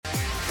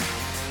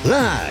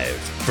Live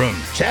from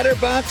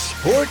Chatterbox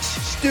Sports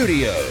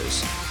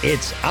Studios,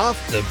 it's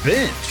Off the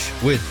Bench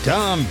with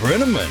Tom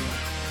Brenneman.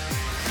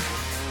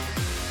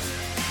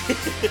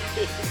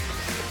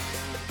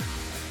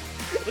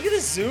 Look at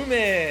the zoom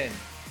in.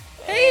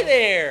 Hey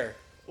there.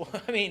 Well,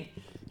 I mean,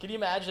 can you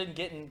imagine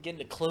getting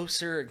a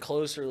closer and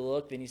closer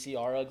look than you see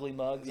our ugly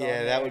mugs on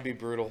there? That would be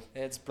brutal.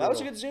 It's brutal. That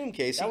was a good zoom,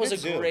 Casey. That was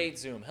Good a great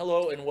zoom.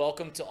 Hello and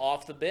welcome to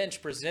Off the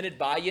Bench, presented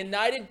by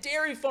United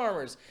Dairy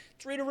Farmers.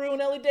 It's Rita Rue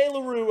and Ellie De La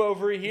Rue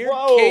over here.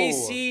 Whoa.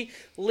 Casey,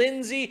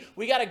 Lindsay,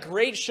 we got a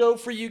great show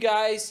for you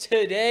guys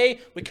today.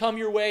 We come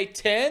your way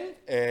 10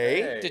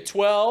 A to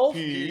 12.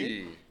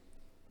 P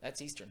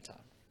That's Eastern time.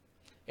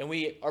 And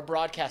we are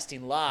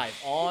broadcasting live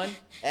on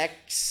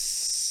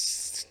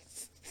X.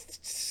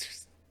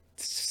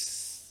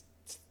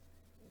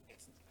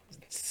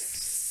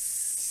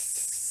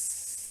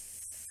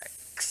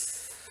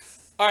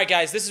 All right,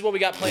 guys, this is what we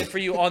got planned for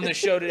you on the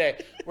show today.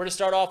 We're going to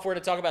start off, we're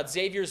going to talk about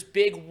Xavier's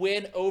big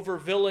win over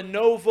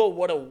Villanova.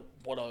 What a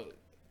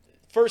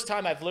first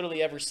time I've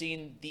literally ever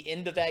seen the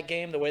end of that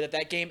game, the way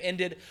that game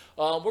ended.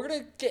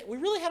 We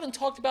really haven't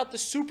talked about the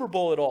Super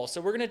Bowl at all,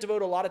 so we're going to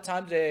devote a lot of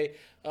time today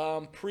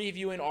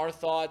previewing our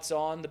thoughts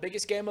on the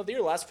biggest game of the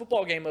year, last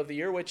football game of the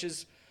year, which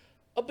is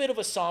a bit of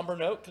a somber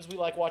note because we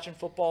like watching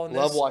football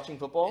Love watching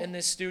football in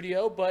this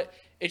studio, but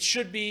it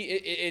should be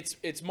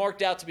it's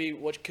marked out to be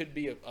what could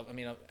be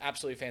an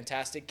absolutely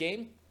fantastic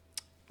game.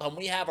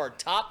 We have our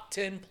top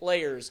 10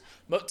 players,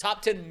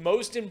 top 10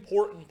 most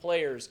important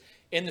players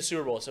in the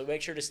Super Bowl. So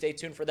make sure to stay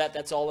tuned for that.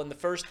 That's all in the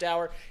first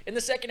hour. In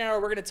the second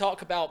hour, we're going to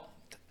talk about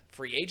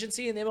free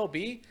agency in the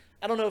MLB.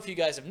 I don't know if you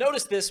guys have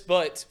noticed this,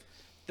 but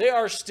there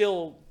are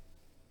still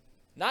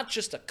not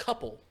just a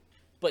couple,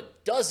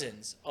 but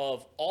dozens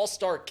of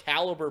all-star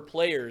caliber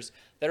players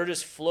that are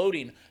just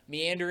floating,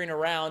 meandering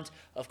around.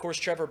 Of course,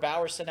 Trevor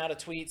Bauer sent out a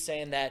tweet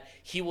saying that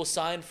he will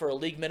sign for a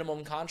league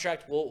minimum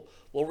contract. We'll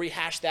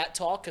rehash that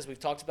talk because we've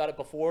talked about it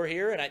before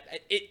here, and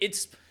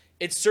it's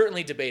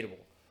certainly debatable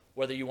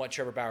whether you want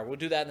Trevor Bauer. We'll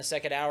do that in the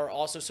second hour.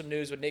 Also some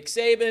news with Nick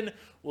Saban.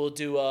 We'll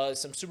do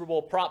some Super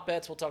Bowl prop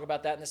bets. We'll talk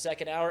about that in the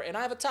second hour. And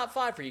I have a top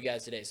 5 for you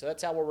guys today, so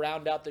that's how we'll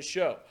round out the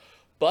show.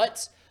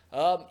 But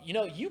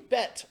you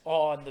bet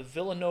on the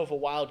Villanova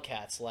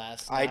Wildcats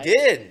last night. I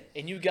did.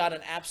 And you got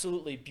an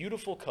absolutely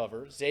beautiful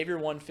cover. Xavier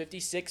won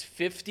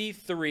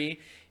 56-53.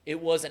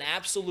 It was an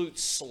absolute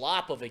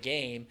slop of a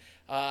game.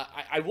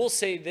 I will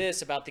say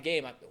this about the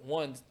game.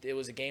 One, it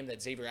was a game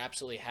that Xavier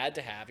absolutely had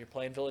to have. You're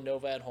playing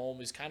Villanova at home,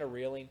 who's kind of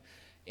reeling,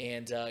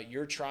 and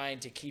you're trying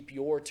to keep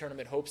your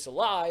tournament hopes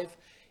alive.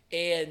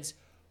 And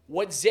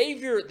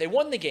they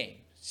won the game,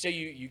 so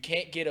you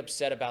can't get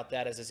upset about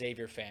that as a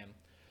Xavier fan.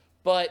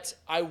 But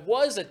I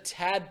was a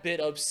tad bit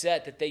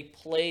upset that they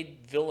played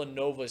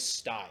Villanova's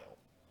style.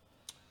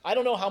 I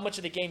don't know how much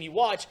of the game you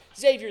watch.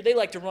 Xavier, they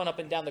like to run up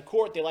and down the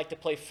court. They like to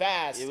play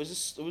fast. It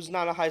was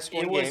not a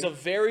high-scoring game. It was a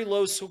very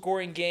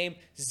low-scoring game.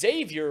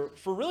 Xavier,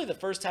 for really the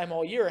first time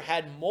all year,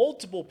 had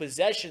multiple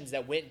possessions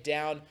that went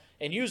down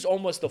and used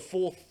almost the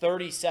full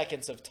 30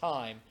 seconds of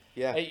time.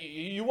 Yeah.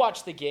 You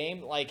watched the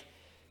game.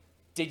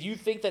 Did you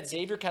think that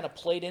Xavier kind of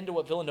played into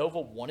what Villanova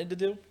wanted to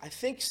do? I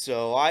think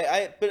so.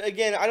 But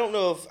again, I don't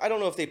know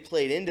if they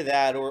played into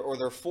that or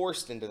they're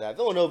forced into that.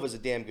 Villanova's a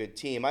damn good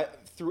team.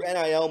 Through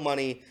NIL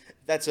money,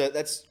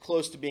 that's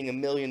close to being $1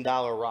 million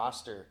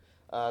roster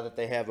that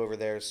they have over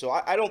there. So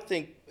I don't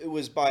think it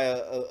was by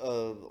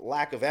a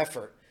lack of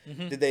effort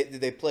did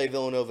they play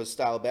Villanova's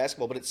style of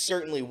basketball, but it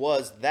certainly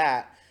was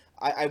that.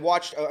 I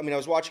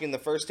was watching in the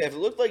first half. It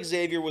looked like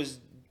Xavier was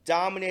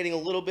dominating a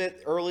little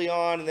bit early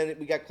on, and then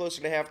we got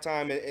closer to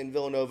halftime, and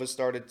Villanova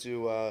started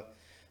to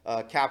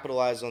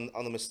capitalize on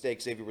the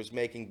mistakes Xavier was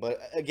making. But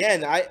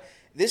again,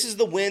 this is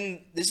a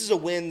win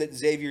that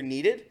Xavier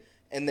needed,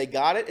 and they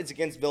got it. It's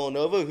against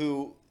Villanova,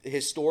 who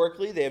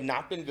historically they have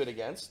not been good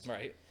against.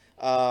 Right.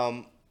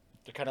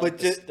 They're kind of like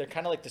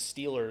the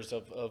Steelers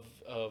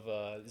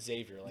of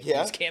Xavier. You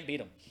just can't beat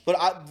them.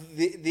 But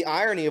the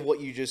irony of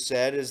what you just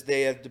said is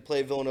they have to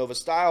play Villanova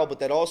style, but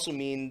that also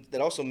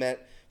meant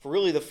for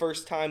really the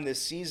first time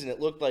this season, it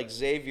looked like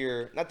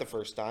Xavier, not the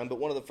first time, but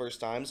one of the first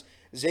times,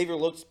 Xavier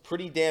looked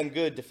pretty damn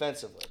good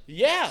defensively.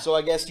 Yeah. So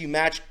I guess you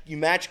match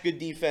good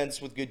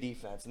defense with good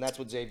defense, and that's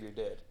what Xavier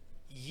did.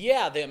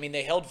 Yeah,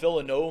 they held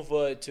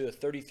Villanova to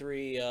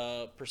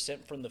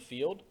 33% from the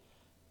field,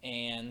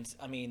 and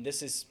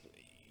this is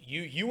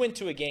you went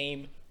to a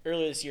game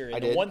earlier this year,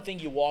 and the one thing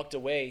you walked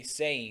away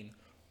saying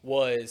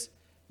was,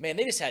 man,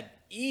 they just had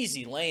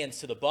easy lands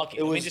to the bucket.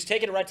 Just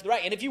taking it right to the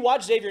right. And if you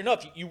watch Xavier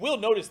enough, you will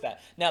notice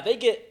that. Now, they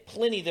get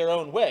plenty their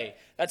own way.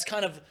 That's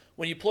kind of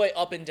when you play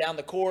up and down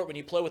the court, when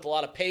you play with a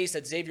lot of pace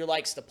that Xavier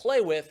likes to play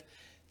with,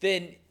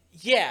 then,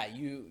 yeah,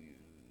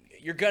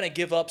 you're going to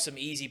give up some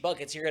easy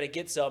buckets. You're going to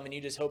get some, and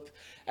you just hope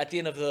at the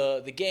end of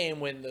the game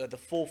when the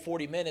full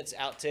 40 minutes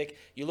outtick,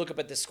 you look up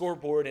at the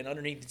scoreboard, and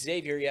underneath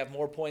Xavier, you have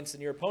more points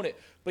than your opponent.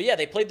 But, yeah,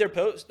 they played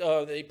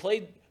they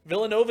played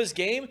Villanova's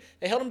game.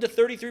 They held them to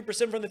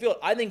 33% from the field.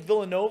 I think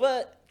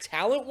Villanova,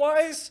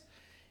 talent-wise,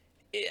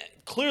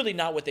 clearly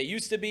not what they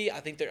used to be. I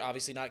think they're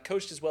obviously not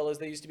coached as well as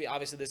they used to be.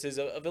 Obviously, this is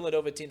a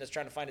Villanova team that's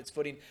trying to find its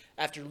footing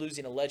after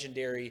losing a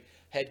legendary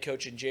head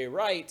coach in Jay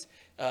Wright.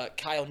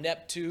 Kyle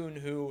Neptune,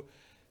 who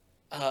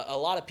a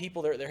lot of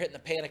people, they're hitting the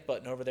panic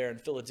button over there in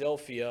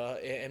Philadelphia,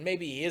 and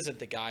maybe he isn't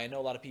the guy. I know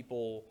a lot of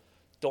people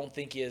don't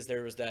think he is.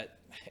 There was that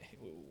 –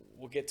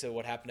 we'll get to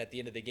what happened at the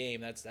end of the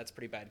game. That's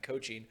pretty bad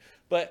coaching.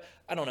 But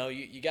I don't know.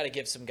 You got to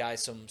give some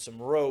guys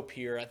some rope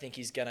here. I think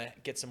he's going to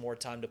get some more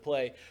time to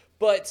play.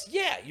 But,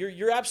 yeah,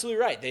 you're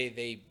absolutely right.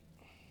 They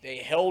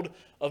held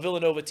a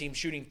Villanova team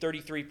shooting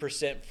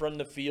 33% from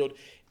the field.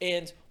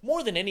 And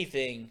more than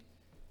anything,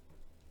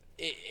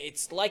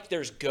 it's like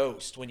there's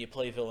ghost when you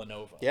play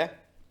Villanova. Yeah.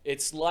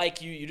 It's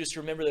like you just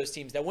remember those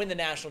teams that win the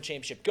national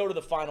championship, go to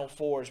the Final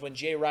Fours. When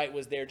Jay Wright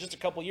was there just a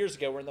couple years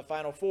ago, we're in the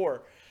Final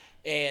Four.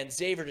 And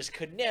Xavier just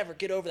could never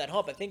get over that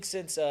hump. I think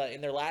since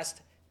in their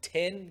last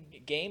 10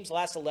 games,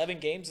 last 11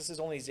 games, this is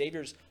only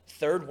Xavier's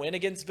third win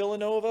against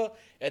Villanova.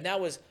 And that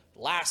was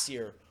last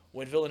year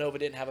when Villanova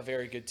didn't have a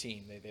very good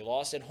team. They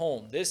lost at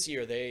home. This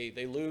year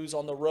they lose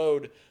on the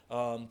road.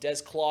 Des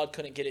Claude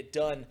couldn't get it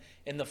done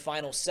in the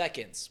final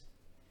seconds.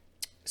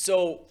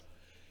 So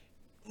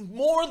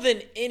more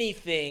than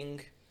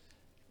anything,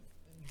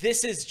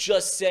 this is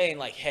just saying,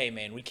 like, hey,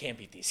 man, we can't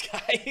beat these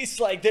guys.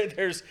 Like,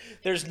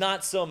 there's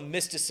not some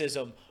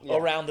mysticism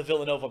around the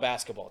Villanova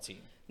basketball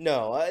team.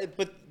 No,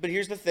 but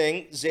here's the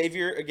thing.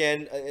 Xavier,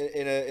 again,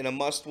 in a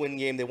must-win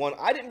game, they won.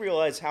 I didn't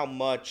realize how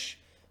much,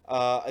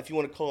 if you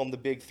want to call them the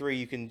big three,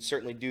 you can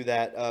certainly do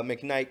that,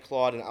 McKnight,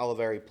 Claude, and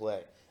Oliveri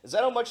play. Is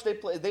that how much they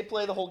play? They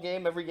play the whole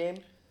game, every game?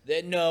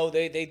 They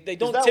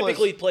don't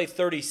typically play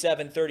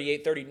 37,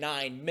 38,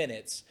 39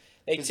 minutes.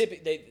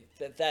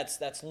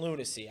 That's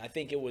lunacy. I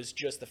think it was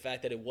just the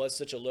fact that it was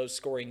such a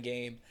low-scoring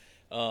game.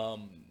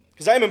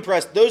 Because I'm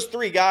impressed. Those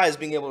three guys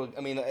being able to,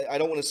 I mean, I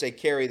don't want to say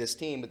carry this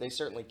team, but they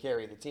certainly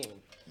carry the team.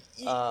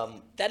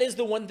 That is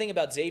the one thing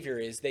about Xavier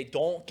is they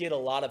don't get a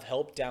lot of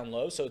help down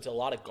low, so it's a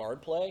lot of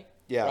guard play.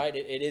 Yeah. Right?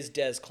 It is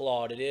Des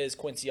Claude. It is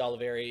Quincy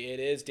Oliveri. It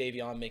is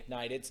Davion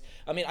McKnight.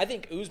 I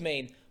think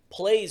Ousmane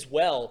plays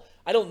well.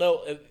 I don't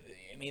know.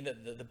 I mean,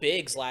 the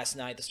bigs last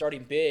night, the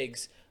starting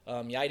bigs,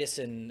 Yaitis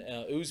and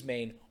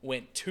Ousmane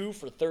went 2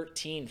 for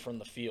 13 from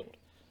the field.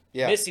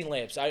 Yeah. Missing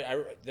layups.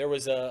 There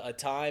was a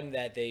time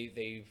that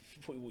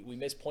we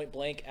missed point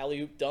blank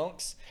alley-oop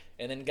dunks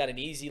and then got an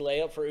easy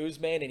layup for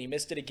Ousmane and he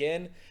missed it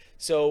again.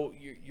 So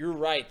you're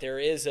right. There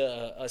is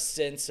a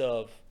sense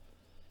of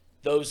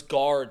those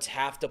guards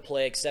have to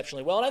play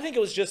exceptionally well. And I think it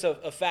was just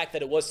a fact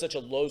that it was such a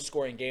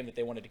low-scoring game that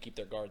they wanted to keep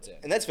their guards in.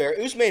 And that's fair.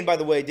 Ousmane, by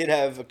the way, did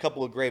have a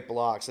couple of great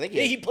blocks. I think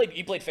he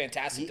played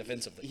fantastic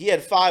defensively. He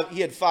had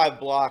five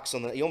blocks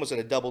he almost had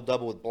a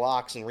double-double with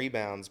blocks and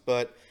rebounds.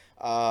 But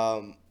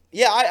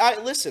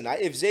listen.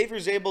 If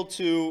Xavier's able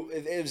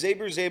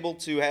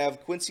to have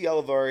Quincy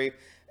Oliveri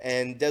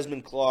and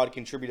Desmond Claude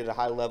contribute at a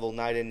high level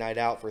night in, night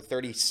out for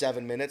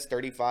 37 minutes,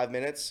 35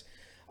 minutes,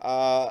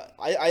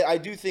 I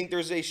do think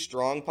there's a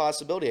strong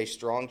possibility, a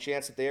strong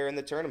chance that they are in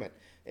the tournament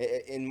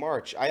in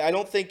March. I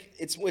don't think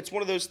it's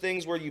one of those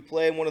things where you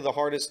play in one of the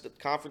hardest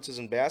conferences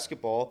in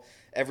basketball.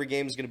 Every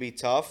game is going to be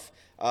tough.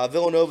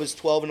 Villanova's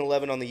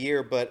 12-11 on the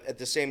year, but at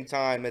the same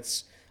time,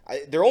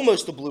 they're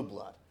almost a blue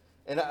blood.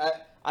 And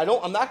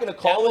I'm not going to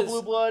call them a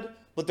blue blood,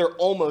 but they're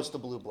almost a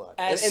blue blood.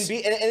 And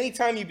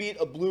anytime you beat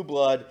a blue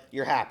blood,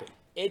 you're happy.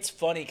 It's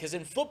funny because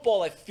in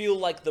football, I feel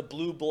like the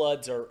blue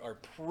bloods are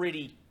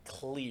pretty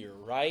clear,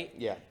 right?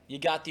 Yeah. You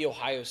got the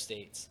Ohio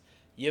States.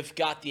 You've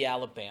got the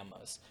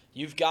Alabamas.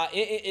 You've got,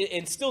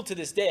 and still to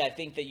this day, I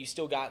think that you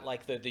still got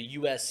like the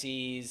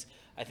USCs.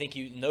 I think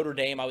Notre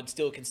Dame, I would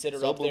still consider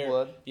still up blue there.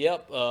 Blood.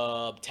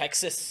 Yep.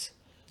 Texas.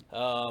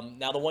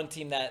 Now the one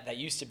team that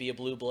used to be a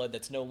blue blood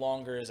that's no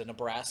longer is a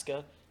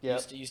Nebraska.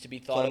 Yep. Used to be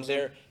thought of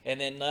there. And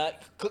then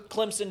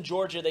Clemson,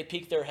 Georgia, they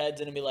peek their heads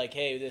in and be like,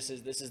 hey, this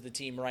is the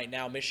team right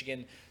now.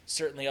 Michigan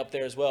certainly up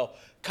there as well.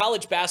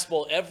 College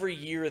basketball, every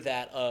year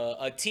that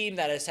a team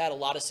that has had a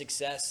lot of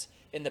success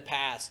in the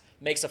past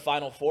makes a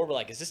Final Four, we're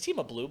like, is this team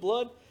a blue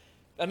blood?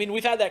 I mean,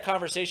 we've had that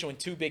conversation with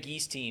two Big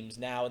East teams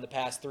now in the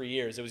past 3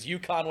 years. It was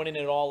UConn winning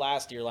it all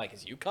last year. Like,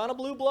 is UConn a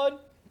blue blood?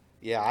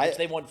 Yeah.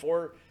 They won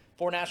four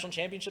national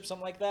championships,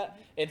 something like that.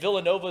 And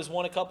Villanova's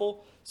won a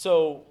couple.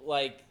 So,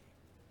 like,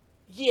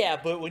 yeah,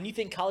 but when you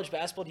think college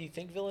basketball, do you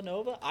think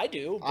Villanova? I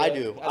do. As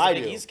a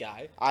Big East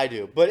guy. I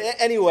do. But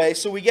anyway,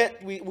 so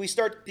we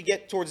start to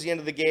get towards the end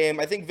of the game.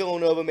 I think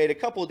Villanova made a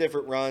couple of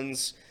different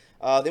runs.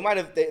 They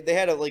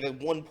had a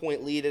 1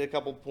 point lead at a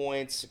couple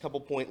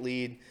point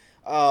lead.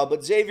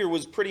 But Xavier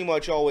was pretty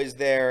much always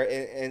there,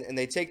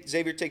 and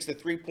Xavier takes the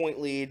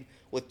 3-point lead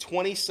with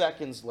 20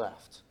 seconds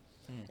left.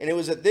 And it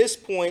was at this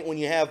point when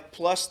you have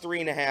plus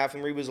 3.5,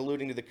 and Reed was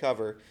alluding to the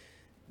cover.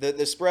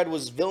 The spread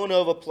was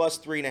Villanova plus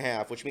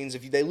 3.5, which means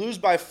if they lose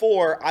by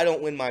 4, I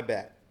don't win my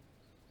bet.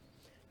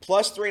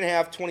 Plus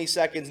 3.5, 20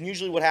 seconds. And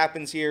usually what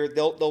happens here,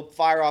 they'll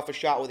fire off a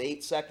shot with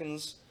 8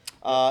 seconds.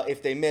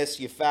 If they miss,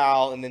 you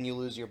foul, and then you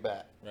lose your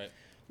bet. Right.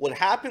 What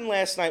happened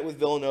last night with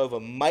Villanova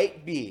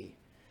might be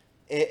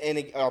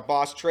and our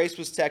boss Trace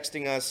was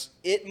texting us,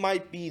 it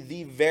might be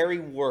the very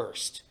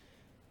worst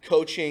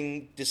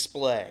coaching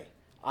display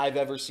I've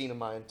ever seen in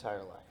my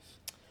entire life.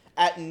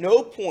 At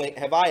no point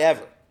have I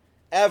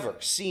ever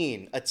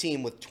seen a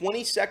team with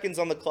 20 seconds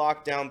on the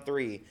clock down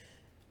 3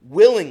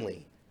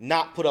 willingly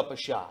not put up a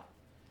shot.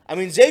 I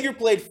mean, Xavier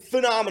played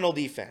phenomenal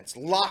defense,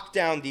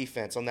 lockdown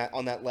defense on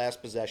that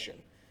last possession.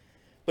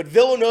 But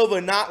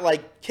Villanova not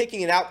like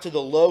kicking it out to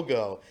the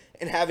logo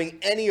and having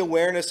any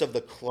awareness of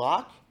the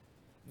clock,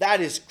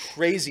 that is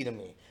crazy to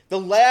me. The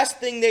last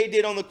thing they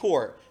did on the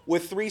court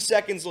with 3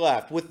 seconds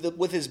left,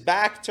 with his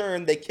back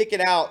turned, they kick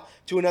it out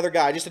to another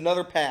guy, just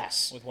another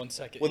pass. With 1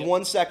 second. With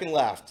 1 second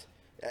left.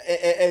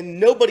 And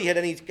nobody had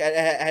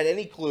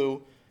any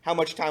clue how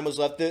much time was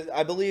left.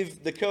 I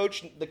believe the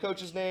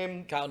coach's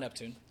name, Kyle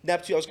Neptune. I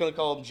was going to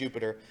call him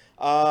Jupiter.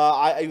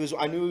 I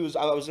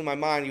was in my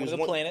mind. He was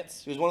one of the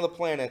planets. He was one of the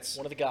planets.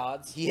 One of the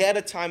gods. He had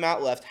a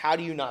timeout left. How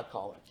do you not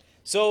call it?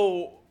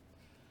 So,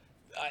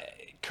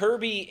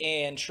 Kirby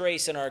and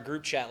Trace in our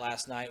group chat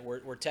last night were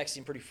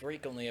texting pretty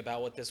frequently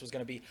about what this was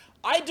going to be.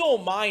 I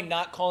don't mind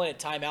not calling it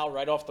timeout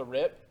right off the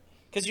rip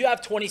because you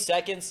have 20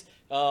 seconds.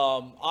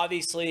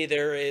 Obviously,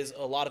 there is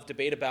a lot of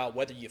debate about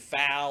whether you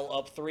foul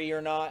up 3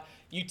 or not.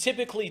 You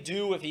typically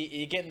do if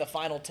you get in the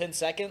final 10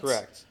 seconds.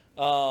 Correct.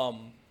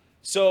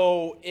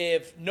 So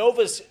if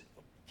Nova's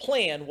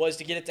plan was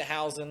to get it to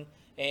Housen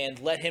and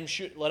let him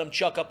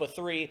chuck up a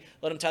 3,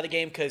 let him tie the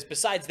game, because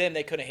besides them,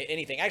 they couldn't hit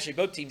anything. Actually,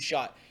 both teams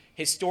shot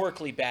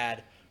historically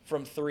bad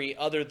from 3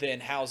 other than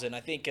Housen.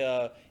 I think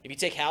if you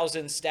take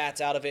Housen's stats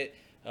out of it,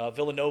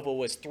 Villanova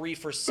was 3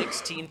 for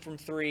 16 from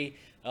 3.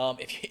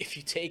 If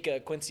you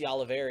take Quincy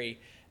Oliveri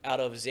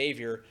out of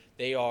Xavier,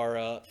 they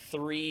are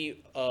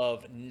 3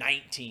 of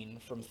 19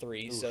 from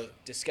 3. Oof. So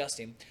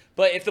disgusting.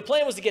 But if the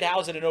plan was to get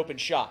Housen an open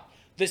shot,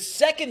 the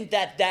second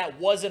that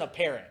wasn't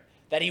apparent,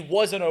 that he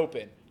wasn't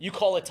open, you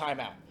call a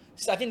timeout.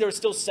 So I think there was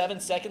still 7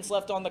 seconds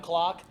left on the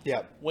clock.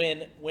 Yep.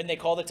 When they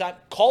call the time,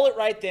 call it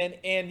right then.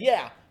 And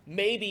yeah,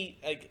 maybe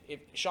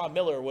if Sean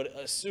Miller would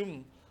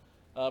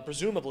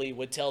presumably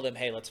would tell them,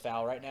 hey, let's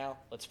foul right now.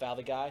 Let's foul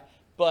the guy.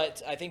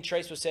 But I think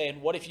Trace was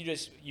saying, what if you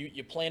just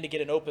you plan to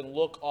get an open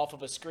look off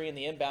of a screen,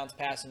 the inbounds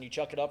pass, and you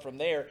chuck it up from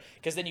there?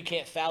 Because then you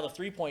can't foul the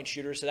three-point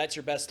shooter, so that's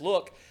your best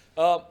look.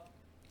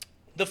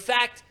 The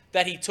fact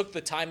that he took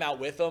the timeout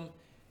with him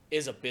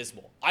is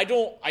abysmal. I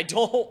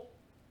don't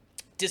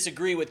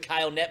disagree with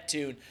Kyle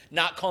Neptune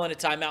not calling a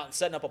timeout and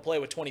setting up a play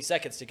with 20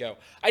 seconds to go.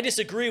 I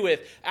disagree with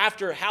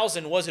after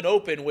Housen wasn't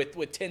open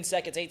with 10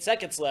 seconds, 8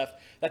 seconds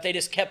left, that they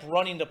just kept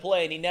running to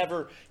play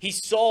and he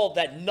saw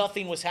that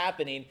nothing was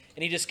happening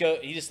and he just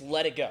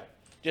let it go.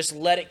 Just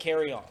let it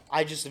carry on.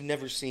 I just have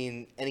never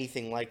seen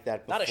anything like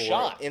that before. Not a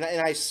shot. And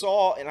I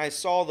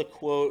saw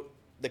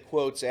the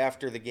quotes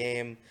after the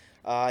game.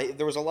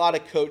 There was a lot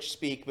of coach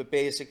speak, but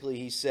basically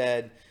he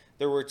said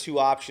there were 2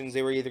 options.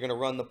 They were either going to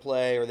run the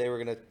play or they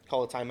were going to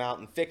call a timeout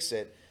and fix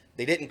it.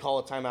 They didn't call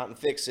a timeout and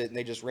fix it, and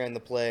they just ran the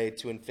play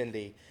to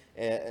infinity.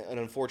 And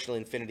unfortunately,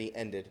 infinity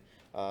ended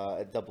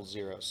at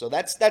 0-0. So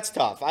that's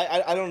tough.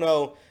 I don't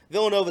know.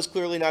 Villanova's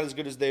clearly not as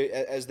good as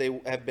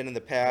they have been in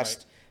the past,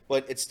 right.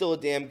 But it's still a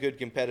damn good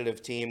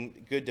competitive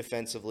team, good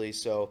defensively.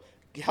 So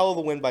hell of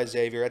a win by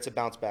Xavier. That's a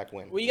bounce back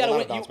win. Well, you got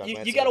to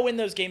win. You got to win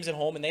those games at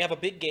home, and they have a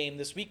big game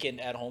this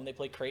weekend at home. They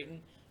play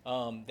Creighton.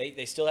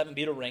 They still haven't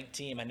beat a ranked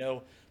team. I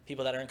know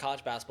people that are in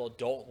college basketball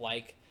don't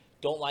like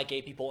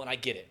A people, and I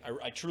get it.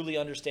 I truly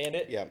understand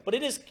it. Yeah. But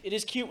it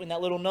is cute when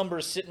that little number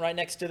is sitting right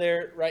next to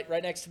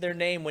their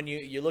name when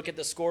you look at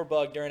the score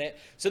bug during it.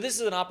 So this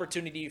is an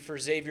opportunity for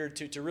Xavier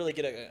to really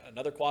get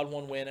another quad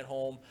 1 win at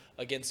home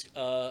against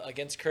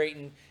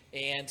Creighton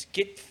and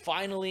get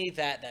finally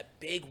that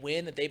big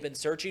win that they've been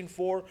searching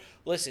for.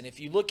 Listen, if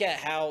you look at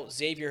how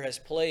Xavier has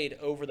played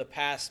over the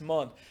past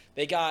month,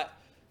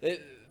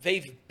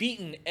 they've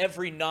beaten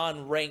every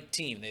non-ranked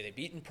team. They've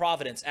beaten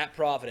Providence at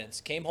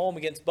Providence, came home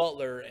against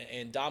Butler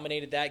and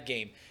dominated that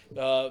game.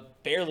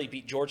 Barely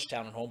beat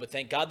Georgetown at home, but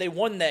thank God they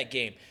won that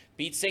game.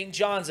 Beat St.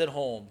 John's at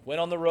home,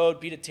 went on the road,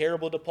 beat a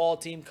terrible DePaul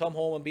team, come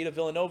home and beat a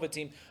Villanova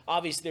team.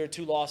 Obviously, their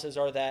 2 losses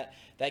are that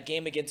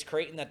game against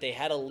Creighton that they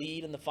had a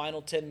lead in the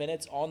final 10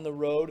 minutes on the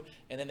road,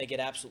 and then they get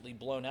absolutely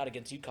blown out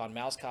against UConn.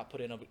 Mousecop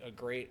put in a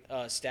great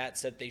stat,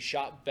 said they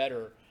shot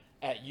better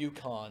at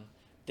UConn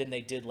than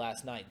they did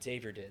last night.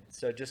 Xavier did.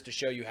 So just to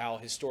show you how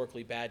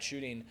historically bad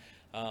shooting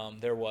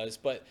there was.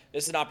 But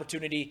this is an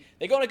opportunity.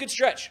 They go on a good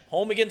stretch.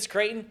 Home against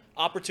Creighton,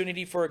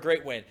 opportunity for a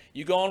great win.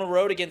 You go on the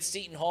road against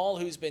Seton Hall,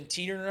 who's been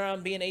teetering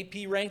around being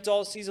AP ranked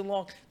all season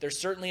long. They're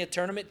certainly a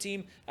tournament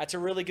team. That's a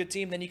really good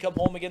team. Then you come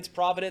home against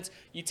Providence.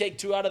 You take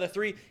 2 out of the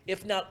 3.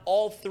 If not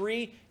all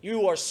 3,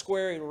 you are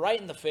squaring right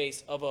in the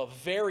face of a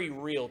very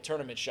real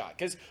tournament shot.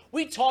 Because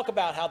we talk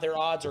about how their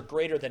odds are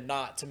greater than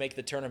not to make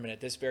the tournament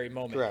at this very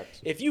moment. Correct.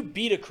 If you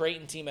beat a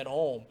Creighton team at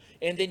home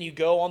and then you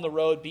go on the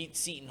road, beat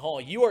Seton Hall,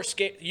 you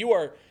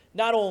are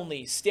not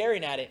only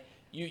staring at it,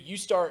 you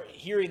start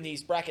hearing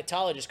these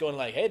bracketologists going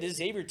like, hey, this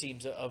Xavier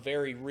team's a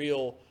very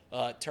real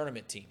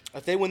tournament team.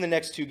 If they win the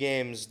next 2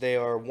 games, they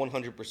are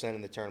 100%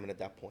 in the tournament at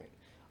that point.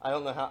 I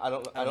don't know how. I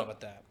don't know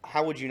about that.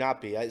 How would you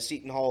not be?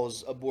 Seton Hall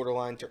is a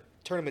borderline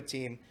tournament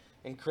team,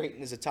 and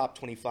Creighton is a top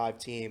 25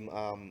 team.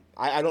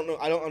 I don't know.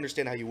 I don't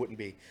understand how you wouldn't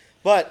be.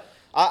 But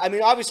I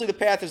mean, obviously the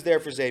path is there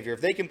for Xavier.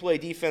 If they can play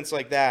defense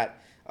like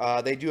that,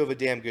 they do have a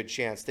damn good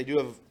chance. They do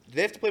have. Do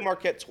they have to play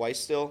Marquette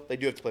twice still? They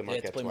do have to play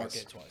Marquette twice.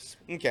 Marquette twice.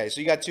 Okay,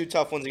 so you got 2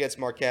 tough ones against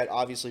Marquette.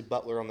 Obviously,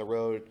 Butler on the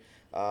road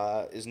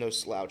is no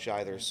slouch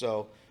either.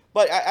 So,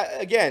 but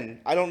again,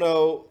 I don't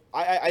know.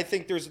 I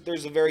think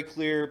there's a very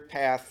clear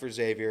path for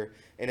Xavier,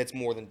 and it's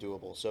more than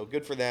doable. So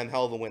good for them.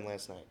 Hell of a win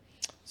last night.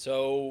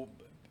 So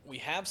we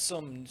have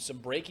some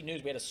breaking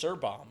news. We had a Sir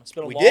Bomb. It's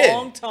been a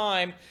long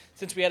time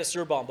since we had a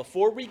Sir Bomb.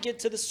 Before we get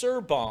to the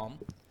Sir Bomb,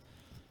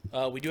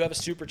 we do have a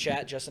super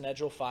chat. Justin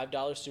Edgell,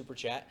 $5 super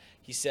chat.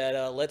 He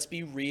said, let's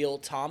be real.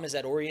 Tom is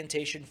at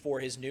orientation for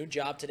his new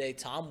job today.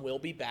 Tom will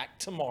be back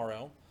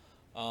tomorrow.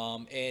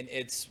 And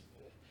it's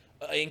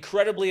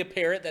incredibly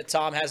apparent that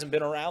Tom hasn't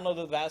been around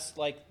over the past,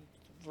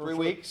 3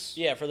 weeks?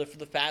 Yeah, for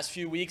the past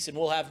few weeks, and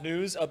we'll have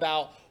news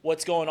about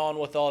what's going on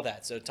with all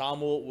that. So Tom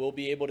will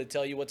be able to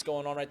tell you what's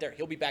going on right there.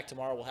 He'll be back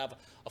tomorrow.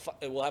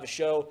 We'll have a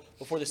show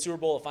before the Super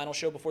Bowl, a final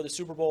show before the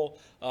Super Bowl,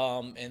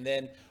 and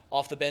then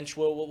off the bench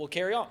we'll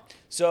carry on.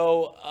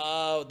 So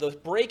the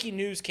breaking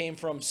news came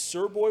from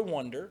Sir Boy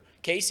Wonder.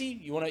 Casey,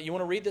 you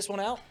wanna read this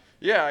one out?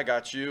 Yeah, I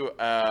got you.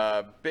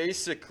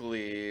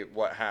 Basically,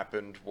 what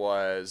happened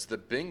was the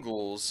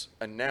Bengals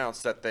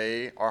announced that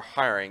they are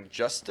hiring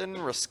Justin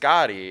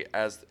Riscotti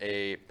as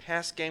a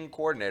pass game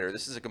coordinator.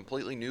 This is a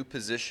completely new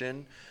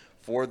position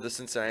for the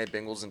Cincinnati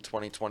Bengals in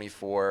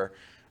 2024.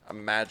 I'm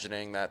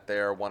imagining that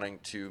they're wanting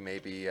to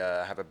maybe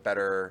have a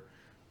better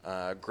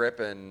grip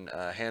and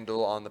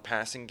handle on the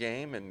passing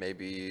game, and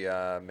maybe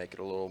make it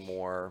a little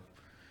more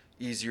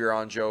easier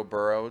on Joe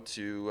Burrow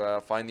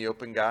to find the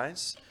open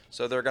guys.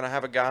 So they're going to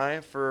have a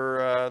guy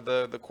for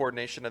the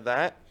coordination of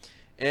that.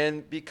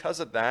 And because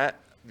of that,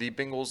 the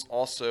Bengals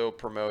also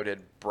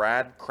promoted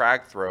Brad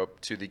Cragthrope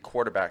to the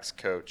quarterbacks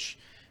coach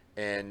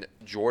and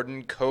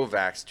Jordan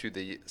Kovacs to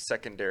the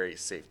secondary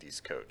safeties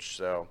coach.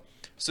 So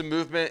some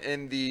movement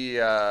in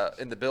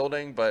the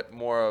building, but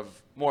more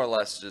or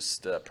less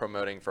just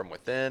promoting from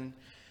within.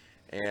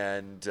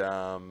 And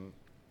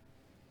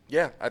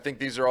yeah, I think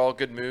these are all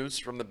good moves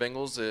from the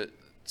Bengals. It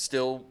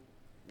still,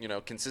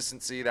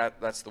 consistency,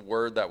 that's the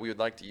word that we would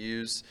like to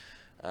use.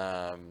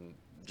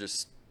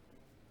 Just,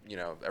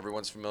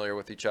 everyone's familiar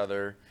with each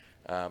other.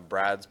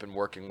 Brad's been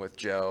working with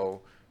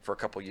Joe for a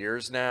couple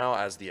years now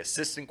as the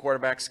assistant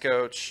quarterbacks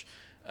coach.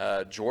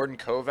 Jordan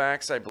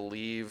Kovacs, I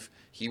believe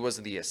he was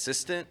the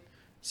assistant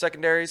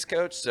secondaries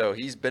coach, so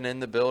he's been in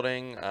the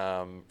building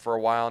for a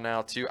while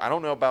now too. I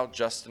don't know about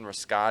Justin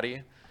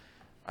Riscotti.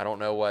 I don't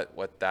know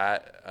what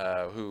that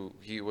who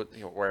he would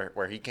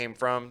where he came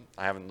from.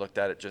 I haven't looked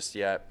at it just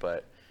yet,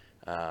 but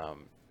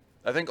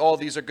I think all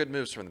these are good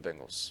moves from the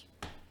Bengals.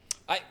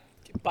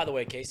 By the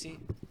way, Casey,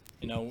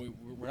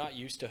 we're not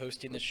used to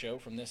hosting this show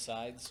from this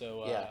side,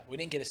 so we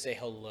didn't get to say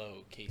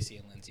hello, Casey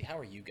and Lindsay. How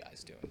are you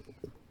guys doing?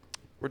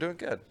 We're doing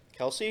good.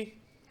 Kelsey?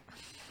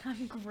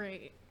 I'm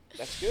great.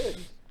 That's good.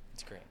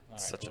 That's great. All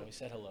right, we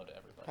said hello to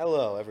everybody.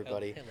 Hello,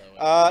 everybody. Hello,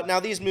 everybody. Now,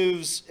 these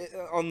moves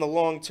on the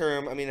long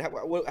term, I mean,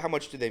 how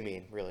much do they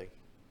mean, really?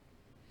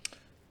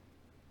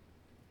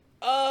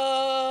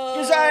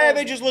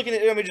 I'm just looking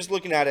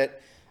at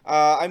it.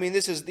 I mean,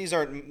 these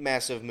aren't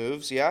massive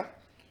moves, yeah.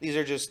 These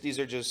are just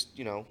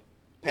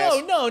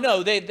pass.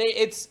 No.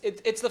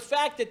 It's the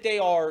fact that they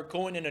are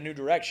going in a new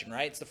direction,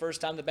 right? It's the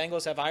first time the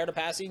Bengals have hired a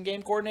passing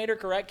game coordinator,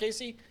 correct,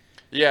 Casey?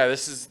 Yeah,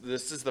 this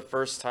is the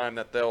first time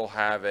that they'll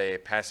have a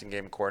passing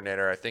game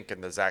coordinator, I think,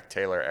 in the Zach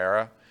Taylor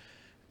era.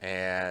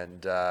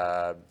 And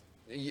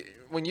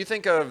when you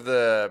think of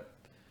the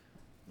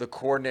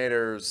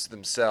coordinators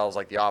themselves,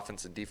 like the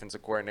offensive and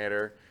defensive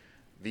coordinator,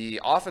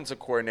 the offensive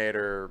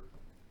coordinator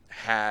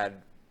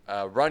had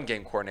a run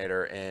game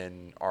coordinator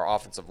in our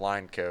offensive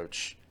line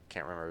coach.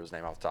 Can't remember his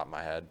name off the top of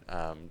my head.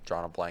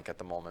 Drawing a blank at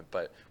the moment.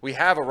 But we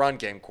have a run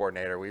game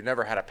coordinator. We've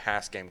never had a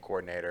pass game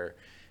coordinator.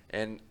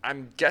 And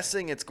I'm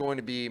guessing it's going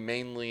to be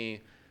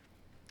mainly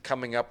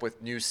coming up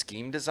with new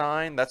scheme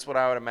design. That's what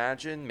I would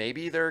imagine.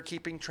 Maybe they're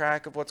keeping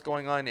track of what's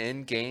going on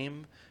in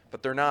game,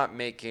 but they're not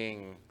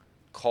making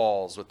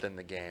calls within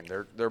the game.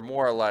 They're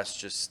more or less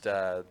just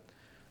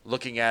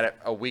looking at it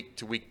a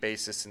week-to-week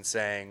basis and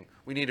saying,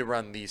 we need to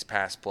run these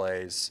pass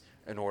plays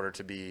in order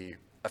to be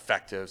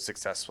effective,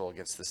 successful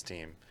against this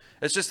team.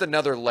 It's just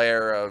another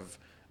layer of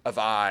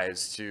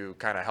eyes to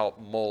kind of help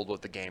mold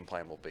what the game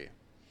plan will be.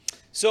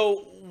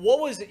 So what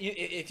was,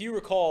 if you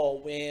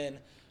recall, when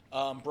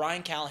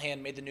Brian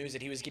Callahan made the news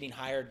that he was getting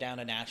hired down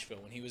in Nashville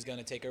when he was going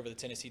to take over the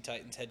Tennessee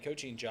Titans head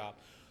coaching job,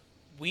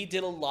 we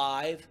did a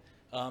live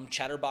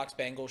Chatterbox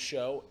Bengals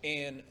show,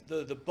 and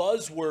the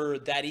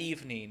buzzword that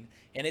evening,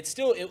 and it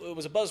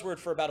was a buzzword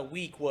for about a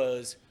week,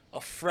 was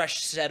a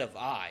fresh set of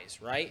eyes,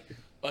 right?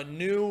 A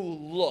new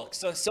look.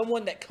 So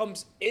someone that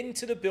comes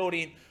into the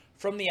building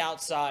from the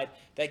outside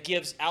that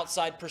gives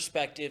outside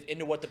perspective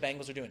into what the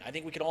Bengals are doing. I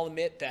think we can all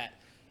admit that.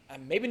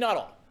 Maybe not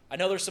all. I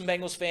know there's some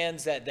Bengals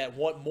fans that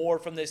want more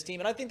from this team,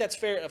 and I think that's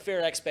a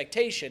fair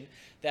expectation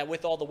that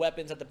with all the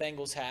weapons that the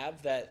Bengals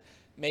have, that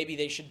maybe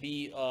they should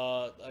be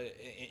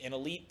an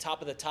elite,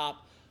 top of the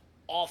top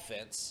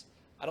offense.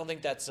 I don't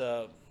think that's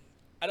I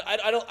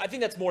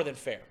think that's more than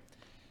fair.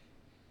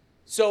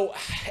 So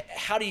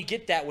how do you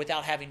get that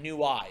without having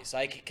new eyes?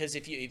 Like, because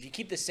if you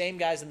keep the same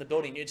guys in the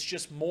building, it's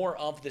just more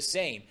of the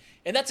same.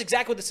 And that's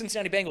exactly what the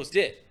Cincinnati Bengals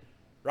did,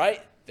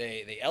 right?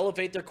 They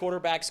elevate their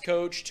quarterbacks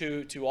coach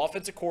to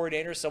offensive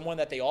coordinator, someone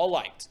that they all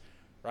liked,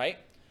 right?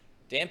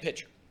 Dan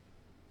Pitcher.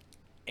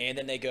 And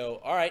then they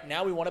go, all right,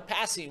 now we want a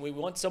passing. We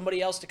want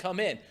somebody else to come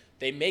in.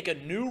 They make a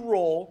new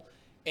role,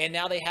 and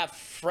now they have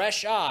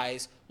fresh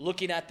eyes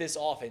looking at this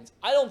offense.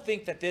 I don't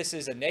think that this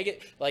is a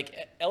negative.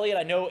 Like, Elliot,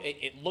 I know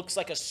it looks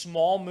like a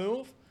small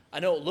move.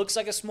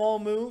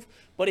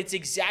 But it's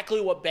exactly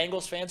what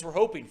Bengals fans were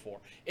hoping for.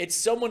 It's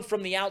someone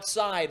from the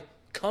outside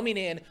coming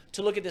in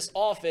to look at this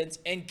offense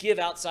and give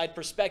outside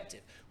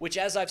perspective, which,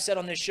 as I've said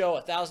on this show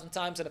 1,000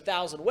 times in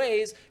 1,000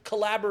 ways,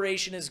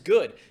 collaboration is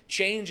good.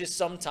 Change is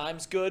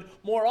sometimes good,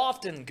 more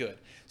often good.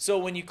 So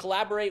when you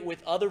collaborate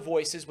with other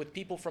voices, with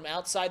people from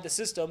outside the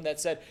system that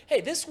said, hey,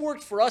 this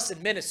worked for us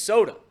in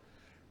Minnesota,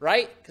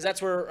 right? Because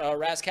that's where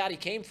Raz Caddy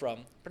came from.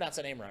 Pronounce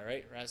that name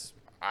right? Raz?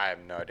 I have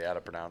no idea how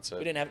to pronounce it.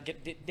 We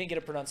didn't get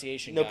a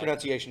pronunciation No guy.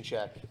 pronunciation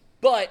check.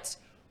 But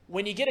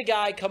when you get a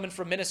guy coming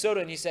from Minnesota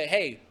and you say,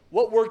 hey,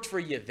 what worked for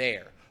you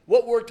there?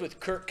 What worked with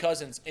Kirk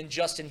Cousins and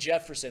Justin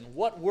Jefferson?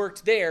 What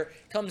worked there?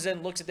 Comes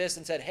in, looks at this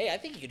and said, hey, I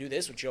think you can do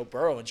this with Joe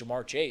Burrow and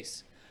Jamar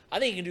Chase. I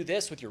think you can do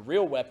this with your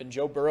real weapon,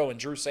 Joe Burrow and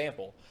Drew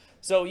Sample.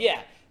 So,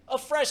 yeah, a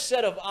fresh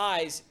set of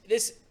eyes.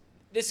 This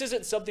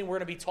isn't something we're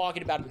going to be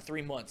talking about in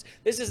 3 months.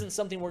 This isn't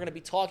something we're going to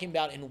be talking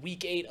about in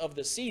week 8 of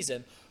the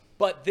season.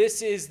 But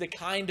this is the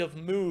kind of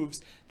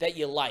moves that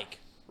you like,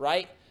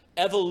 right?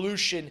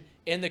 Evolution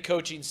in the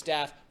coaching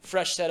staff,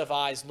 fresh set of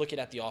eyes looking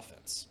at the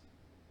offense.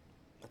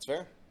 That's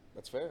fair.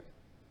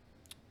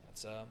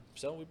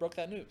 So we broke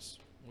that news.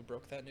 Go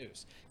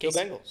Casey,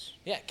 Bengals.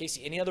 Yeah,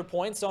 Casey. Any other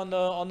points on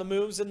the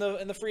moves in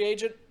the free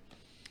agent?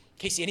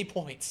 Casey, any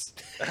points?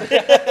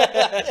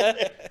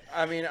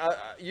 I mean,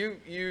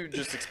 you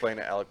just explained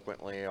it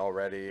eloquently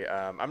already.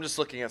 I'm just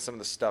looking at some of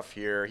the stuff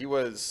here. He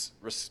was,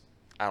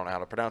 I don't know how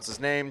to pronounce his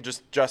name,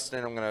 just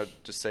Justin. I'm going to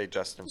just say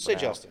Justin for now.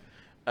 Justin.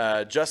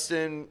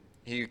 Justin,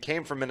 he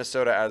came from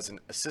Minnesota as an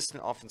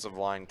assistant offensive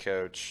line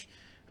coach.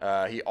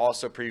 He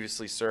also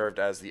previously served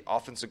as the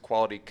offensive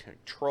quality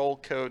control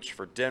coach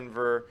for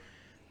Denver.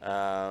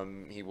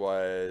 He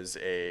was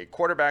a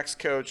quarterbacks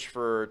coach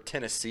for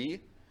Tennessee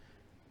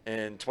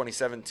in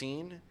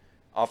 2017,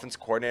 offensive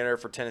coordinator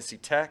for Tennessee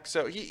Tech.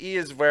 So he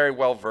is very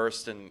well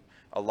versed in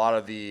a lot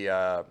of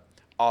the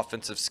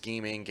offensive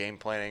scheming, game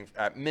planning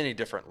at many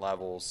different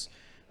levels.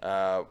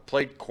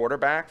 Played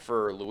quarterback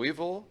for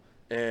Louisville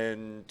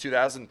in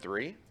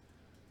 2003.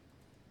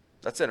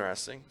 That's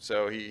interesting.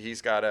 So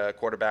he's got a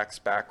quarterback's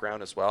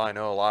background as well. I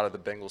know a lot of the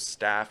Bengals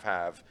staff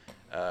have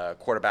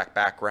quarterback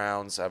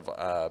backgrounds, have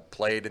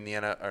played in the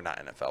NFL, or not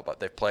NFL,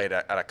 but they've played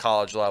at a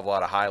college level,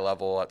 at a high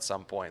level at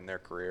some point in their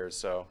careers.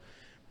 So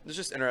it's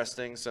just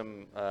interesting,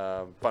 some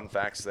fun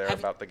facts there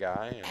about the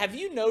guy. Have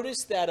you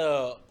noticed that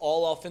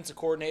all offensive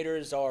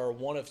coordinators are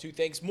one of two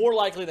things? More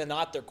likely than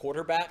not, they're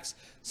quarterbacks.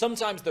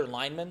 Sometimes they're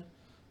linemen.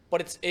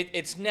 But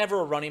it's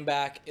never a running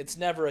back. It's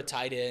never a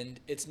tight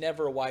end. It's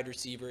never a wide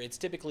receiver. It's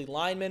typically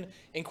linemen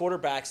and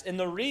quarterbacks. And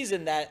the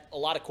reason that a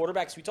lot of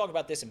quarterbacks, we talk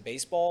about this in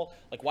baseball,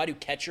 like why do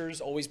catchers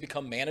always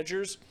become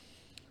managers?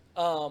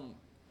 The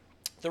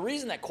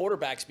reason that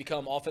quarterbacks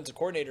become offensive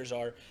coordinators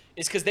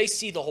is because they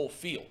see the whole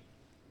field.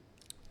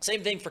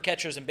 Same thing for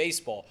catchers in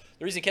baseball.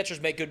 The reason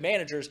catchers make good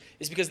managers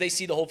is because they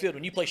see the whole field.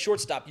 When you play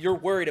shortstop, you're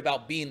worried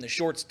about being the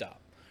shortstop.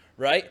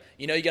 Right?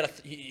 You know you got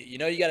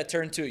to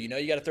turn two. You know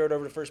you got to throw it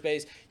over to first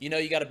base. You know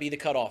you got to be the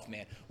cutoff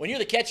man. When you're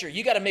the catcher,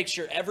 you got to make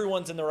sure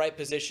everyone's in the right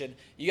position.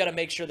 You got to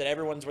make sure that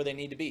everyone's where they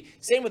need to be.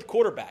 Same with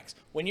quarterbacks.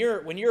 When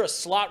you're a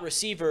slot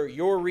receiver,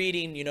 you're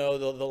reading, the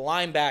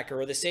linebacker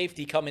or the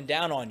safety coming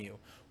down on you.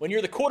 When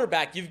you're the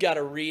quarterback, you've got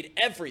to read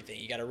everything.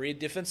 You got to read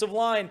defensive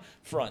line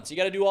fronts. You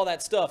got to do all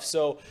that stuff.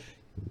 So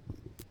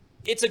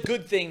it's a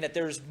good thing that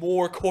there's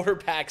more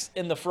quarterbacks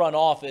in the front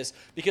office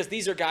because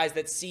these are guys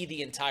that see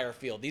the entire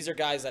field. These are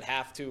guys that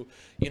have to,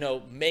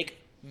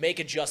 make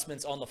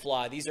adjustments on the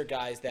fly. These are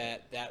guys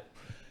that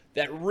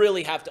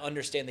really have to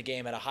understand the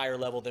game at a higher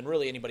level than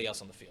really anybody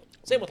else on the field.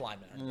 Same with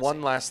linemen.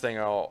 One last thing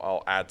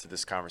I'll add to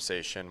this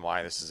conversation,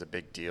 why this is a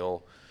big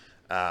deal.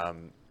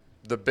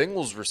 The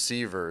Bengals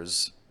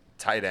receivers,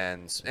 tight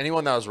ends,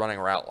 anyone that was running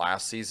a route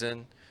last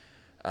season,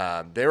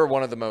 they were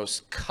one of the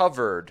most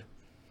covered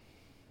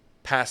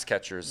pass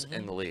catchers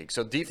in the league.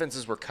 So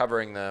defenses were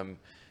covering them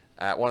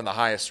at one of the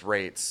highest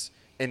rates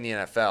in the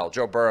NFL.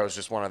 Joe Burrow is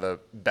just one of the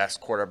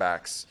best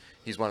quarterbacks.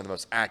 He's one of the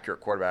most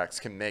accurate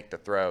quarterbacks, can make the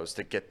throws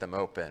to get them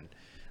open.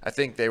 I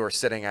think they were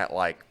sitting at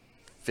like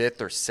 5th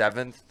or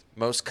 7th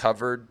most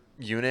covered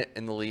unit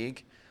in the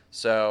league.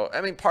 So, I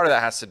mean, part of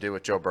that has to do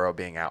with Joe Burrow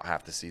being out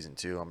half the season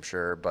too, I'm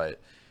sure.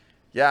 But,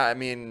 yeah, I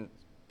mean,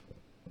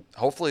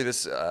 hopefully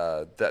this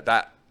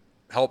that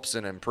helps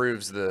and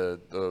improves the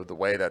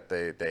way that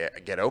they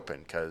get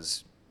open,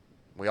 because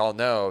we all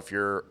know if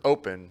you're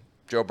open,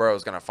 Joe Burrow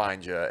is going to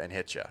find you and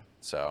hit you.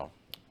 So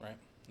Right.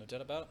 No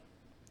doubt about it.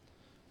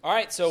 All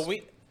right, so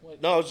we.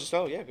 No, I was just.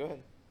 Oh yeah, go ahead.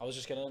 I was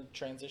just gonna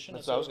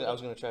transition. So I was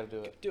gonna try to do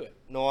it. Do it.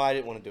 No, I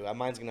didn't want to do it.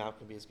 Mine's not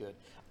gonna be as good.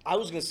 I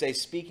was gonna say,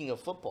 speaking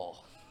of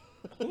football,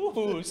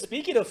 Ooh,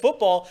 speaking of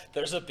football,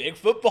 there's a big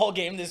football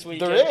game this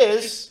weekend. there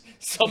is.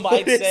 Some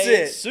might What is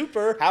say it's it?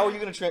 super. How are you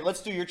gonna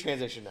Let's do your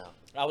transition now.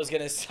 I was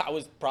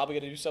probably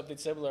gonna do something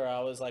similar. I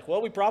was like,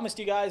 well, we promised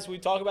you guys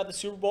we'd talk about the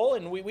Super Bowl,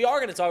 and we are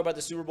gonna talk about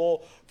the Super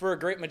Bowl for a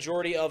great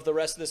majority of the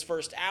rest of this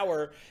first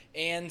hour.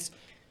 And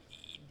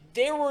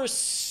there were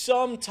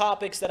some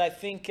topics that I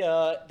think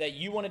that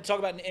you wanted to talk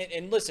about.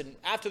 And listen,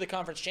 after the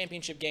conference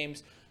championship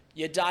games,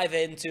 you dive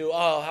into,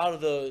 how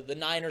do the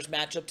Niners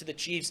match up to the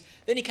Chiefs?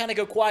 Then you kind of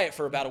go quiet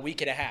for about a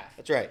week and a half.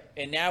 That's right.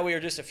 And now we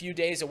are just a few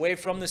days away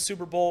from the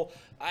Super Bowl.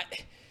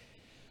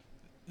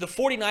 The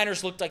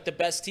 49ers looked like the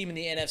best team in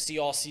the NFC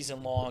all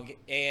season long.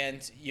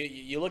 And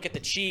you look at the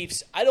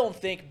Chiefs, I don't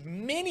think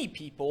many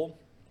people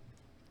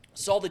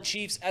saw the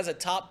Chiefs as a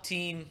top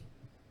team,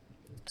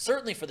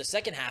 certainly for the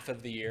second half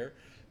of the year.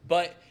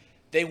 But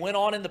they went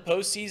on in the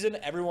postseason.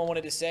 Everyone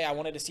wanted to say, I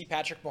wanted to see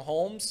Patrick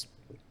Mahomes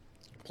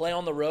play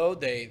on the road.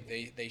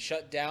 They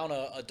shut down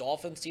a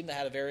Dolphins team that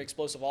had a very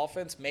explosive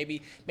offense.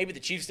 Maybe the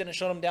Chiefs didn't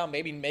shut them down.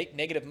 Maybe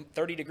negative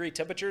 30-degree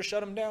temperatures shut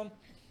them down.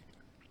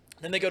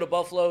 Then they go to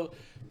Buffalo,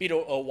 beat a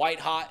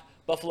white-hot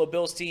Buffalo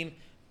Bills team,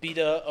 beat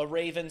a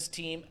Ravens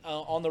team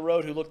on the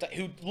road who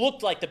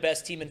looked like the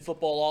best team in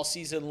football all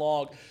season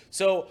long.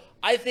 So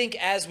I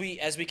think as we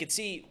could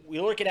see,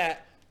 we're looking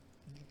at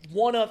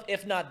one of,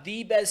 if not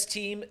the best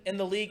team in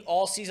the league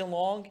all season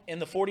long in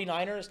the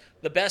 49ers,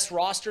 the best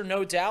roster,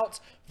 no doubt,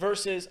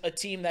 versus a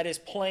team that is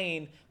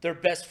playing their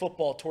best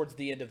football towards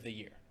the end of the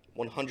year.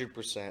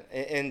 100%.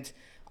 And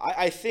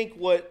I think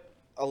what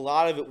a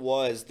lot of it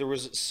was, there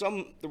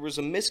was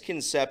a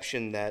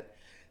misconception that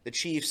the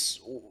Chiefs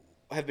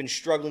have been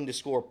struggling to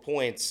score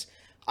points.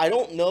 I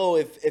don't know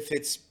if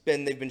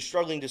they've been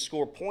struggling to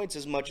score points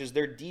as much as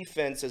their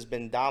defense has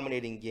been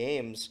dominating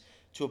games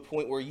to a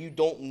point where you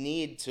don't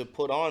need to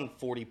put on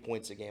 40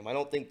 points a game. I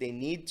don't think they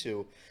need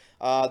to.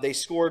 They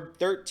scored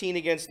 13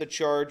 against the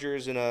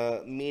Chargers in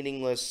a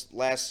meaningless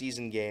last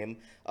season game.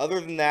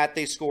 Other than that,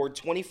 they scored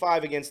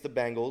 25 against the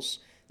Bengals.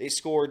 They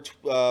scored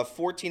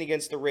 14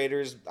 against the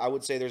Raiders. I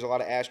would say there's a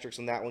lot of asterisks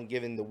on that one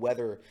given the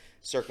weather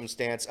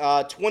circumstance.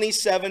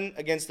 27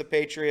 against the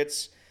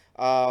Patriots.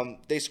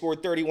 They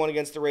scored 31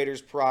 against the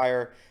Raiders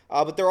prior.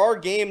 But there are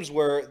games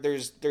where they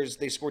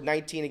scored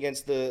 19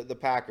 against the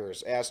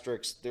Packers.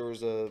 Asterisk, there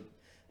was the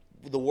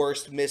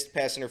worst missed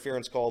pass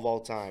interference call of all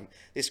time.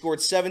 They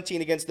scored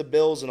 17 against the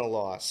Bills in a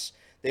loss.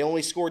 They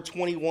only scored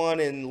 21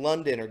 in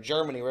London or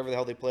Germany, wherever the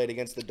hell they played,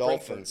 against the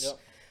Dolphins.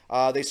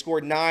 Yep. They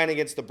scored 9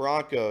 against the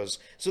Broncos.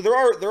 So there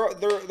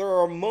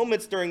are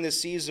moments during this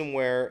season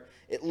where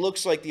it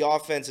looks like the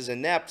offense is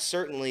inept,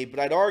 certainly, but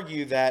I'd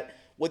argue that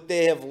what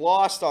they have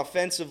lost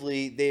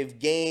offensively, they've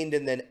gained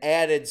and then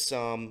added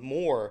some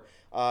more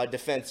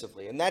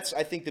defensively. And that's,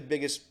 I think,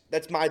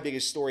 that's my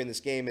biggest story in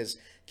this game is,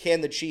 can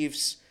the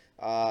Chiefs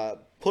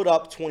put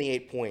up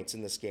 28 points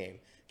in this game?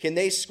 Can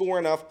they score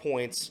enough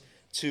points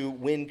to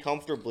win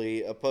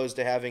comfortably, opposed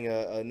to having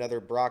another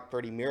Brock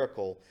Purdy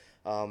miracle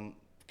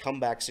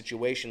comeback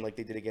situation like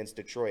they did against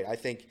Detroit? I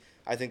think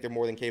they're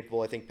more than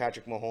capable. I think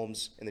Patrick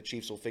Mahomes and the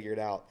Chiefs will figure it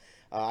out.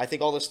 I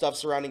think all the stuff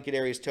surrounding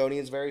Kadarius Toney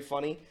is very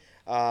funny.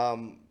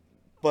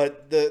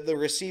 But the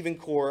receiving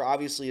core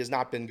obviously has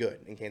not been good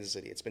in Kansas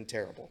City. It's been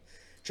terrible.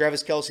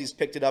 Travis Kelce's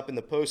picked it up in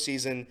the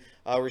postseason.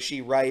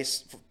 Rashee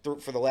Rice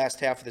for the last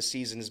half of the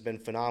season has been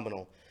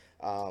phenomenal.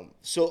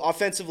 So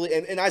offensively,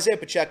 and Isaiah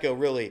Pacheco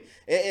really,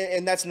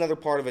 and that's another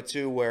part of it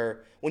too,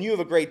 where when you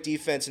have a great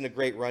defense and a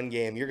great run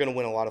game, you're going to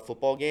win a lot of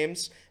football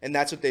games, and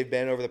that's what they've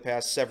been over the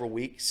past several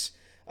weeks.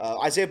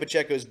 Isaiah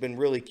Pacheco has been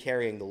really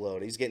carrying the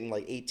load. He's getting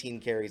like 18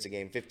 carries a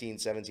game, 15,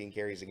 17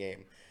 carries a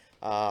game.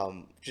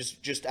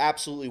 Just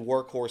absolutely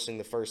workhorsing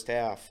the first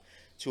half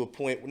to a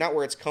point, not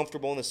where it's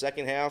comfortable in the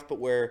second half, but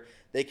where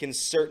they can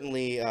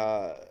certainly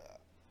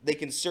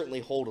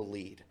hold a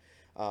lead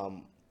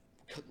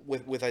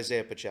with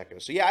Isaiah Pacheco.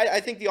 So yeah, I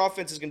think the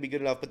offense is going to be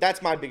good enough, but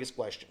that's my biggest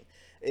question: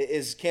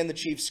 is can the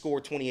Chiefs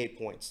score 28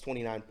 points,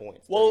 29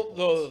 points? Well,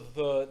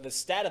 points? the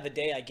stat of the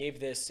day, I gave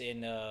this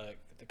in the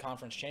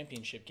conference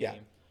championship game. Yeah.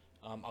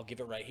 I'll give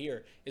it right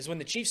here. Is when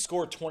the Chiefs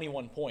score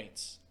 21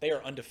 points, they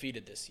are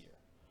undefeated this year.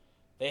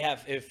 They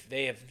have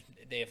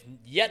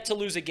yet to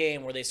lose a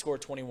game where they score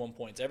 21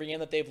 points. Every game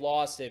that they've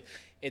lost,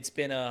 it's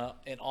been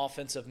an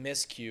offensive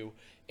miscue.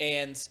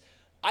 And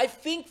I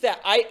think that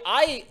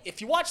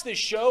if you watch this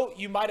show,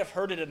 you might have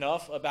heard it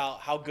enough about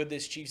how good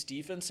this Chiefs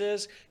defense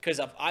is, because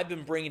I've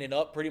been bringing it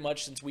up pretty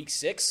much since week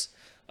 6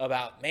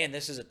 about, man,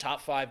 this is a top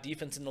 5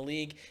 defense in the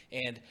league.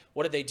 And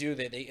what did they do?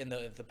 They in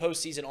the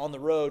postseason on the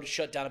road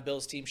shut down a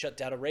Bills team, shut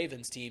down a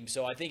Ravens team.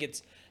 So I think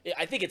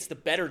it's the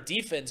better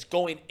defense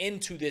going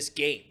into this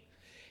game.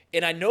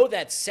 And I know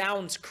that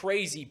sounds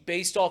crazy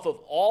based off of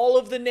all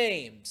of the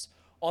names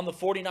on the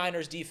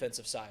 49ers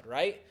defensive side,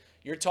 right?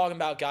 You're talking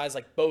about guys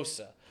like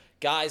Bosa,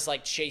 guys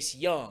like Chase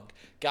Young,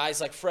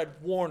 guys like Fred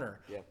Warner.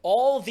 Yep.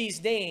 All of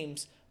these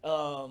names,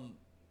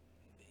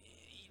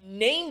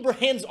 name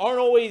brands aren't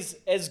always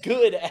as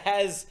good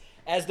as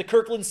the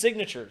Kirkland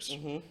signatures,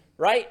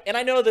 right? And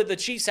I know that the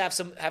Chiefs have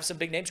some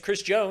big names.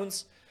 Chris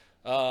Jones,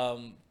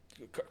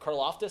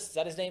 Karlaftis, is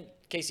that his name?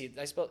 Casey,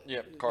 I spelled.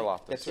 Yeah,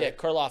 Karlaftis. That's Yeah, right.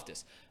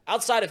 Karlaftis.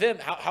 Outside of him,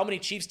 how many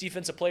Chiefs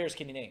defensive players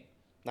can you name?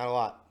 Not a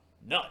lot.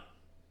 None.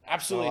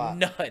 Absolutely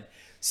Not a none.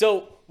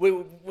 So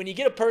when you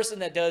get a person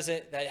that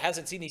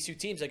hasn't seen these two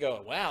teams, they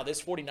go, wow,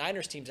 this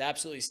 49ers team's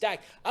absolutely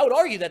stacked. I would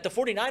argue that the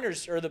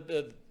 49ers or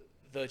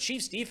the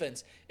Chiefs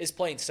defense is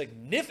playing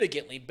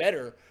significantly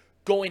better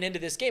going into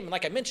this game. And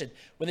like I mentioned,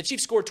 when the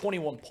Chiefs scored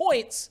 21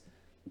 points,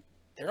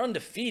 they're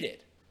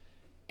undefeated.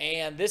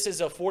 And this is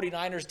a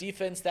 49ers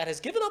defense that has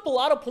given up a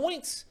lot of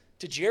points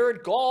to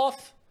Jared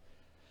Goff,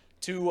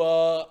 to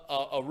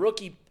a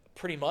rookie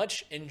pretty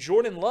much, and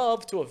Jordan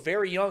Love to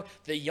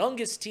the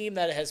youngest team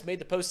that has made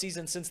the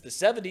postseason since the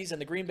 70s,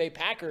 and the Green Bay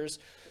Packers.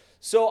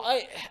 So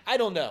I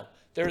don't know.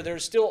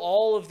 There's still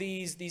all of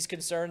these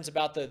concerns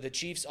about the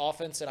Chiefs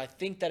offense, and I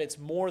think that it's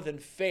more than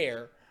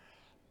fair.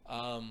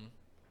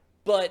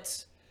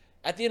 But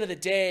at the end of the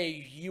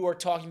day, you are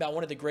talking about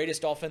one of the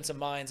greatest offensive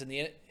minds in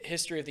the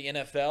history of the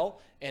NFL,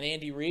 and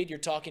Andy Reid. You're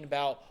talking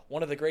about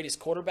one of the greatest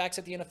quarterbacks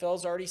that the NFL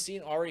has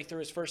already through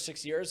his first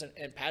 6 years,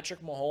 and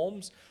Patrick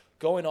Mahomes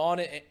going on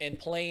and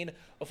playing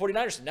a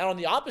 49ers team. Now, on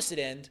the opposite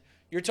end,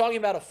 you're talking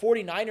about a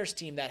 49ers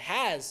team that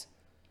has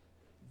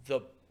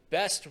the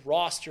best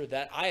roster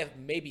that I have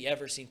maybe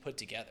ever seen put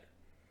together.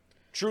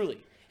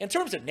 Truly. In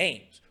terms of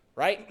names,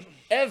 right?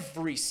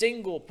 Every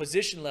single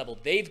position level,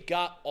 they've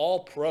got all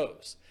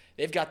pros.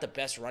 They've got the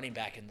best running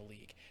back in the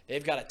league.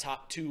 They've got a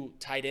top 2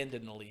 tight end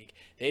in the league.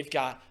 They've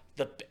got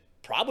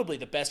probably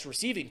the best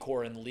receiving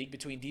core in the league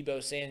between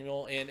Deebo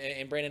Samuel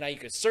and Brandon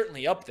Ayuk. Is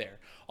certainly up there.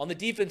 On the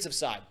defensive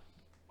side,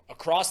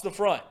 across the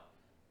front,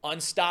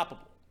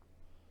 unstoppable.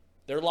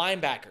 Their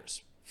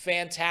linebackers,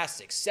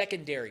 fantastic.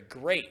 Secondary,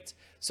 great.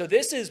 So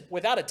this is,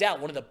 without a doubt,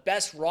 one of the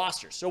best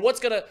rosters. So what's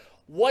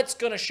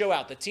gonna show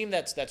out? The team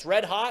that's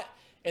red hot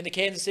and the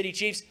Kansas City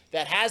Chiefs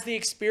that has the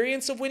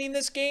experience of winning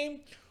this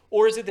game?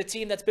 Or is it the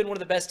team that's been one of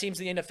the best teams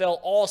in the NFL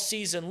all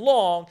season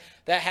long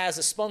that has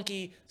a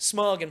spunky,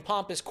 smug, and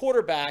pompous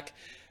quarterback?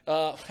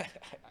 I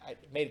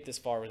made it this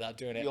far without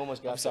doing it. You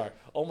almost got I'm sorry. there.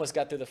 Almost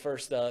got through the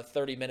first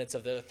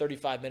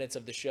 35 minutes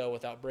of the show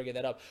without bringing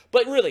that up.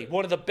 But really,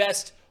 one of the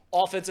best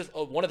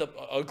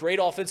a great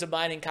offensive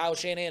mind in Kyle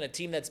Shanahan, a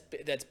team that's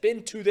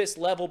been to this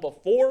level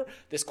before.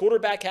 This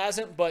quarterback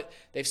hasn't, but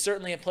they've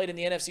certainly played in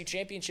the NFC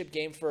Championship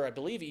game for, I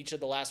believe, each of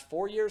the last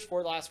 4 years,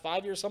 for the last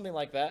 5 years, something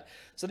like that.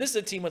 So this is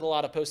a team with a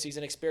lot of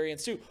postseason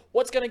experience too.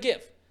 What's going to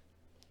give?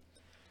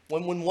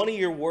 When one of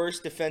your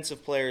worst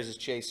defensive players is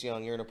Chase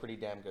Young, you're in a pretty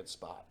damn good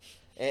spot.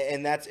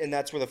 And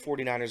that's where the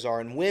 49ers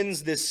are. And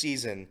wins this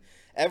season,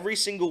 every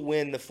single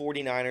win the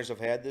 49ers have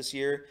had this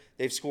year,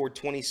 they've scored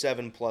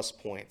 27-plus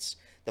points.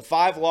 The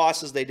 5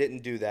 losses, they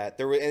didn't do that.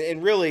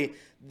 And really,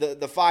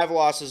 the 5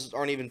 losses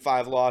aren't even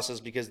 5 losses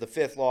because the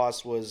 5th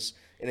loss was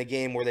in a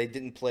game where they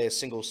didn't play a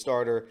single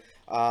starter.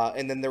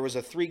 And then there was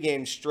a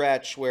 3-game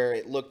stretch where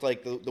it looked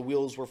like the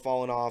wheels were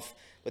falling off,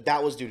 but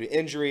that was due to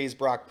injuries.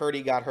 Brock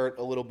Purdy got hurt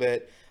a little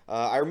bit.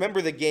 I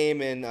remember the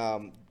game in,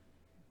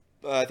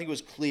 I think it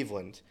was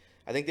Cleveland.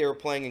 I think they were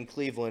playing in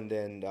Cleveland,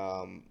 and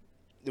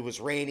it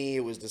was rainy.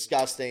 It was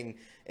disgusting.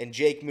 And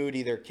Jake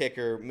Moody, their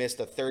kicker, missed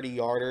a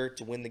 30-yarder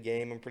to win the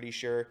game, I'm pretty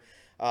sure.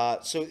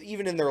 So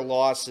even in their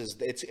losses,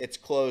 it's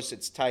close,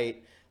 it's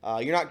tight.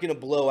 You're not going to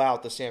blow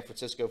out the San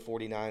Francisco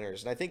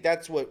 49ers. And I think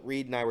that's what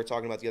Reed and I were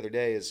talking about the other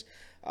day is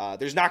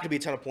there's not going to be a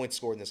ton of points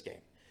scored in this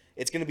game.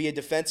 It's going to be a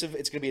defensive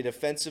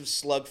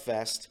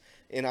slugfest.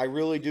 And I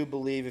really do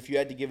believe if you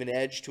had to give an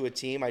edge to a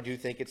team, I do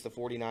think it's the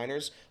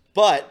 49ers.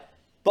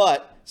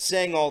 But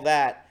saying all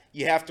that,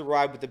 you have to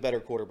ride with the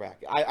better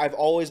quarterback. I've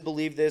always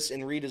believed this,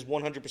 and Reed is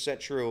 100%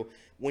 true.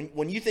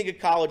 When you think of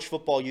college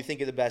football, you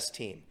think of the best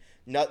team.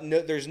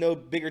 There's no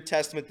bigger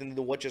testament than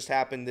what just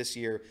happened this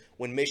year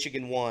when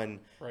Michigan won.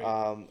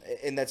 Right.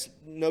 And that's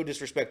no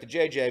disrespect to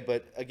JJ,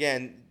 but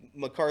again,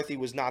 McCarthy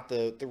was not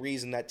the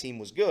reason that team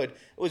was good.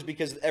 It was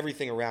because of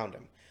everything around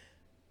him.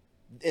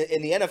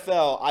 In the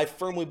NFL, I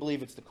firmly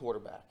believe it's the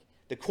quarterback.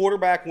 The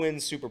quarterback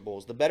wins Super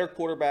Bowls. The better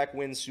quarterback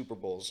wins Super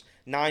Bowls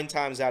 9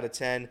 times out of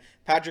 10.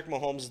 Patrick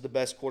Mahomes is the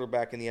best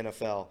quarterback in the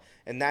NFL,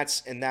 and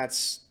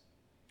that's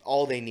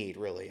all they need,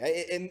 really.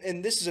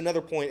 And this is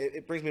another point.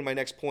 It brings me to my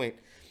next point.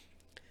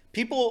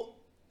 People,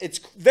 it's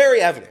very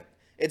evident.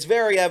 It's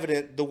very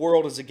evident the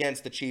world is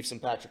against the Chiefs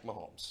and Patrick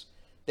Mahomes.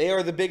 They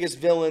are the biggest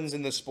villains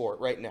in the sport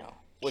right now,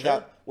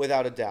 without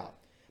a doubt.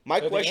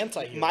 They're the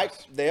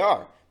anti-heroes. They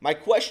are. My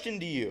question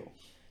to you: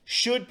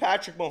 should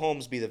Patrick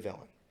Mahomes be the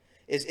villain?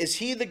 Is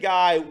he the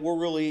guy we're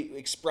really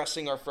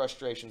expressing our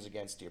frustrations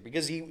against here?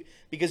 Because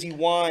he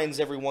whines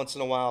every once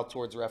in a while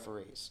towards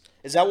referees.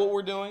 Is that what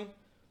we're doing?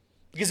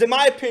 Because in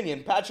my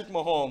opinion, Patrick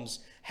Mahomes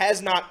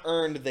has not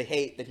earned the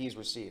hate that he's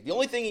received. The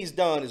only thing he's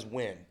done is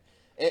win.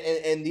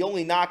 And the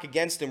only knock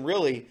against him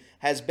really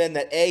has been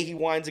that A, he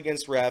whines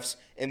against refs,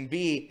 and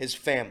B, his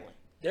family.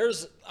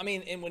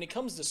 And when it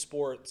comes to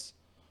sports,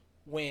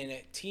 when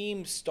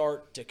teams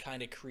start to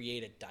kind of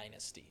create a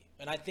dynasty,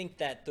 and I think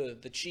that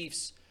the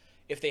Chiefs,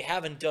 if they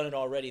haven't done it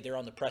already, they're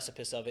on the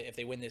precipice of it. If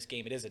they win this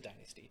game, it is a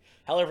dynasty.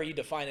 However you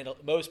define it,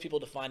 most people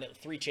define it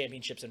 3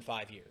 championships in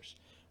 5 years,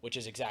 which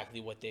is exactly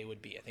what they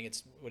would be. I think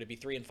would it be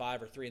 3 and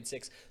 5 or 3 and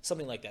 6,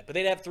 something like that. But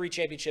they'd have 3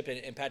 championships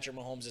in Patrick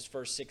Mahomes'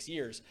 first 6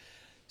 years.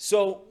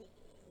 So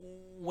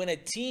when a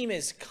team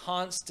is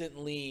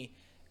constantly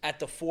at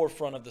the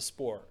forefront of the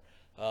sport,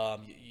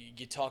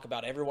 you talk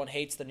about everyone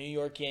hates the New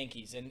York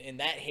Yankees, and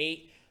that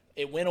hate,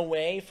 it went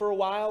away for a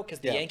while because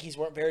the Yankees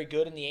weren't very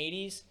good in the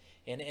 80s.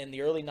 And in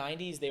the early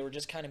 90s, they were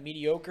just kind of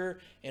mediocre.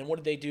 And what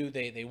did they do?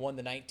 They won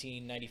the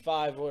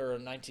 1995 or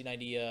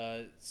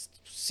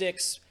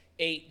 1996,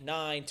 8,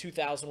 9,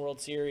 2000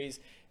 World Series.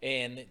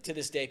 And to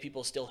this day,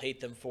 people still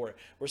hate them for it.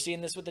 We're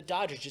seeing this with the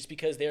Dodgers just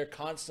because they're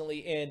constantly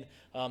in.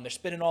 They're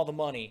spending all the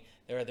money.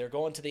 They're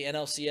going to the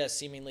NLCS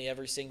seemingly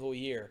every single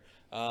year.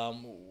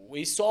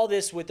 We saw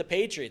this with the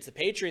Patriots. The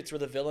Patriots were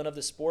the villain of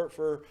the sport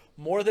for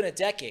more than a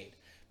decade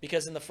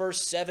because in the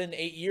first 7,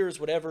 8 years,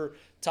 whatever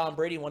Tom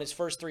Brady won his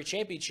first 3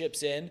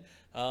 championships in,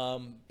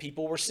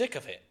 people were sick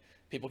of it.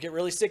 People get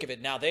really sick of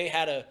it. Now,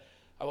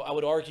 I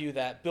would argue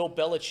that Bill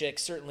Belichick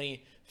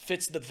certainly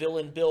fits the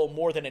villain bill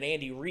more than an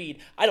Andy Reid.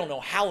 I don't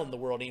know how in the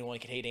world anyone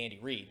could hate Andy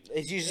Reid.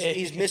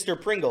 He's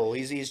Mr. Pringle.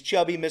 He's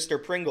chubby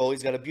Mr. Pringle.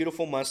 He's got a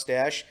beautiful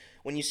mustache.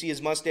 When you see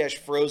his mustache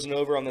frozen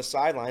over on the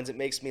sidelines, it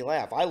makes me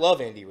laugh. I love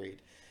Andy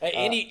Reid.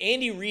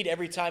 Andy Reid,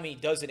 every time he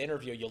does an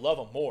interview, you love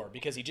him more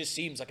because he just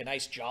seems like a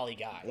nice, jolly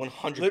guy.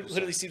 100%.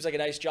 Literally seems like a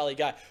nice, jolly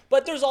guy.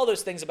 But there's all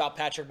those things about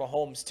Patrick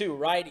Mahomes too,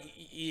 right?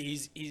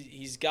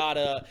 He's got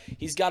a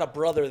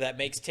brother that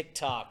makes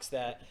TikToks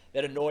that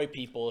annoy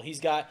people. He's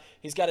got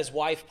his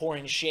wife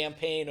pouring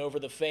champagne over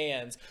the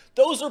fans.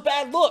 Those are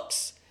bad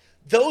looks.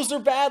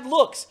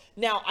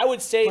 Now, I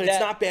would say but that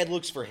it's not bad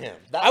looks for him.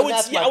 I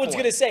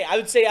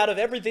would say out of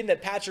everything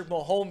that Patrick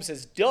Mahomes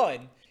has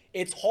done,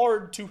 it's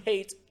hard to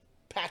hate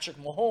Patrick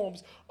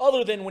Mahomes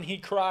other than when he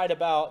cried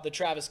about the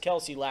Travis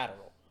Kelce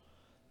lateral.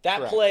 That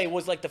Correct. play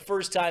was like the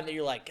first time that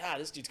you're like, God,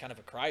 this dude's kind of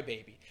a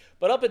crybaby.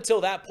 But up until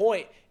that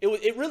point,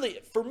 it really,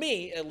 for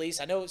me at least,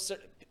 I know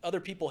other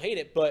people hate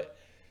it, but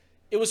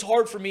it was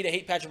hard for me to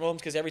hate Patrick Mahomes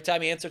because every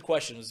time he answered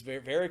questions, it was very,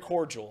 very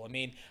cordial. I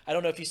mean, I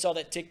don't know if you saw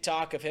that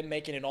TikTok of him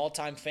making an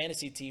all-time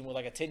fantasy team with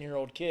like a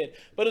 10-year-old kid,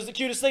 but it was the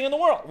cutest thing in the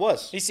world. It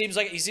was. He seems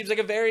like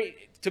a very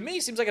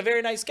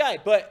nice guy.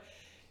 But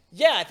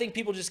yeah, I think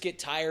people just get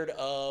tired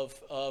of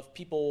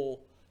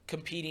people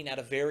competing at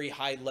a very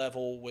high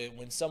level.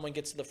 When someone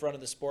gets to the front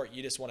of the sport,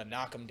 you just want to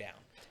knock them down.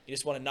 You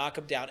just want to knock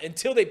them down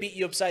until they beat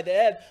you upside the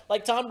head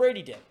like Tom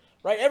Brady did.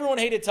 Right? Everyone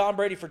hated Tom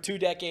Brady for 2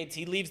 decades.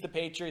 He leaves the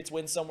Patriots,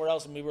 wins somewhere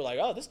else, and we were like,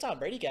 oh, this Tom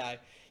Brady guy,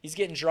 he's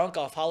getting drunk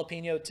off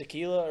jalapeno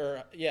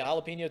tequila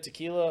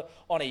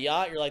on a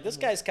yacht. You're like, this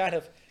guy's kind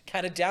of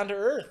down to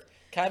earth,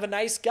 kind of a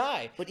nice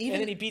guy. And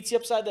then he beats you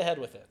upside the head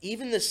with it.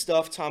 Even the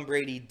stuff Tom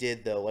Brady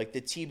did, though, like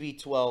the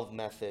TB12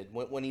 method,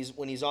 when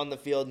he's on the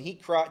field, and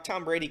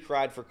Tom Brady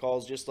cried for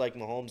calls just like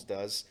Mahomes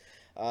does.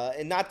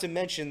 And not to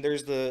mention,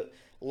 there's the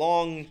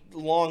long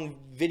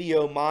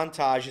video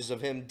montages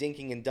of him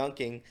dinking and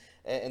dunking.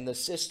 And the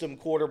system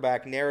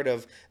quarterback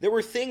narrative. There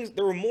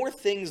were more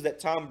things that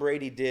Tom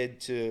Brady did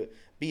to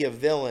be a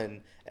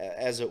villain,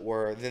 as it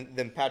were,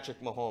 than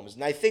Patrick Mahomes.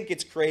 And I think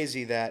it's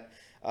crazy that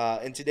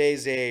in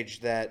today's age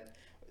that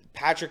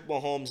Patrick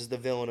Mahomes is the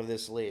villain of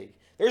this league.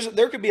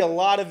 There could be a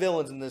lot of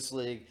villains in this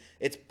league.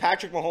 It's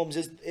Patrick Mahomes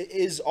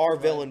is our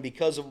villain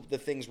because of the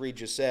things Reed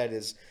just said.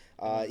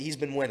 He's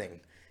been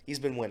winning.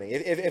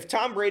 If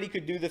Tom Brady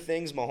could do the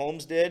things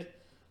Mahomes did,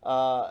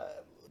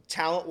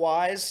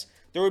 talent-wise,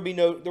 there would be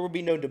no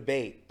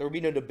debate. There would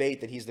be no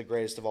debate that he's the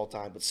greatest of all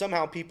time. But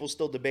somehow people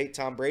still debate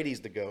Tom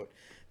Brady's the GOAT.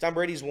 Tom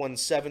Brady's won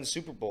 7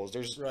 Super Bowls.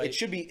 It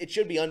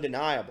should be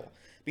undeniable.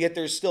 But yet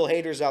there's still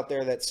haters out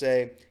there that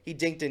say he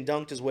dinked and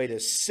dunked his way to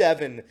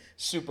 7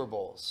 Super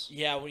Bowls.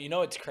 Yeah, well, you know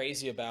what's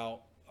crazy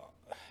about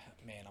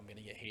man, I'm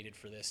gonna get hated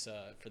for this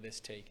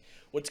take.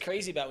 What's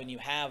crazy about when you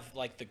have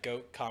like the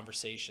GOAT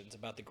conversations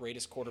about the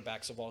greatest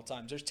quarterbacks of all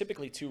time, there's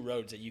typically 2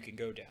 roads that you can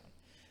go down.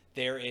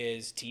 There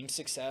is team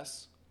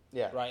success.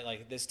 Yeah. Right.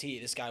 Like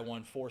this guy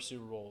won 4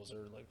 Super Bowls,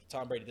 or like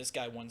Tom Brady, this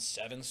guy won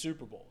 7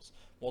 Super Bowls,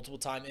 multiple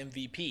time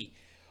MVP.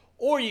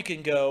 Or you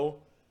can go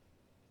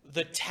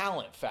the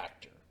talent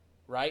factor,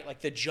 right?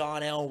 Like the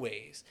John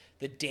Elways,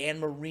 the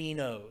Dan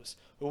Marinos,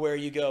 where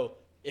you go,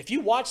 if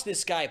you watch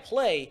this guy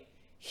play,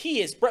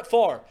 he is Brett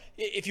Favre.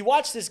 If you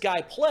watch this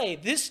guy play,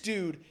 this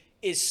dude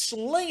is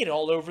slinging it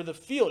all over the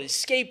field,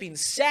 escaping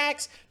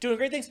sacks, doing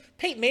great things.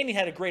 Peyton Manning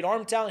had a great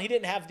arm talent. He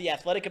didn't have the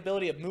athletic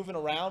ability of moving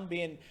around,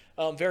 being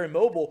very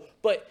mobile.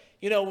 But,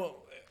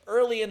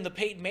 early in the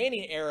Peyton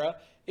Manning era,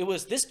 it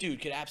was this dude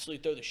could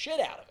absolutely throw the shit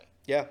out of it.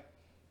 Yeah.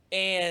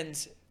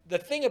 And the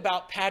thing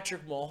about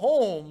Patrick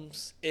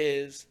Mahomes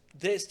is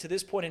to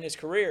this point in his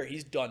career,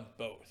 he's done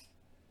both.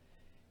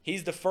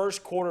 He's the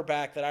first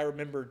quarterback that I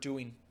remember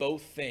doing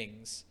both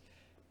things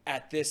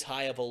at this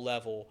high of a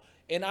level.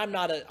 And I'm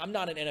not an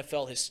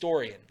NFL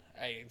historian.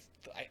 I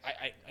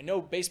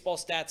know baseball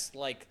stats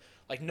like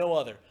no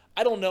other.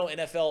 I don't know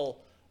NFL,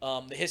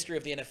 the history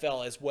of the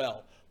NFL as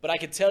well. But I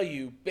can tell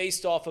you,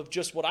 based off of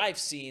just what I've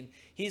seen,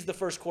 he's the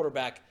first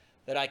quarterback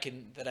that I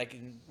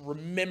can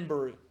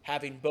remember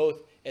having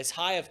both as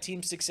high of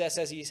team success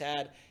as he's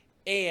had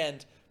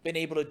and been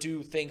able to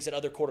do things that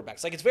other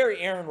quarterbacks. Like, it's very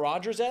Aaron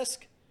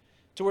Rodgers-esque,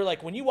 to where,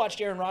 like, when you watched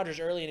Aaron Rodgers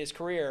early in his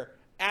career,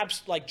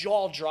 like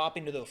jaw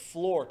dropping to the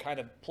floor kind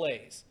of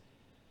plays.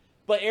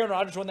 But Aaron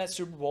Rodgers won that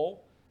Super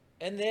Bowl,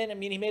 and then, I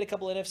mean, he made a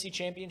couple NFC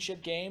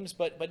Championship games,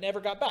 but never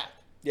got back.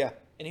 Yeah.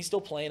 And he's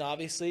still playing,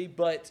 obviously,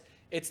 but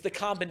it's the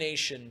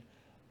combination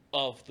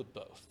of the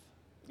both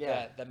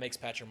that makes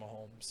Patrick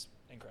Mahomes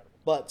incredible.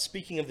 But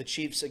speaking of the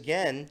Chiefs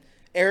again,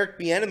 Eric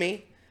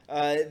Bieniemy,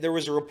 there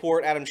was a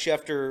report, Adam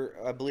Schefter,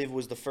 I believe,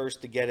 was the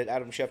first to get it.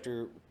 Adam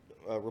Schefter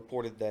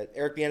reported that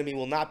Eric Bieniemy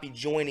will not be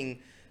joining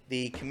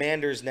the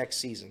Commanders next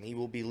season. He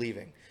will be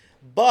leaving.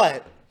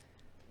 But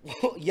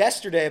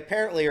yesterday,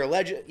 apparently,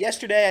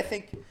 yesterday, I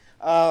think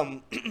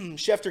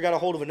Schefter got a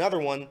hold of another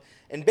one,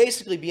 and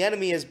basically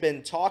Bieniemy has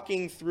been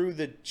talking through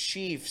the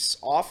Chiefs'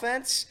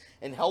 offense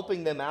and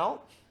helping them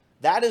out.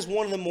 That is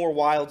one of the more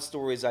wild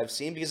stories I've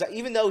seen, because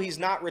even though he's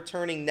not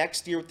returning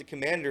next year with the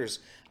Commanders,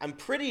 I'm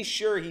pretty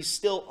sure he's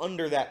still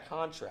under that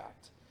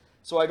contract.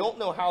 So I don't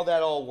know how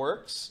that all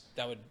works.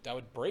 That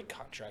would break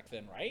contract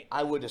then, right?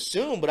 I would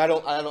assume, but I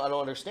don't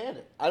understand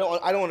it. I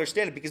don't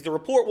understand it, because the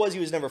report was he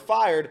was never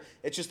fired.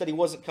 It's just that he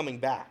wasn't coming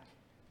back.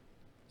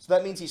 So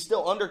that means he's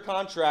still under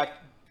contract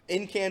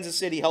in Kansas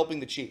City helping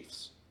the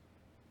Chiefs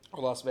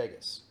or Las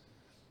Vegas.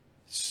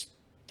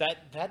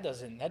 That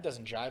doesn't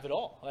jive at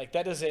all. Like,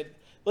 that doesn't.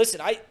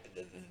 Listen,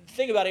 the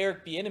thing about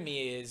Eric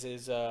Bieniemy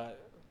is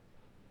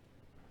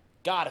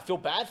God, I feel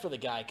bad for the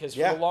guy, because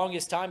for the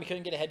longest time he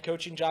couldn't get a head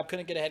coaching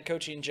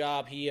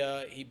job.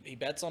 He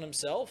bets on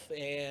himself,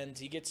 and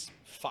he gets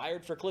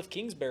fired for Cliff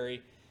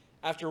Kingsbury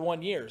after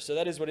 1 year. So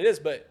that is what it is.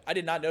 But I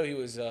did not know he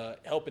was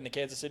helping the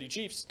Kansas City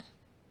Chiefs.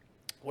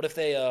 What if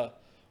they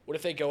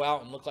go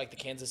out and look like the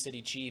Kansas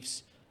City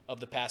Chiefs of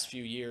the past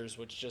few years,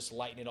 which just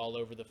lighten it all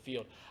over the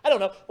field? I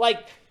don't know.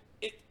 Like,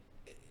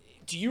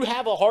 do you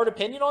have a hard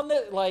opinion on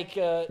that? Like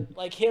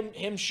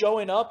him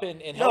showing up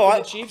and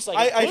helping the Chiefs?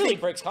 Like, it clearly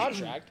breaks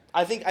contract.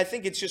 I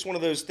think it's just one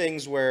of those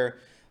things where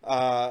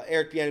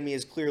Eric Bieniemy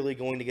is clearly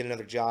going to get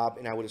another job,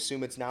 and I would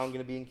assume it's now going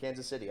to be in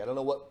Kansas City. I don't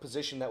know what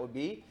position that would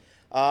be,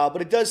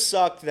 but it does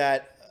suck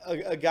that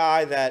a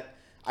guy that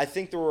I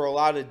think there were a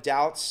lot of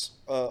doubts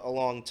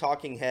amongst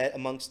talking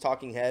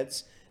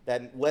heads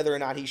that whether or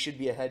not he should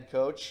be a head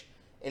coach,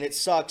 and it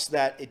sucks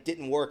that it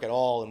didn't work at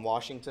all in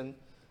Washington.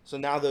 So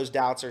now those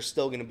doubts are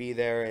still going to be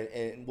there,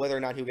 and whether or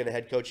not he'll get a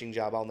head coaching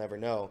job, I'll never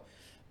know.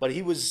 But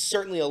he was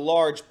certainly a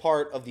large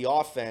part of the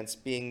offense,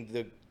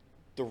 being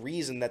the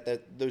reason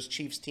that those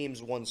Chiefs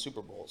teams won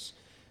Super Bowls.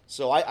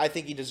 So I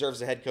think he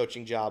deserves a head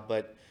coaching job,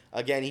 but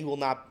again, he will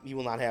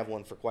not have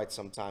one for quite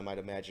some time, I'd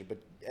imagine. But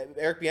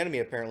Eric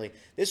Bieniemy, apparently,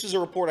 this was a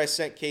report I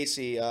sent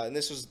Casey, and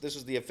this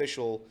was the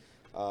official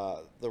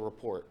the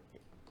report.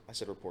 I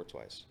said report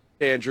twice.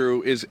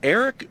 Andrew, is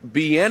Eric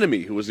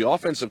Bieniemy, who was the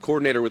offensive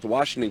coordinator with the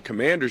Washington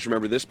Commanders,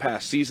 remember, this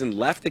past season,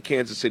 left the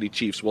Kansas City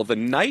Chiefs. Well, the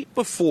night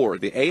before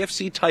the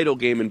AFC title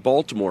game in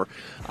Baltimore,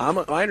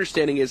 my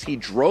understanding is he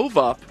drove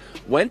up,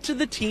 went to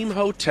the team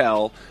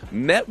hotel,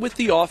 met with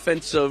the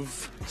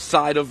offensive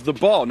side of the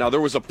ball. Now,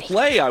 there was a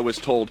play, I was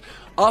told,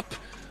 up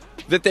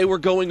that they were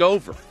going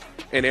over.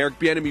 And Eric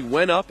Bieniemy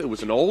went up. It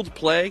was an old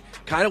play,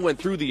 kind of went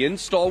through the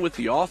install with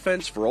the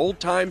offense for old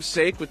time's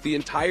sake with the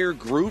entire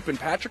group. And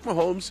Patrick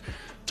Mahomes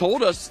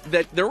told us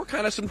that there were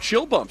kind of some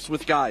chill bumps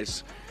with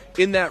guys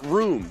in that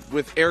room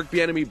with Eric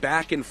Bieniemy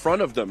back in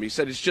front of them. He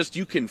said it's just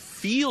you can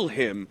feel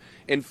him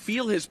and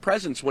feel his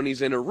presence when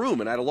he's in a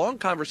room. And I had a long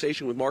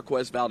conversation with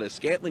Marquez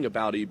Valdez-Scantling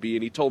about EB,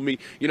 and he told me,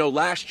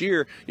 last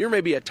year,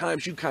 maybe at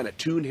times you kind of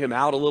tune him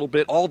out a little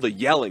bit, all the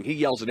yelling. He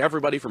yells at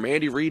everybody from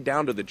Andy Reid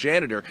down to the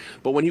janitor.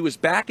 But when he was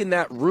back in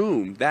that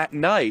room that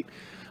night,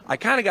 I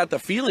kind of got the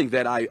feeling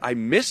that I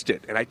missed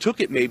it, and I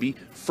took it maybe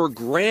for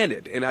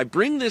granted. And I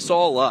bring this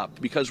all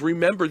up because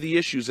remember the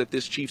issues that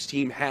this Chiefs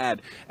team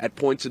had at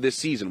points of this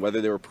season,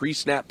 whether they were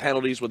pre-snap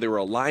penalties, whether they were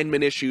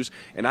alignment issues.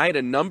 And I had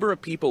a number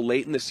of people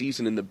late in the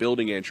season in the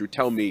building, Andrew,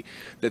 tell me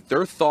that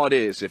their thought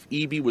is if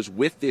EB was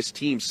with this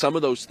team, some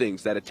of those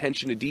things, that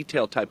attention to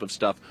detail type of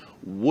stuff,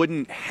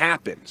 wouldn't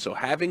happen. So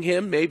having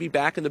him maybe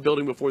back in the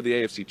building before the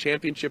AFC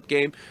Championship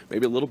game,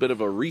 maybe a little bit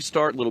of a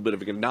restart, a little bit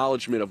of an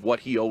acknowledgement of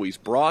what he always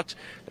brought,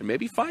 and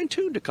maybe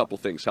fine-tuned a couple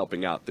things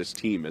helping out this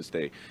team as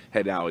they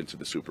head out into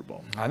the Super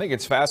Bowl. I think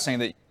it's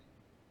fascinating that...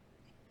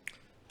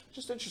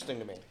 Just interesting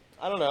to me.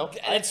 I don't know.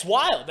 It's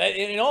wild.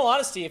 In all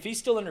honesty, if he's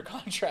still under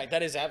contract,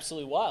 that is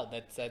absolutely wild.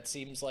 That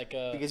seems like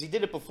a... Because he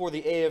did it before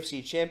the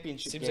AFC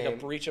Championship seems game. like a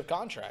breach of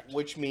contract.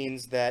 Which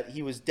means that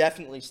he was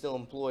definitely still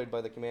employed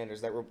by the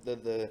Commanders. That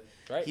the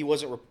right. He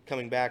wasn't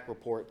coming back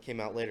report came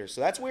out later.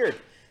 So that's weird.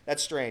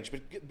 That's strange.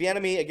 But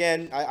Bieniemy,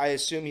 again, I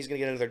assume he's going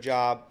to get another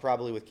job,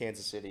 probably with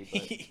Kansas City.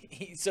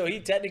 But. So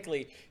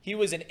he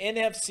was an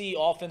NFC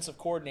offensive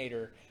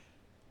coordinator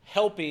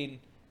helping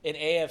an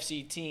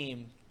AFC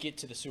team get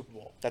to the Super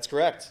Bowl. That's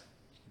correct.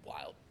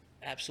 Wild.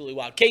 Absolutely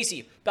wild.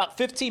 Casey, about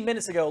 15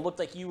 minutes ago, it looked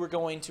like you were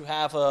going to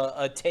have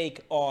a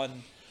take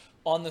on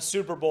the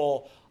Super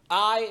Bowl.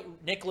 I,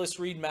 Nicholas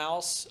Reed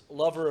Mouse,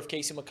 lover of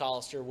Casey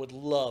McAllister, would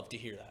love to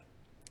hear that.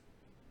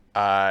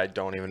 I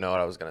don't even know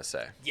what I was going to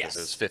say. Yes. It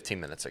was 15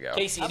 minutes ago.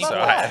 Casey, any about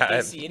points? that?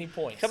 Casey, any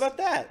points? How about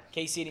that?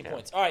 Casey, any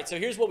points? All right, so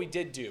here's what we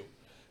did do.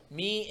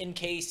 Me and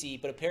Casey,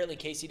 but apparently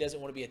Casey doesn't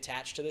want to be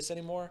attached to this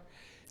anymore.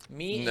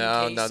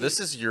 No,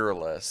 this is your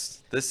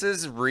list. This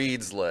is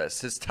Reed's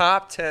list. His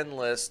top 10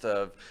 list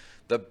of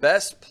the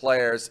best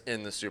players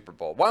in the Super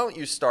Bowl. Why don't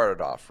you start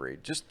it off,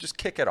 Reed? Just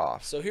kick it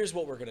off. So here's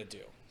what we're going to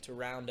do to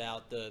round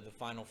out the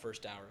final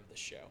first hour of the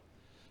show.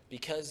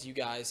 Because you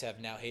guys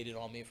have now hated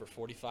on me for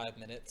 45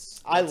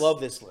 minutes. I love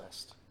this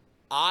list.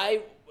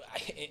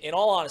 In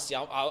all honesty,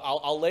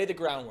 I'll lay the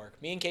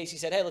groundwork. Me and Casey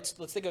said, hey, let's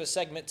think of a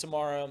segment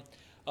tomorrow.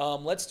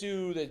 Let's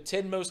do the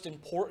 10 most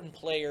important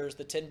players,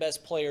 the 10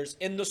 best players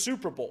in the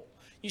Super Bowl.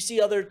 You see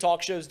other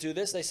talk shows do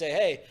this. They say,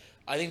 hey,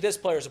 I think this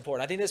player is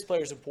important. I think this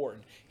player is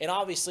important. And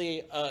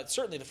obviously,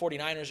 certainly the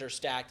 49ers are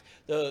stacked.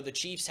 The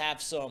Chiefs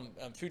have some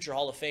future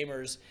Hall of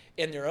Famers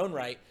in their own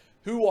right.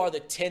 Who are the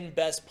 10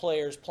 best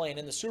players playing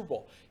in the Super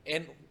Bowl?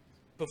 And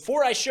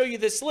before I show you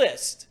this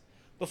list,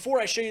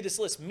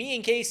 me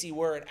and Casey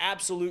were in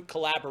absolute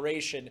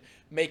collaboration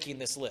making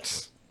this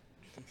list.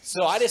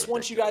 So I just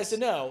want you guys to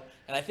know,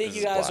 and I think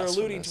you guys are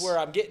alluding to where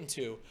I'm getting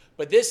to,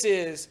 but this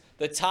is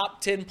the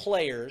top 10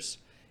 players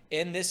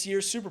in this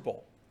year's Super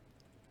Bowl.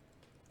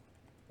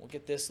 We'll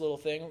get this little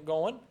thing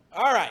going.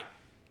 All right.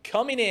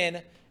 Coming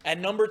in at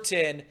number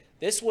 10,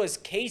 this was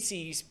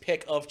Casey's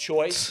pick of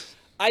choice,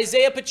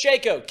 Isaiah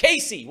Pacheco.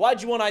 Casey,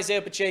 why'd you want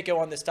Isaiah Pacheco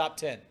on this top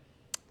 10?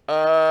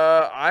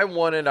 I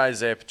wanted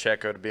Isaiah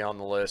Pacheco to be on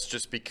the list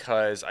just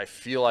because I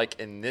feel like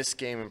in this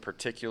game in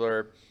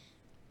particular,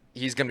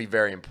 he's going to be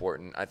very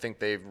important. I think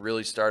they've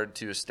really started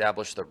to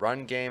establish the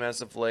run game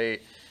as of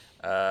late.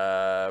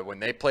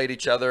 When they played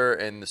each other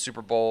in the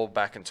Super Bowl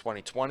back in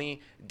 2020,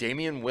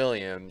 Damian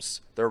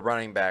Williams, their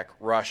running back,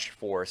 rushed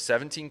for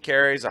 17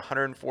 carries,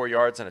 104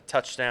 yards, and a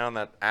touchdown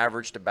that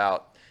averaged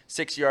about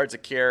 6 yards a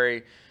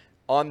carry.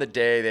 On the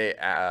day, they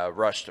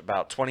rushed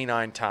about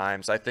 29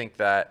 times. I think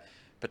that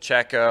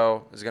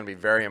Pacheco is going to be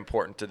very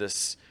important to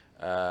this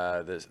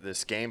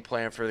game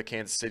plan for the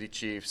Kansas City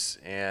Chiefs.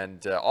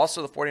 And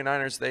also the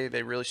 49ers,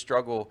 they really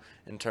struggle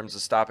in terms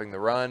of stopping the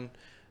run.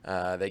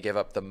 They give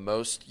up the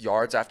most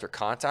yards after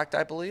contact,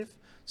 I believe.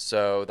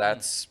 So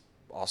that's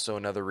also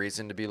another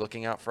reason to be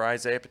looking out for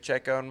Isaiah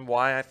Pacheco and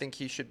why I think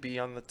he should be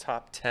on the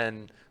top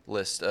 10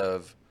 list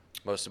of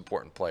most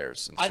important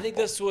players. I think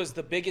this was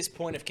the biggest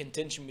point of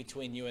contention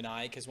between you and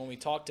I, because when we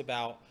talked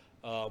about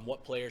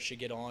what players should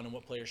get on and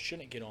what players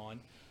shouldn't get on,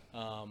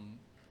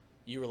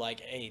 you were like,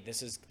 hey,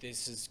 this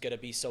is going to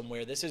be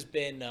somewhere. This has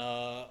been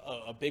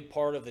a big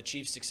part of the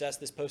Chiefs' success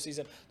this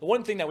postseason. The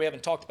one thing that we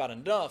haven't talked about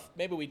enough,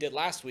 maybe we did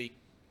last week,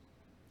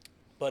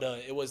 but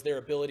it was their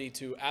ability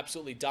to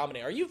absolutely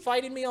dominate. Are you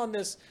fighting me on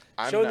this,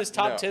 showing this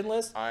top 10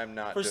 list? I'm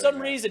not. For some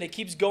reason, it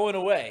keeps going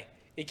away.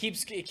 It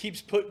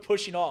keeps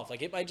pushing off.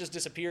 Like, it might just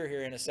disappear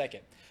here in a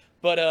second.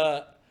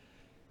 But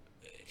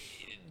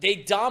they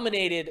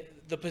dominated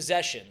the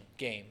possession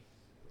game.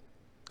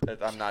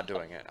 I'm not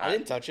doing it. I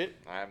didn't touch it.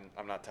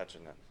 I'm not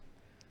touching it.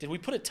 Did we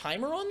put a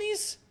timer on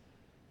these?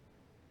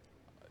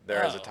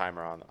 There is a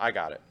timer on. I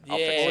got it. I'll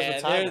Yeah, What was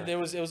the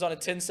timer? it was on a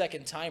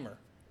 10-second timer.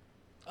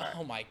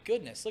 Oh, my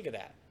goodness. Look at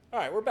that. All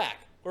right, we're back.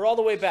 We're all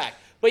the way back.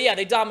 But, yeah,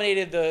 they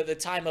dominated the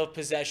time of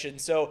possession.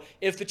 So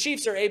if the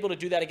Chiefs are able to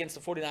do that against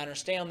the 49ers,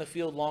 stay on the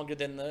field longer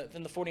than the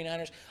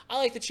 49ers, I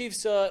like the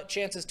Chiefs'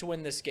 chances to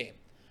win this game.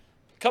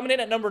 Coming in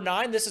at number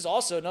 9, this is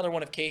also another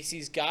one of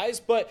Casey's guys,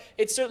 but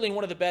it's certainly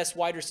one of the best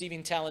wide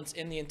receiving talents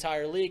in the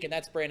entire league, and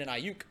that's Brandon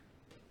Ayuk.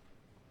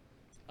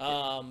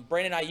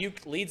 Brandon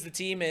Ayuk leads the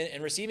team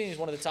in receiving. He's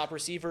one of the top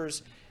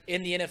receivers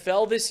in the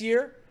NFL this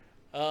year.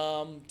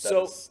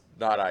 That's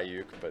not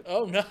Ayuk, but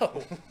Oh,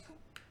 no.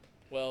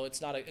 Well,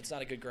 it's not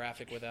a good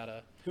graphic without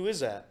a... Who is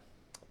that?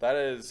 that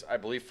is, I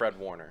believe, Fred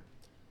Warner.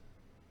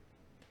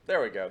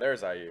 There we go.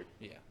 There's Ayuk.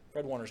 Yeah,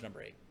 Fred Warner's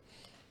number 8.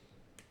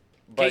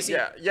 But Casey,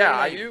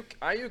 yeah.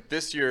 Ayuk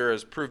this year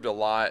has proved a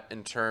lot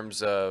in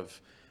terms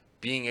of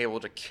being able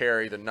to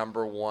carry the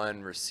number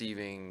 1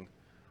 receiving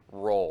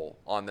role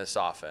on this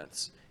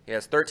offense. He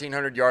has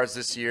 1,300 yards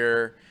this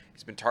year.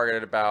 He's been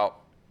targeted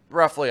about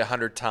roughly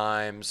 100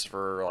 times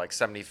for like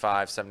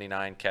 75,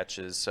 79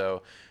 catches.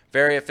 So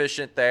very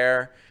efficient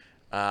there.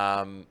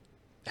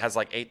 Has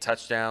like 8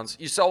 touchdowns.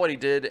 You saw what he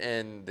did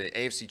in the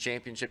AFC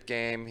Championship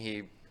game.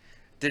 He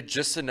did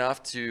just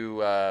enough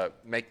to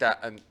make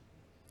that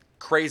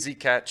crazy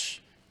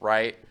catch,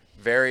 right?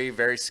 Very,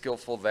 very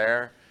skillful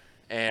there.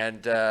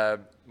 And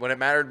when it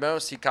mattered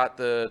most, he caught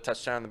the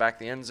touchdown in the back of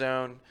the end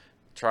zone,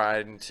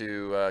 trying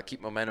to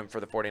keep momentum for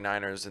the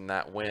 49ers in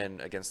that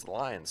win against the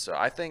Lions. So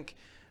I think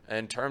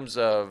in terms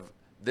of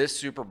this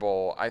Super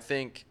Bowl, I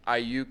think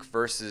Ayuk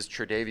versus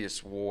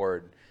Tre'Davious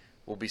Ward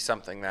will be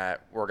something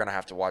that we're going to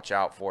have to watch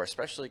out for,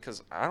 especially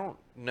because I don't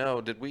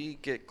know. Did we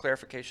get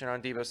clarification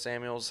on Deebo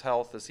Samuel's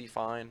health? Is he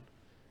fine?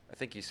 I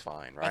think he's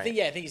fine, right? I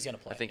think he's going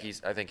to play. I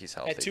think he's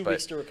healthy. Had 2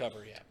 weeks to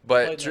recover, yeah.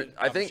 But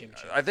I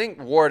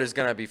think Ward is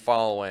going to be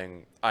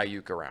following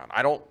Ayuk around.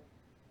 I don't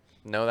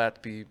know that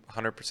to be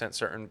 100%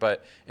 certain,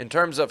 but in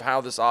terms of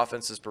how this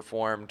offense has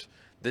performed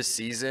this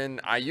season,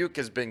 Ayuk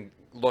has been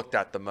looked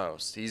at the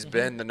most. He's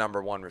been the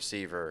number one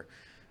receiver.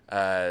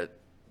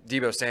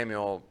 Deebo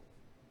Samuel,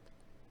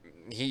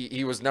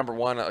 he was number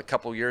one a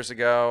couple years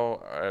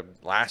ago,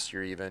 last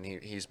year even.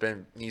 He's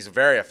a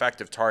very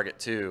effective target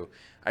too.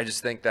 I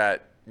just think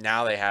that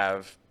now they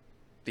have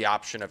the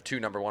option of 2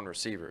 number one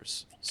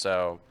receivers.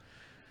 So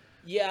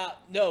yeah,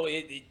 no,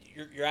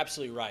 you're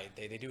absolutely right.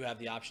 They do have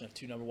the option of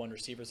 2 number one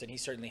receivers, and he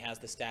certainly has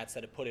the stats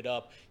that have put it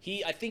up.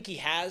 I think he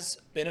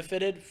has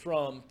benefited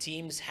from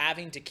teams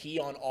having to key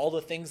on all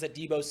the things that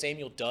Deebo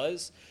Samuel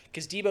does,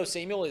 because Deebo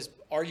Samuel is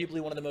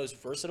arguably one of the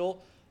most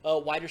versatile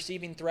wide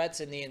receiving threats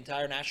in the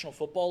entire National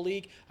Football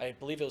League. I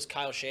believe it was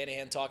Kyle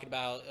Shanahan talking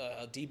about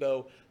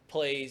Deebo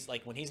plays,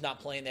 like when he's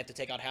not playing, they have to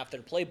take out half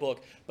their playbook.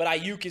 But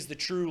Ayuk is the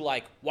true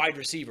wide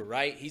receiver,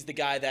 right? He's the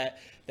guy that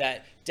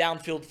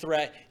downfield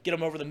threat, get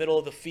him over the middle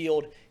of the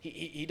field.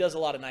 He does a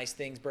lot of nice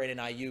things. Brandon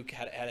Ayuk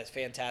had a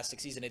fantastic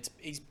season.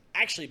 He's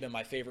actually been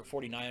my favorite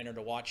 49er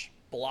to watch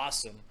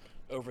blossom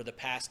over the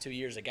past 2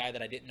 years, a guy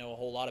that I didn't know a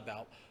whole lot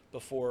about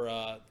before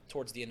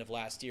towards the end of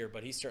last year,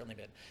 but he's certainly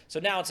been. So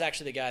now it's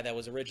actually the guy that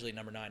was originally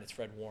number 9. It's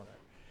Fred Warner.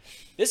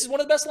 This is one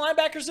of the best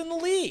linebackers in the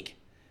league.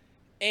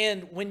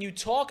 And when you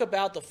talk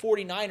about the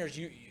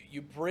 49ers,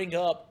 you bring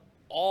up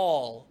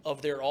all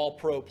of their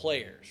all-pro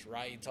players,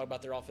 right? You talk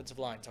about their offensive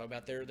line, talk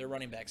about their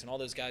running backs, and all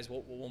those guys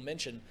we'll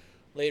mention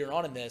later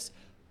on in this.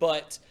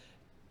 But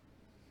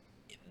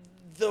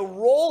the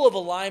role of a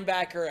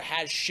linebacker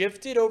has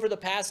shifted over the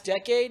past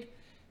decade.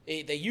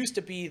 They used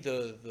to be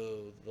the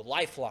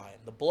lifeline,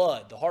 the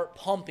blood, the heart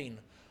pumping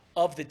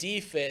of the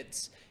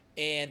defense,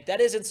 and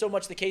that isn't so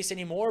much the case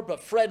anymore,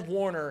 but Fred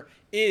Warner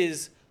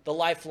is the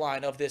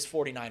lifeline of this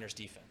 49ers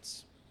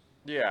defense.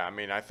 Yeah, I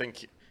mean, I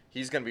think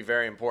he's going to be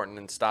very important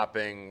in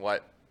stopping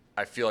what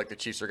I feel like the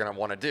Chiefs are going to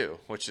want to do,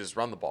 which is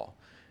run the ball.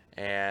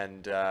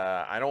 And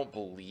I don't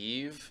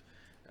believe,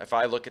 if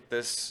I look at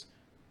this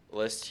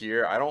list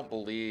here,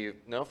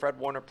 no, Fred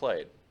Warner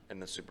played in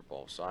the Super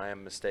Bowl, so I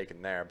am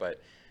mistaken there.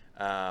 But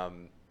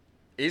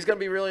he's going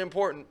to be really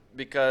important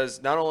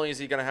because not only is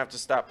he going to have to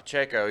stop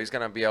Pacheco, he's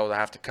going to be able to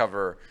have to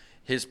cover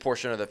his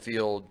portion of the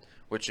field,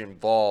 which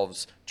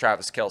involves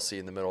Travis Kelce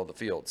in the middle of the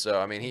field. So,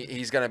 I mean,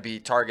 he's going to be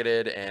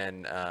targeted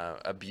and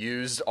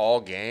abused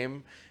all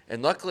game.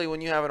 And luckily,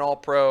 when you have an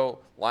all-pro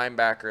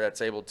linebacker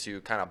that's able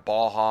to kind of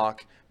ball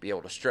hawk, be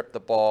able to strip the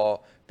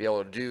ball, be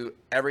able to do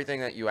everything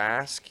that you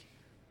ask,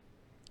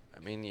 I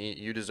mean,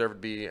 you deserve to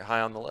be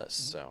high on the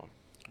list. So,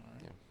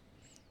 yeah.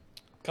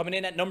 Coming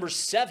in at number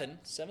 7,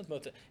 seventh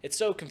most. It's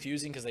so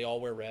confusing because they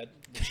all wear red.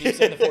 The Chiefs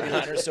and the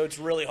 49ers, so it's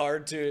really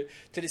hard to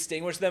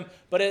distinguish them.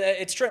 But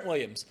it's Trent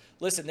Williams.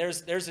 Listen,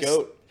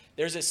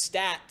 there's a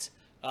stat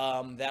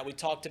that we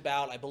talked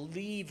about, I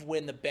believe,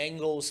 when the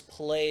Bengals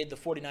played the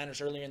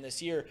 49ers earlier in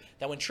this year,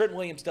 that when Trent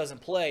Williams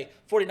doesn't play,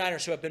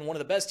 49ers, who have been one of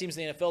the best teams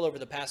in the NFL over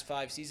the past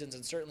 5 seasons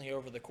and certainly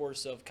over the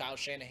course of Kyle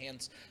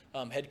Shanahan's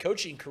head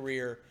coaching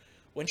career,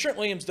 when Trent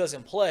Williams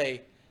doesn't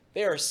play,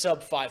 they are a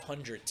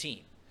sub-500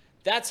 team.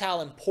 That's how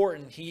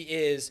important he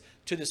is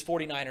to this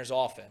 49ers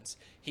offense.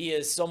 He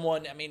is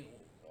someone, I mean,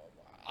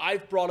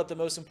 I've brought up the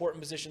most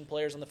important position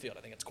players on the field.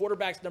 I think it's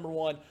quarterbacks, number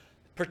 1.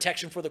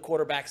 Protection for the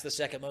quarterback's the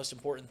second most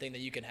important thing that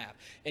you can have.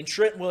 And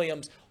Trent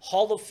Williams,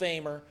 Hall of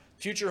Famer,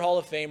 future Hall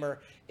of Famer.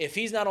 If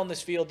he's not on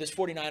this field, this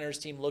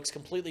 49ers team looks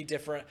completely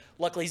different.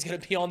 Luckily, he's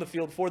going to be on the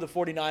field for the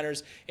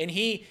 49ers, and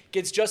he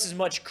gets just as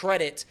much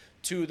credit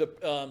to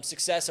the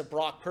success of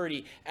Brock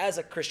Purdy as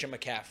a Christian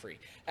McCaffrey,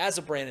 as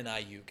a Brandon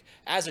Ayuk,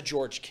 as a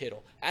George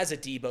Kittle, as a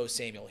Deebo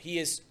Samuel. He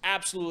is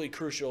absolutely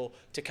crucial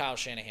to Kyle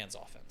Shanahan's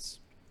offense.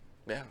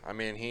 Yeah, I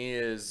mean, he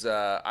is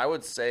I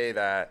would say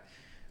that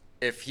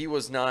if he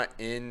was not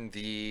on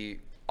the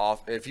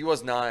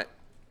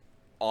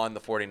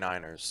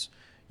 49ers,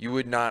 you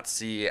would not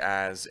see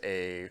as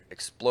a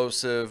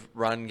explosive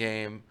run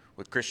game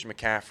with Christian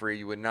McCaffrey.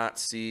 You would not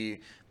see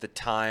the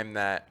time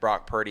that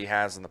Brock Purdy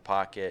has in the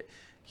pocket.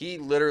 He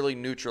literally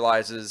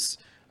neutralizes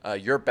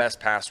your best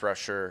pass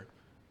rusher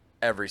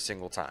every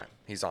single time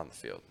he's on the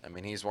field. I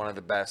mean, he's one of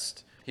the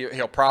best.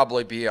 He'll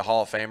probably be a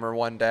Hall of Famer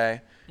one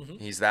day. Mm-hmm.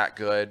 He's that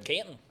good.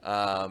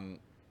 Canton.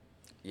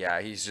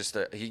 Yeah, he's just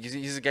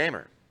he's a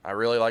gamer. I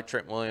really like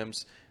Trent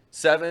Williams.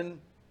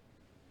 7,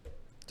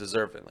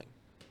 deservedly.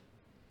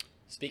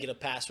 Speaking of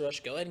pass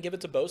rush, go ahead and give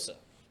it to Bosa.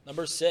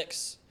 Number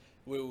 6.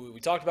 We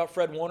talked about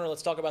Fred Warner.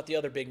 Let's talk about the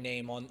other big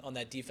name on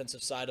that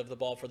defensive side of the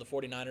ball for the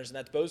 49ers, and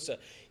that's Bosa.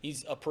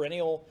 He's a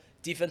perennial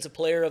Defensive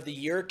Player of the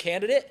Year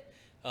candidate.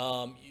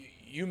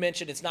 you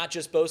mentioned it's not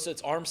just Bosa,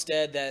 it's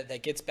Armstead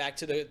that gets back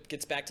to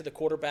the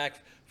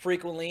quarterback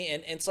frequently,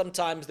 and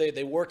sometimes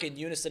they work in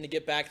unison to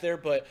get back there.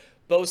 But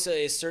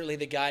Bosa is certainly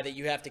the guy that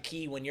you have to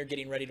key when you're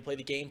getting ready to play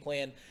the game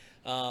plan.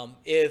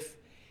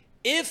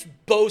 If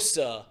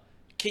Bosa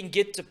can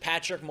get to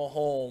Patrick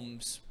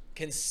Mahomes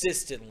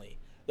consistently,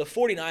 the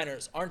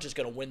 49ers aren't just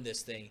going to win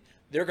this thing.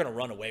 They're going to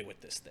run away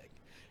with this thing.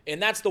 And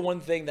that's the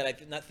one thing that I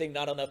think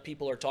not enough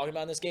people are talking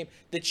about in this game.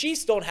 The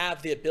Chiefs don't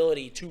have the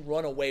ability to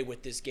run away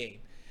with this game.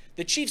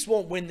 The Chiefs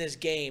won't win this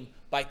game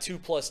by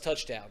 2+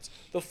 touchdowns.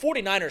 The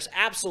 49ers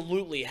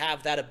absolutely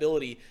have that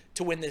ability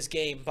to win this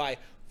game by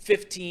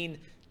 15,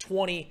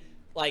 20,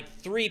 like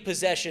 3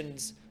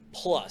 possessions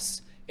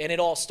plus. And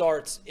it all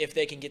starts if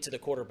they can get to the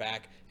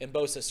quarterback, and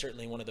Bosa is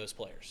certainly one of those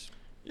players.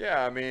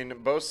 Yeah, I mean,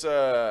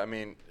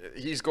 Bosa,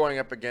 he's going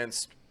up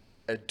against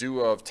a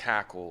duo of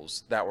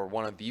tackles that were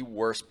one of the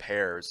worst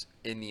pairs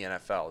in the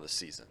NFL this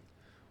season.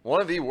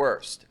 One of the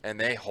worst. And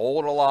they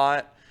hold a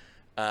lot.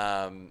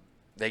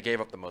 They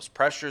gave up the most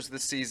pressures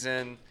this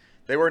season.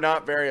 They were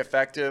not very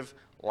effective.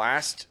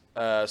 Last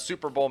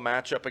Super Bowl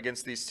matchup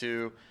against these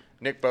two,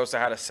 Nick Bosa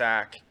had a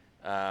sack.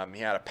 He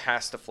had a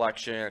pass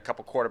deflection, a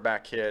couple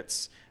quarterback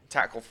hits,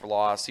 tackle for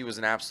loss. He was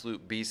an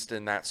absolute beast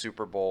in that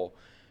Super Bowl.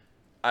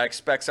 I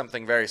expect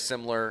something very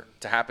similar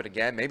to happen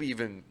again, maybe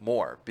even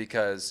more,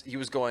 because he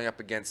was going up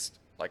against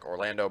like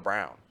Orlando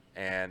Brown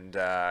and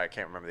I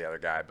can't remember the other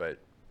guy, but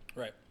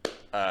right.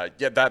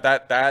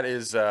 That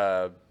is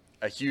a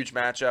huge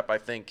matchup. I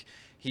think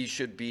he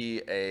should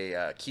be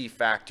a key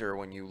factor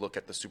when you look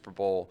at the Super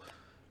Bowl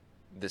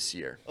this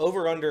year.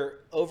 Over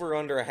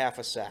under a half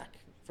a sack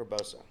for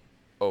Bosa.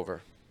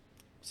 Over.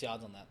 What's the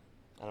odds on that?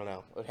 I don't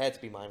know. It had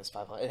to be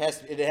 -500. It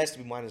has to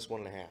be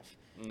 -1.5.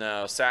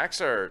 No,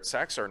 sacks are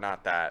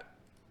not that.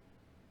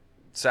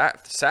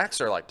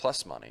 Sacks are like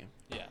plus money.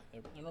 Yeah,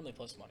 they're normally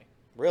plus money.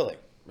 Really?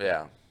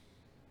 Yeah.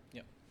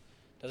 Yep.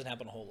 Doesn't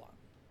happen a whole lot.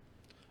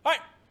 All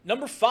right,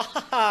 number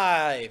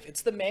 5.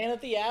 It's the man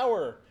of the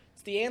hour.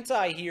 It's the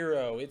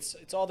anti-hero.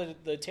 It's all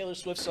the Taylor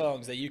Swift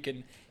songs that you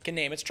can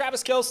name. It's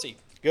Travis Kelce.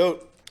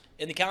 Goat.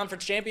 In the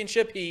conference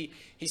championship, he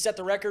set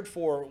the record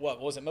for, what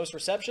was it, most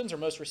receptions or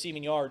most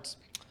receiving yards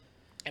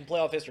in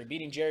playoff history,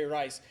 beating Jerry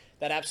Rice.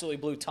 That absolutely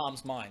blew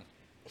Tom's mind.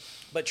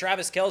 But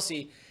Travis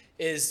Kelce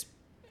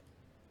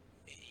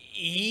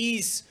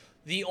he's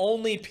the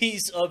only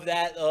piece of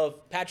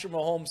Patrick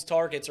Mahomes'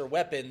 targets or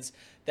weapons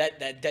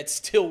that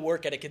still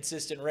work at a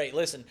consistent rate.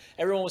 Listen,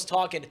 everyone was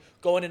talking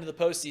going into the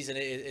postseason,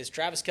 is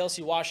Travis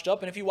Kelce washed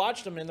up? And if you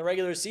watched him in the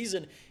regular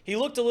season, he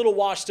looked a little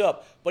washed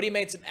up, but he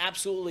made some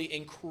absolutely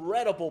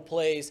incredible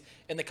plays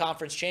in the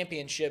conference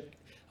championship.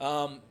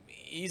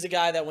 He's a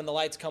guy that when the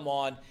lights come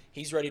on,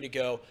 he's ready to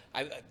go.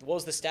 What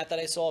was the stat that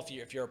I saw?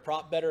 If you're a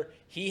prop bettor,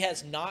 he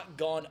has not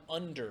gone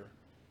under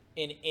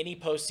in any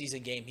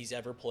postseason game he's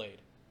ever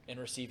played in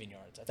receiving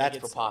yards. I think That's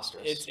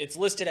preposterous. It's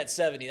listed at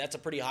 70. That's a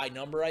pretty high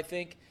number, I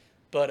think.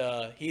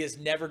 But he has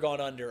never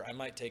gone under. I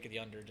might take the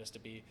under just to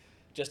be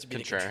the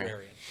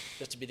contrarian.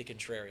 Just to be the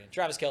contrarian.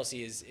 Travis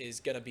Kelce is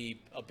going to be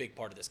a big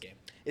part of this game.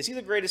 Is he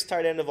the greatest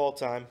tight end of all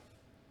time?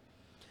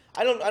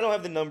 I don't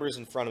have the numbers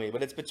in front of me,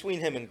 but it's between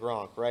him and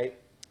Gronk, right?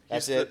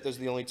 That's it. Those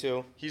are the only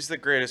two. He's the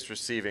greatest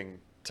receiving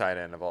tight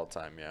end of all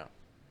time. Yeah.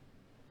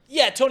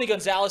 Yeah, Tony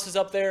Gonzalez is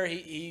up there.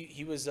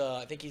 He was.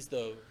 I think he's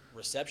the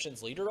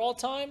receptions leader all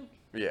time.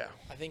 Yeah.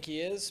 I think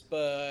he is.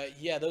 But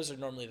yeah, those are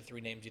normally the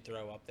 3 names you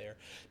throw up there.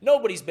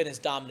 Nobody's been as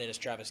dominant as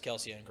Travis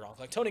Kelce and Gronk.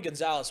 Like Tony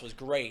Gonzalez was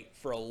great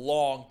for a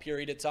long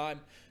period of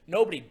time.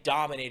 Nobody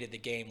dominated the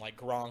game like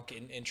Gronk,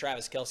 and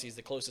Travis Kelce is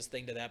the closest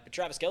thing to that. But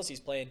Travis Kelce's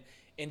playing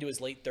into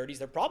his late 30s.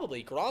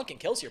 Gronk and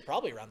Kelce are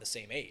probably around the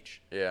same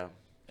age. Yeah.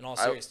 In all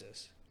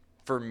seriousness.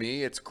 For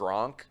me, it's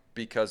Gronk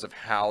because of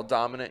how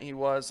dominant he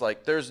was.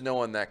 Like, there's no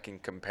one that can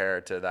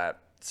compare to that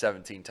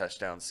 17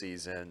 touchdown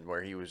season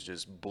where he was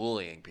just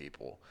bullying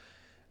people.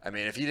 I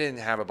mean, if he didn't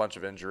have a bunch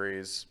of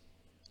injuries,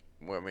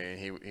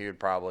 he would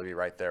probably be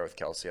right there with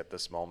Kelce at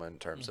this moment in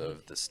terms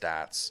of the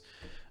stats.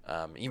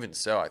 Even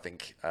so, I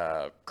think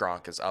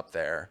Gronk is up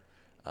there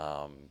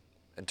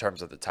in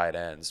terms of the tight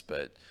ends.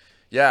 But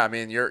yeah, I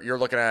mean, you're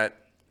looking at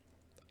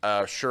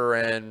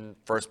sure-in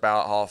first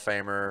ballot Hall of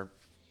Famer.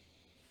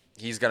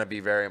 He's going to be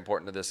very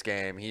important to this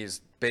game. He's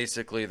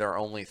basically their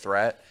only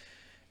threat.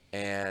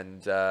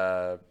 And,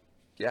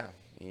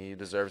 he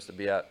deserves to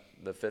be at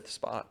the 5th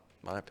spot,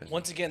 in my opinion.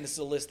 Once again, this is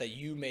a list that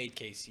you made,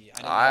 Casey.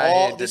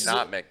 I did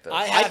not make this.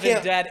 I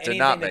haven't had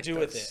anything to do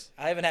with it.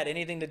 I haven't had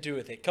anything to do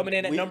with it. Coming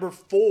in at number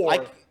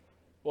 4.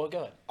 Well,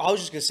 go ahead. I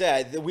was just going to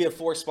say, we have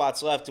 4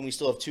 spots left, and we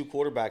still have 2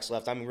 quarterbacks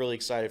left. I'm really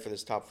excited for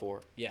this top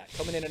 4. Yeah,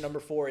 coming in at number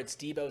 4, it's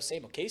Deebo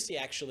Samuel. Casey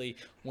actually,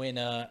 when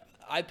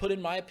I put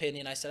in my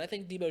opinion, I said, I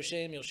think Deebo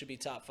Samuel should be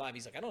top 5.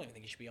 He's like, I don't even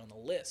think he should be on the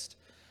list.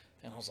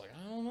 And I was like,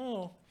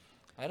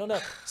 I don't know.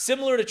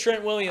 Similar to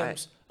Trent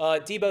Williams,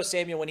 Deebo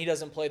Samuel, when he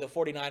doesn't play, the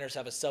 49ers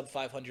have a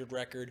sub-500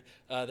 record.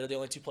 They're the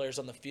only 2 players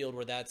on the field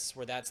where that's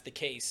the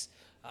case.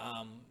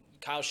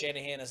 Kyle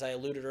Shanahan, as I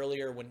alluded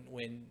earlier,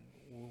 when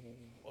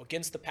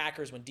against the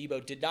Packers when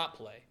Deebo did not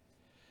play,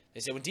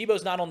 they said when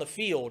Deebo's not on the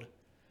field,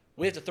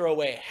 we have to throw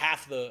away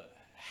half the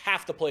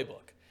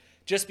playbook.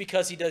 Just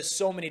because he does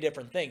so many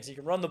different things. He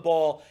can run the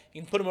ball.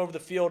 You can put him over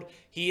the field.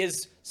 He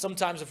is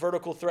sometimes a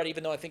vertical threat,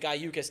 even though I think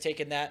Ayuk has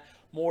taken that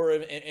more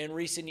in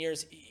recent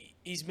years.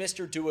 He's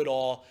Mr.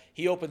 Do-It-All.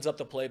 He opens up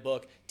the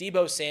playbook.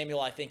 Deebo Samuel,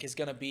 I think, is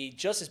going to be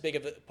just as big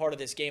of a part of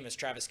this game as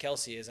Travis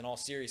Kelce is, in all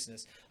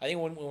seriousness. I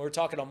think when we're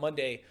talking on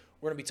Monday,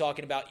 we're going to be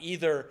talking about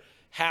either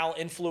how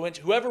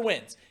influential, whoever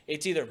wins,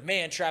 it's either,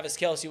 man, Travis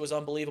Kelce was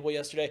unbelievable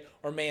yesterday,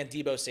 or man,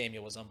 Deebo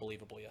Samuel was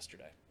unbelievable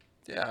yesterday.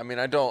 Yeah, I mean,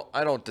 I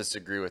don't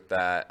disagree with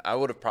that. I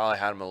would have probably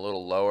had him a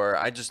little lower.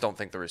 I just don't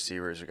think the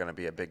receivers are going to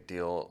be a big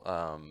deal,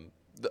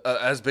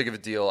 as big of a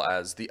deal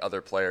as the other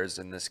players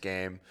in this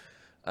game.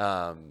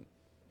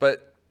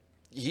 But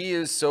he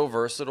is so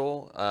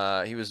versatile.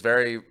 He was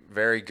very,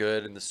 very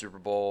good in the Super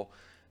Bowl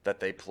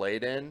that they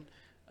played in.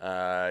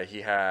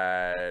 He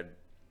had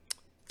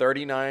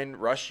 39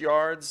 rush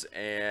yards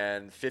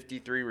and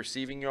 53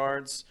 receiving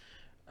yards.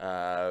 He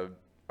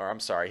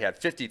had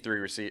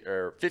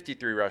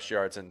 53 rush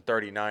yards and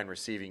 39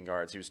 receiving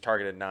yards. He was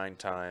targeted 9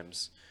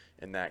 times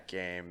in that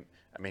game.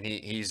 I mean,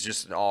 he's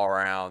just an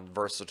all-around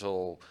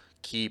versatile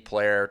key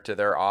player to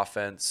their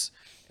offense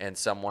and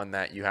someone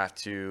that you have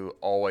to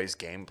always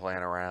game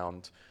plan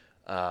around.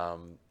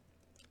 And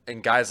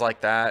guys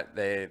like that,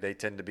 they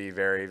tend to be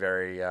very,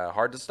 very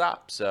hard to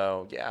stop.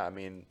 So, yeah, I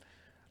mean,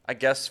 I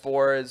guess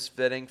 4 is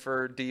fitting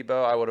for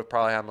Deebo. I would have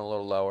probably had him a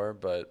little lower,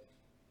 but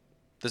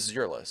this is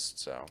your list,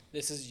 so.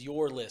 This is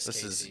your list,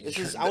 Casey. This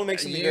is. I want to make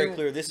something very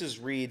clear. This is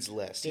Reed's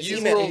list.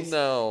 You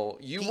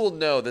will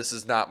know this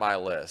is not my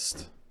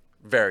list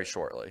very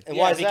shortly. And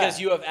why is because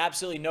that? you have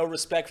absolutely no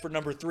respect for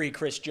number 3,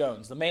 Chris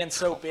Jones. The man's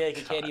so big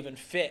he can't even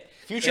fit.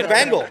 Future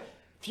Bengal.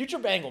 Future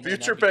Bengal. Man,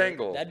 Future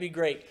Bengal. That'd be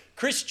great.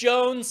 Chris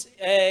Jones,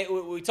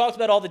 we talked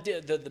about all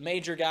the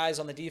major guys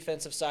on the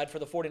defensive side for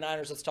the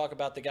 49ers. Let's talk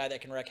about the guy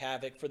that can wreak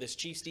havoc for this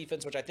Chiefs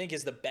defense, which I think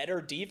is the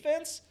better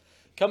defense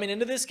coming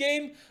into this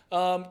game.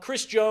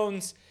 Chris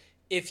Jones,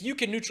 if you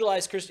can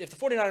neutralize if the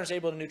 49ers are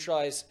able to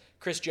neutralize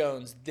Chris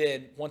Jones,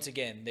 then once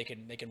again they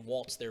can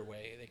waltz their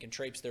way, they can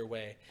traipse their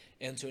way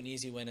into an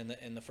easy win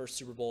in the first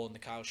Super Bowl in the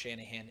Kyle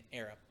Shanahan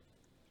era.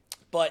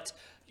 But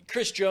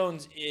Chris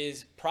Jones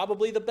is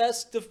probably the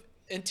best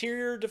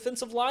interior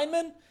defensive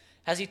lineman.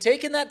 Has he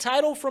taken that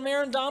title from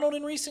Aaron Donald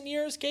in recent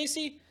years,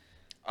 Casey?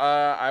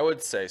 I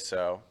would say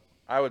so.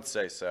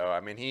 I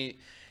mean,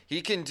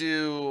 he can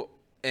do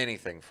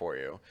anything for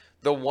you.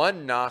 The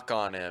one knock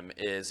on him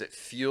is it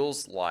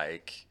feels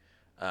like,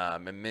 I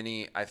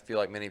feel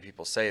like many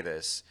people say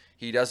this,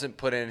 he doesn't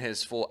put in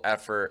his full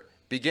effort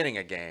beginning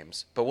of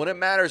games. But when it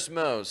matters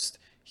most,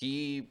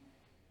 he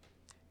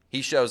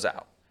shows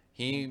out.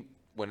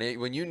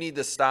 When you need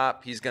to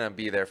stop, he's going to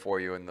be there for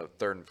you in the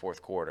third and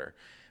fourth quarter.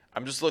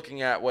 I'm just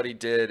looking at what he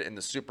did in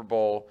the Super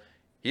Bowl.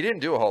 He didn't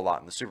do a whole lot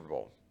in the Super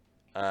Bowl.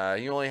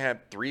 He only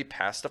had 3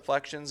 pass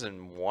deflections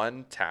and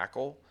 1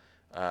 tackle.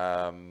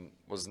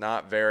 Was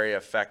not very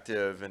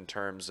effective in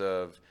terms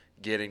of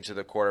getting to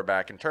the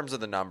quarterback. In terms of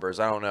the numbers,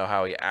 I don't know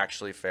how he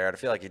actually fared. I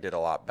feel like he did a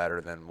lot better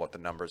than what the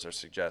numbers are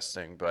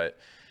suggesting. But,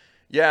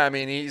 yeah, I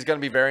mean, he's going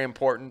to be very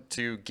important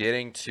to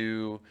getting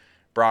to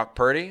Brock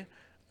Purdy.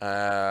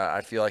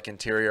 I feel like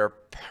interior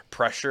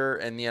pressure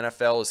in the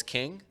NFL is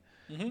king.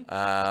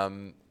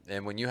 Mm-hmm.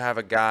 And when you have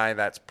a guy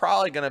that's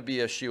probably going to be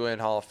a shoe-in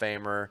Hall of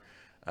Famer,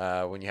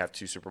 when you have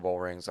 2 Super Bowl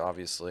rings,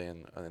 obviously,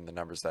 and the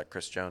numbers that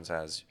Chris Jones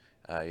has,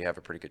 you have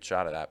a pretty good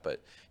shot at that.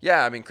 But,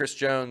 yeah, I mean, Chris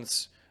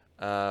Jones,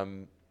 he's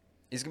going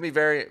to be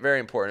very, very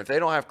important. If they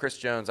don't have Chris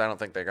Jones, I don't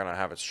think they're going to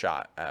have a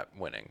shot at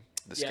winning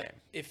this game.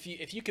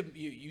 If you could,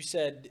 you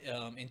said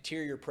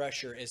interior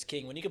pressure is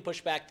king. When you can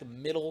push back the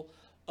middle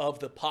of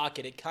the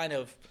pocket, it kind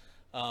of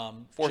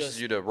forces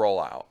you to roll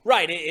out.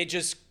 Right. It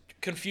just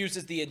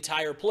confuses the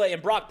entire play.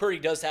 And Brock Purdy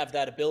does have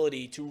that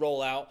ability to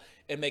roll out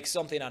and make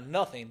something out of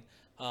nothing.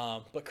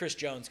 But Chris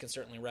Jones can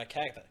certainly wreak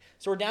havoc.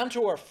 So we're down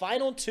to our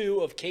final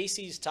 2 of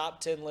Casey's top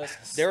 10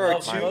 lists. There are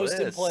of 2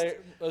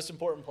 most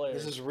important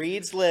players. This is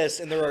Reed's list,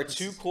 and there are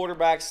 2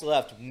 quarterbacks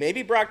left.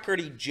 Maybe Brock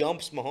Purdy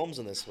jumps Mahomes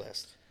in this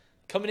list.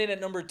 Coming in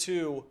at number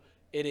 2,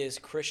 it is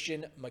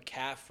Christian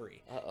McCaffrey.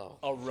 Uh-oh.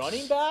 A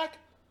running back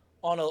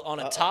on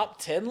a top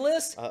 10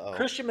 list.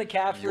 Christian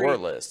McCaffrey Your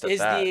list is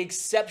that. the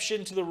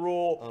exception to the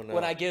rule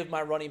when I give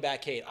my running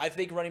back hate. I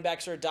think running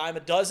backs are a dime a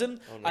dozen.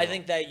 I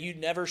think that you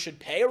never should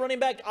pay a running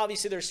back.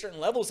 Obviously, there's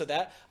certain levels of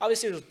that.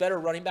 Obviously, there's better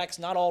running backs.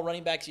 Not all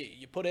running backs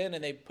you put in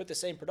and they put the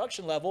same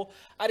production level.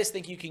 I just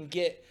think you can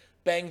get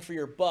bang for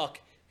your buck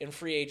in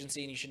free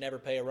agency, and you should never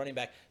pay a running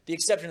back. The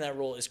exception to that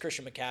rule is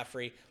Christian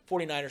McCaffrey.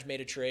 49ers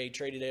made a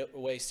traded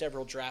away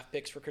several draft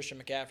picks for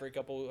Christian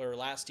McCaffrey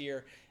last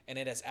year, and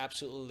it has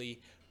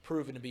absolutely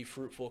proven to be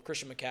fruitful.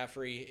 Christian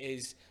McCaffrey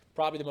is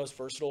probably the most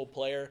versatile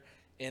player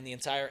in the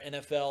entire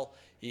NFL.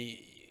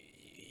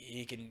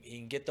 He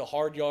can get the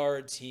hard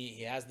yards.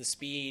 He has the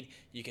speed.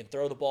 You can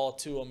throw the ball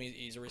to him.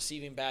 He's a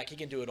receiving back. He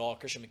can do it all.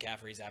 Christian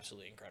McCaffrey is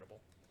absolutely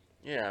incredible.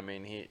 Yeah, I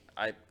mean,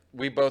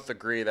 we both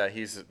agree that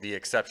he's the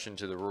exception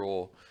to the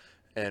rule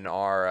in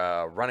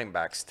our running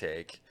backs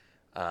take.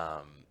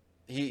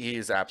 He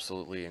is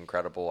absolutely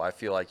incredible. I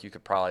feel like you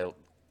could probably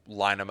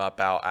line him up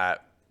out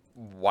at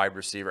wide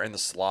receiver in the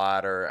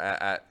slot or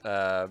at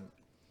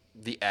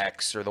the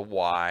X or the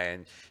Y,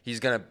 and he's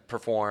going to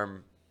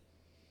perform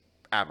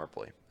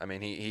admirably. I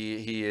mean,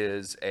 he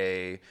is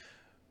a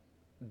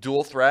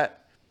dual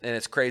threat, and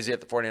it's crazy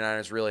that the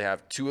 49ers really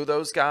have two of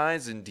those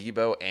guys in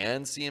Debo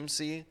and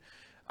CMC.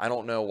 I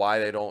don't know why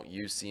they don't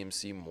use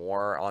CMC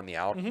more on the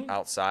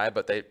outside,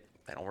 but they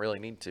don't really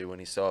need to when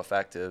he's so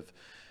effective.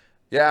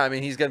 Yeah, I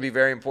mean, he's going to be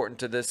very important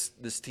to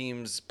this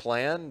team's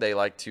plan. They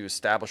like to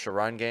establish a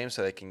run game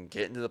so they can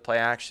get into the play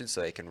action,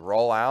 so they can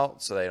roll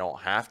out, so they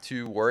don't have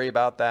to worry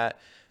about that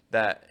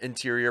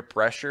interior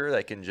pressure.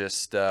 They can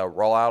just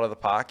roll out of the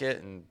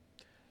pocket and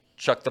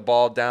chuck the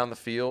ball down the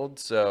field.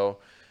 So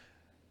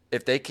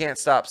if they can't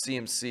stop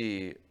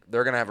CMC,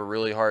 they're going to have a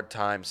really hard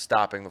time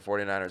stopping the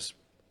 49ers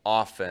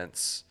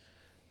offense.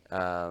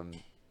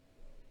 And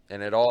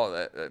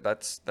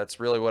that's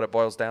really what it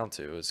boils down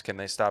to, is can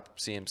they stop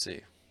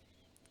CMC?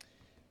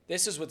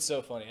 This is what's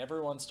so funny.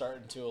 Everyone's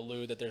starting to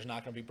allude that there's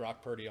not going to be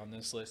Brock Purdy on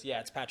this list. Yeah,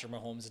 it's Patrick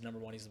Mahomes is number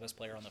one. He's the best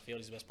player on the field.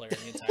 He's the best player in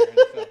the entire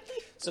NFL.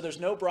 So there's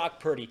no Brock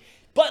Purdy.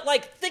 But,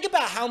 think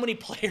about how many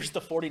players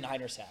the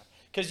 49ers have.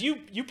 Because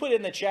you put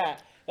in the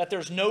chat that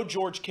there's no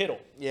George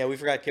Kittle. Yeah, we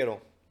forgot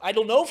Kittle. I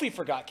don't know if we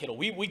forgot Kittle.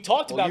 We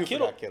talked about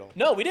Kittle. Forgot Kittle.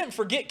 No, we didn't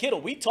forget Kittle.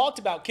 We talked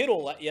about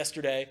Kittle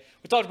yesterday.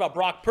 We talked about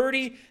Brock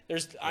Purdy.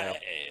 There's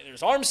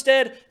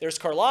Armstead. There's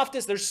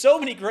Karlaftis. There's so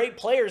many great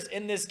players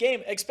in this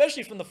game,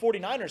 especially from the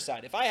 49ers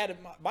side. If I had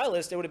my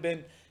list, it would have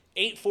been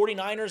 8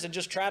 49ers and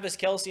just Travis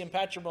Kelce and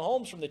Patrick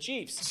Mahomes from the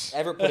Chiefs.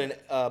 Ever put in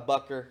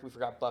Bucker? We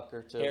forgot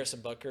Bucker, too. Harrison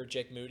Butker,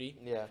 Jake Moody.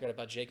 Yeah. Forgot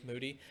about Jake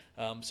Moody.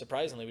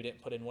 Surprisingly, we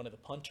didn't put in one of the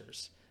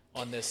punters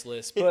on this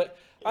list. But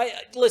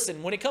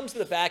listen, when it comes to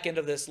the back end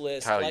of this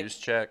list, Kyle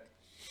Juszczyk.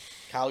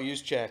 Kyle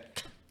Juszczyk.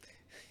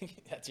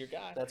 That's your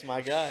guy. That's my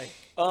guy.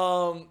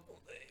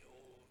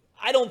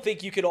 I don't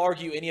think you could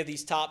argue any of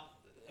these top.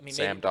 I mean,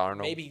 Sam Darnold.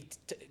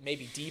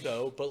 Maybe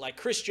Debo, but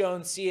Chris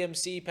Jones,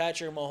 CMC,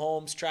 Patrick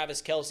Mahomes,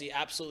 Travis Kelce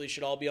absolutely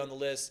should all be on the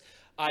list.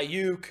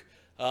 Ayuk,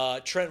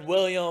 Trent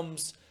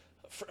Williams,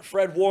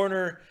 Fred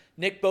Warner,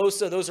 Nick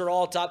Bosa, those are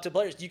all top 10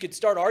 players. You could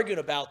start arguing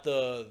about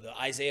the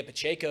Isaiah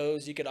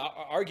Pacheco's. You could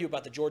argue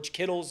about the George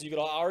Kittles. You could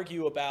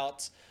argue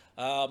about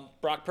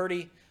Brock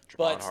Purdy.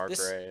 Javon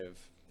Hargrave.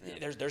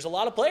 There's a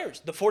lot of players.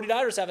 The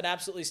 49ers have an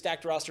absolutely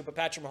stacked roster, but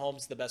Patrick Mahomes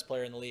is the best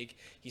player in the league.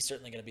 He's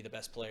certainly going to be the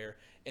best player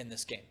in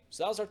this game.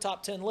 So that was our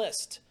top 10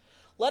 list.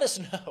 Let us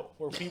know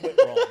where we went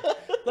wrong.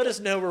 Let us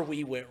know where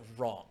we went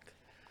wrong.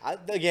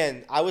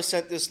 I was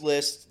sent this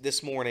list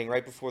this morning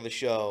right before the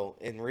show,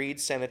 and Reed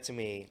sent it to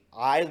me.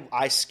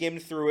 I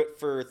skimmed through it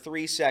for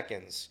 3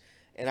 seconds,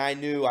 and I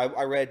knew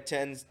I read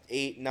 10,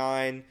 8,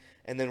 9,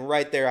 and then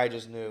right there I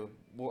just knew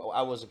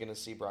I wasn't going to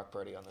see Brock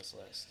Purdy on this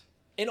list.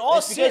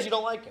 It's because you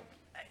don't like him.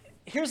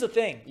 Here's the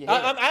thing.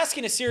 I'm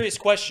asking a serious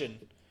question.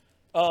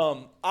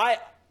 I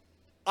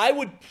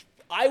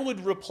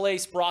would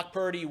replace Brock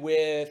Purdy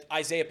with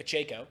Isaiah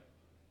Pacheco.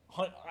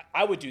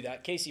 I would do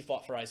that. Casey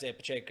fought for Isaiah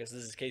Pacheco because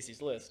this is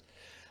Casey's list.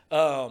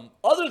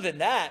 Other than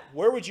that,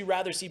 where would you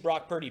rather see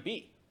Brock Purdy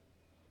be?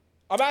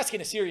 I'm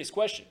asking a serious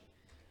question.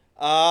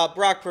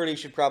 Brock Purdy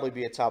should probably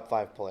be a top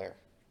 5 player.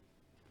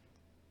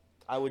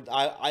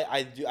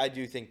 I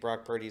do think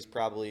Brock Purdy is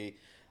probably,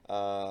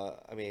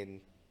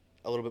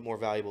 a little bit more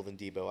valuable than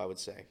Debo, I would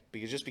say,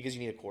 because you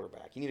need a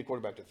quarterback. You need a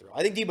quarterback to throw.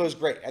 I think Debo's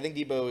great. I think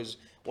Debo is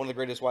one of the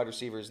greatest wide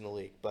receivers in the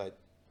league, but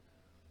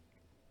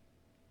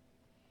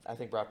I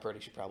think Brock Purdy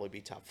should probably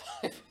be top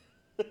 5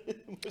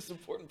 most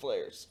important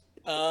players.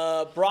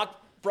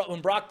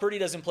 When Brock Purdy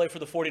doesn't play for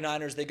the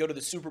 49ers, they go to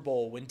the Super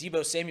Bowl. When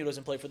Debo Samuel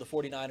doesn't play for the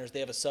 49ers, they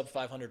have a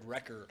sub-500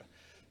 record.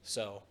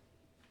 So,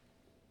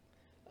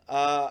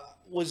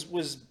 was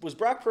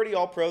Brock Purdy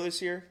All-Pro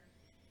this year?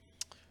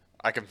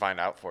 I can find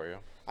out for you.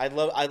 I'd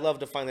love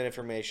to find that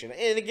information.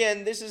 And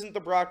again, this isn't the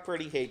Brock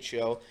Purdy hate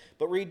show,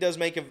 but Reed does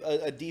make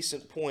a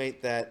decent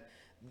point that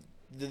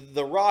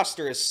the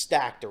roster is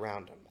stacked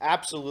around him,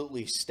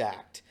 absolutely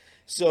stacked.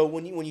 So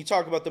when you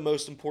talk about the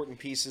most important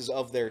pieces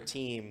of their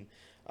team,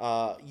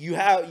 you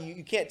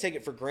can't take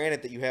it for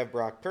granted that you have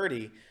Brock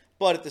Purdy,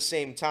 but at the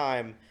same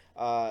time,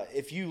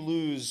 if you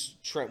lose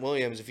Trent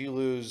Williams, if you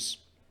lose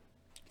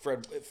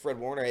Fred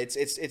Warner, it's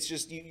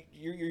just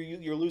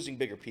you're losing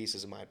bigger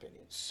pieces, in my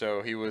opinion.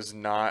 So he was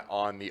not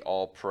on the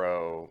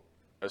All-Pro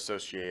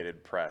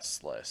Associated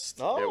Press list.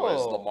 Oh. It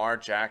was Lamar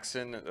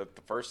Jackson at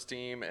the first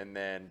team, and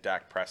then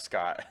Dak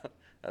Prescott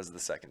as the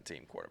second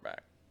team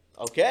quarterback.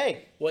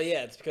 Okay. well,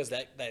 yeah, it's because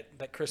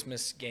that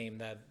Christmas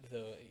game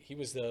he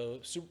was the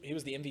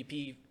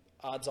MVP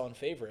odds-on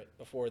favorite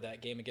before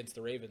that game against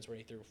the Ravens where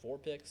he threw 4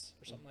 picks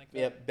or something like that.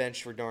 Yep,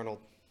 bench for Darnold.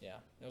 Yeah,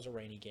 it was a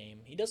rainy game.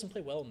 He doesn't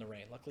play well in the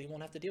rain. Luckily, he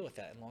won't have to deal with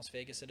that in Las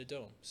Vegas at a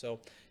dome.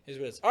 So, here's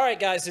what it is. All right,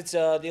 guys, it's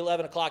the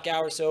 11 o'clock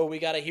hour, so we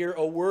got to hear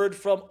a word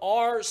from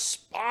our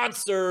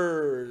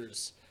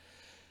sponsors.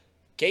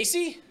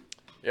 Casey?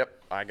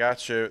 Yep. I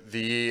got you.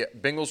 The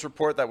Bengals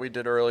report that we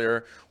did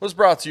earlier was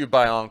brought to you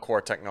by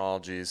Encore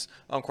Technologies.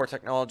 Encore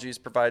Technologies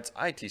provides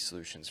IT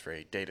solutions for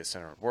a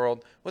data-centered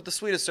world with the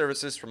suite of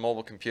services from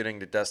mobile computing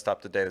to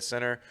desktop to data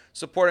center,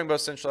 supporting both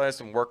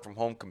centralized and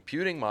work-from-home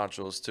computing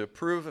modules to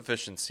improve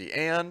efficiency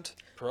and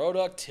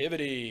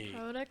Productivity.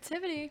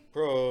 Productivity.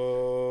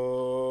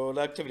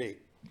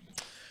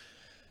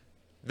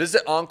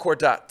 Visit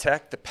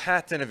encore.tech. The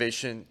path to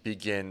innovation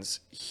begins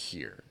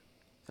here.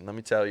 And let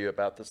me tell you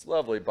about this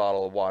lovely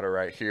bottle of water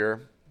right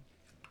here.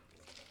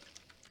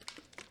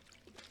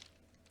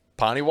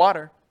 Pawnee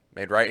Water,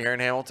 made right here in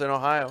Hamilton,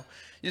 Ohio,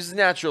 uses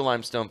natural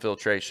limestone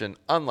filtration,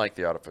 unlike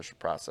the artificial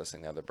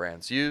processing the other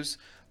brands use.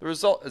 The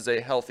result is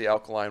a healthy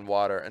alkaline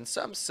water, and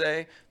some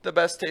say the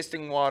best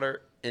tasting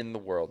water in the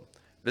world.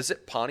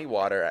 Visit Pawnee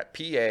Water at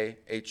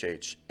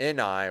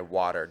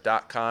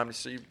PAHHNIwater.com to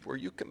see where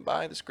you can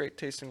buy this great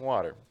tasting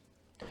water.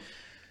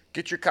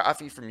 Get your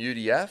coffee from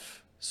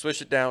UDF.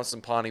 Swish it down with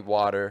some Pawnee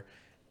Water,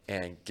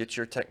 and get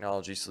your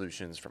technology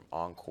solutions from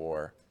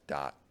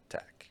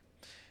Encore.tech.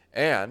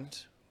 And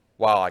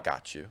while I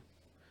got you,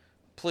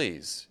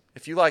 please,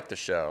 if you like the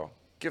show,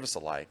 give us a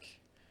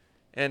like.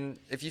 And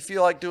if you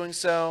feel like doing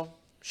so,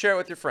 share it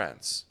with your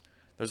friends.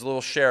 There's a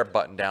little share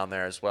button down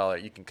there as well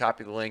that you can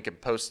copy the link and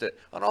post it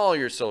on all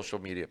your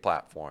social media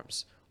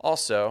platforms.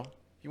 Also,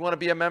 you want to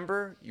be a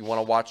member? You want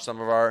to watch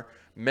some of our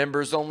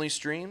members-only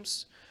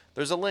streams?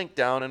 There's a link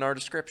down in our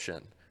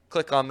description.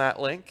 Click on that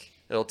link.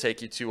 It'll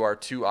take you to our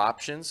two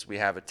options. We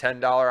have a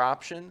 $10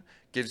 option,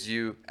 gives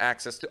you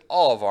access to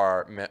all of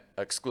our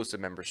exclusive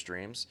member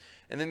streams.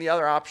 And then the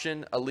other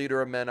option, a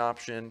Leader of Men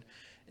option,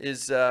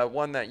 is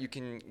one that you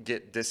can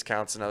get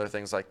discounts and other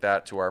things like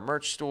that to our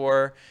merch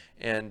store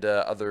and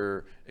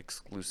other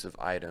exclusive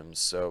items.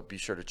 So be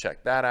sure to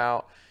check that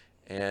out.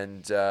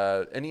 And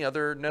any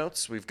other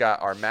notes? We've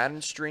got our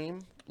Madden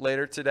stream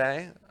later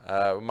today.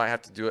 We might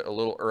have to do it a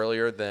little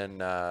earlier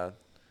than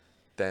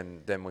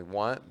we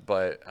want,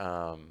 but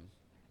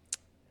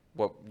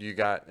what you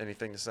got?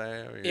 Anything to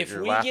say?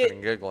 You're laughing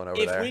and giggling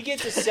over there. If we get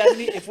to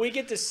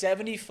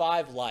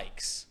 75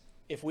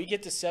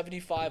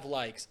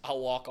 likes, I'll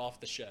walk off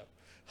the show.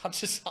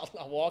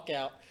 I'll walk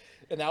out,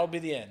 and that'll be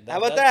the end. How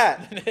about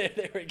that?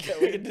 There we go.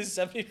 We can do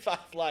 75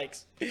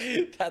 likes.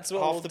 That's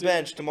what Off we'll the do.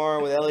 bench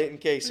tomorrow with Elliot and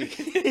Casey.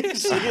 See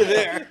you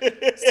there.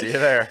 See you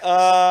there.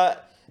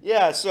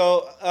 Yeah.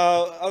 So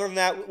other than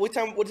that, what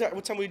time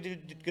are we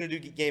gonna do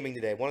gaming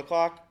today? 1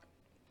 o'clock.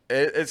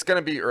 It's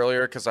gonna be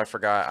earlier because I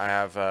forgot I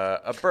have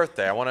a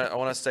birthday. I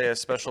wanna say a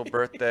special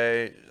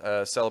birthday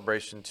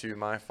celebration to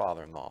my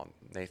father-in-law,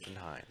 Nathan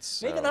Hines.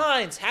 So, Nathan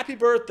Hines, happy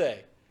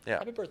birthday! Yeah.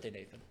 Happy birthday,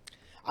 Nathan.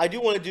 I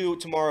do want to do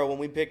tomorrow when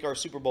we pick our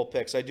Super Bowl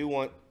picks. I do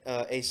want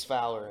Ace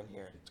Fowler in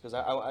here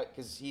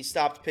because he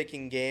stopped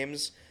picking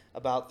games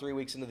about 3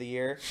 weeks into the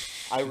year.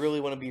 I really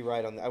want to be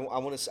right on that.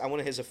 I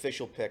want his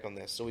official pick on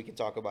this so we can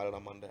talk about it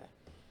on Monday.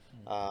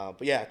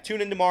 But yeah,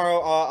 tune in tomorrow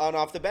on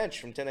Off the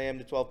Bench from 10 a.m.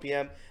 to 12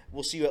 p.m.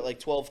 We'll see you at like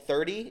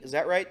 12:30. Is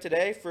that right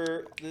today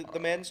for the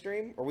Madden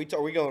stream? Or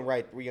are we going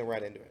right? Are we going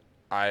right into it?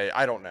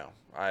 I don't know.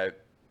 I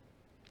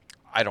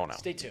don't know.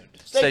 Stay tuned.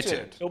 Stay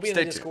tuned. It'll be in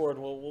Stay the tuned. Discord.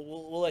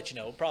 We'll let you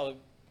know.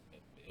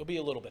 It'll be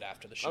a little bit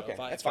after the show. Okay, if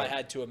that's I fine.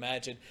 had to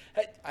imagine,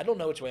 I don't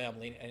know which way I'm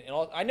leaning.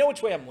 I know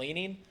which way I'm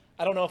leaning.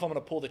 I don't know if I'm going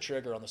to pull the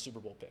trigger on the Super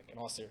Bowl pick. In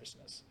all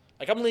seriousness,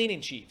 like I'm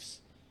leaning Chiefs.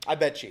 I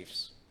bet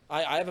Chiefs.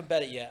 I haven't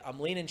bet it yet. I'm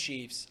leaning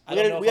Chiefs. I I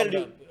don't don't know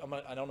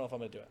if I'm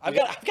gonna do it. I've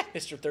got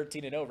Mr.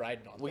 13-0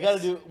 riding on. We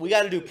got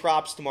to do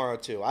props tomorrow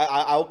too.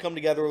 I'll come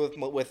together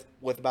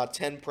with about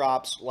 10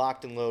 props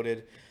locked and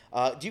loaded.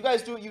 Do you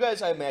guys do it? You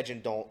guys, I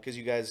imagine, don't, because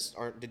you guys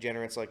aren't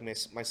degenerates like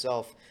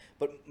myself.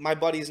 But my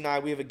buddies and I,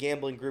 we have a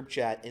gambling group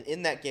chat, and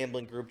in that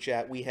gambling group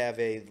chat, we have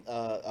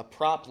a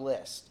prop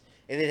list,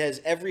 and it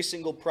has every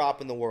single prop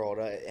in the world: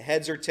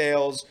 heads or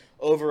tails,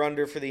 over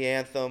under for the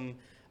anthem,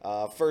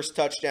 first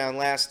touchdown,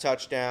 last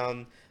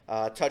touchdown,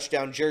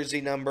 touchdown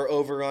jersey number,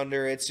 over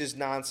under. It's just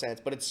nonsense,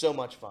 but it's so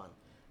much fun.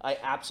 I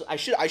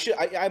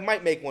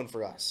might make one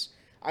for us.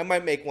 And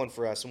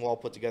we'll all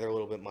put together a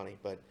little bit of money,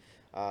 but.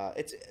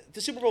 It's the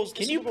Super Bowl's.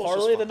 Can you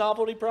parlay the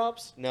novelty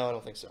props? No, I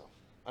don't think so.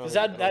 Because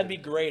that'd be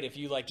great if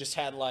you just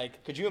had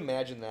Could you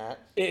imagine that?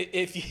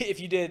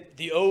 if you did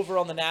the over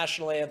on the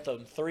national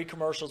anthem, 3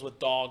 commercials with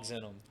dogs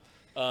in them,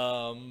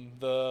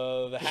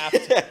 the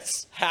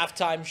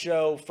halftime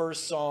show,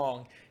 first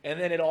song, and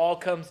then it all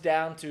comes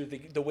down to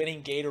the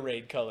winning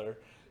Gatorade color,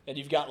 and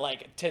you've got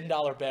like a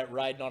 $10 bet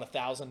riding on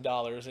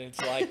 $1,000, and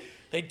it's like.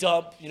 They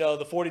dump, the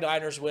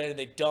 49ers win, and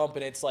they dump,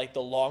 and it's like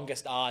the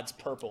longest odds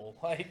purple.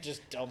 Like,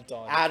 just dumped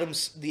on.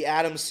 The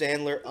Adam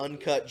Sandler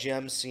uncut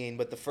gem scene,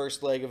 but the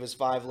first leg of his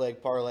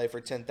 5-leg parlay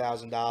for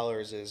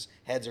 $10,000 is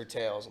heads or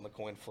tails on the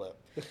coin flip.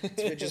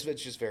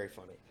 It's just very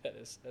funny.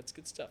 That's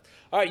good stuff.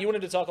 All right, you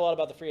wanted to talk a lot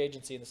about the free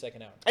agency in the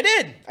second hour. I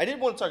did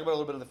want to talk about a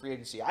little bit of the free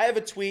agency. I have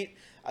a tweet.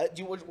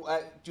 Do you want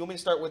me to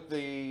start with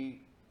the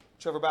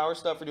Trevor Bauer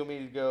stuff, or do you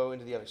want me to go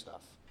into the other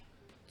stuff?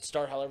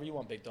 Start however you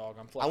want, big dog.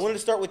 I'm flexible. I wanted to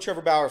start with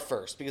Trevor Bauer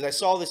first because I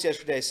saw this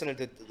yesterday. I sent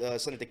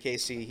it to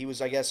Casey. He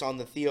was, I guess, on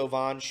the Theo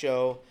Von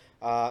show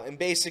And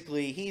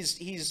basically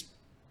he's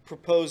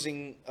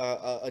proposing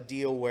a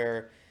deal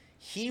where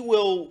he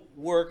will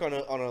work on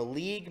a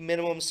league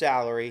minimum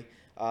salary.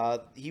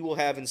 He will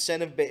have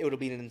it'll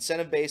be an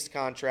incentive-based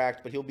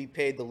contract, but he'll be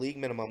paid the league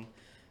minimum,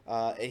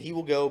 and he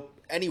will go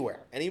anywhere.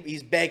 And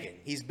he's begging.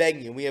 He's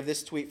begging you. We have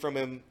this tweet from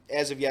him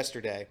as of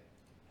yesterday.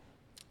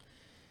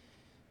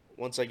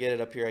 Once I get it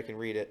up here, I can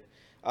read it.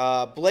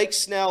 Blake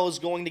Snell is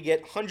going to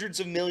get hundreds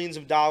of millions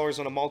of dollars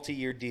on a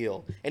multi-year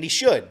deal, and he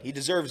should. He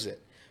deserves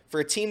it. For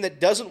a team that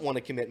doesn't want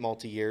to commit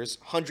multi-years,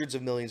 hundreds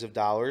of millions of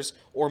dollars,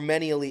 or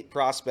many elite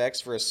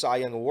prospects for a Cy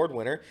Young Award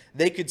winner,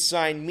 they could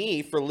sign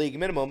me for league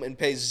minimum and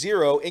pay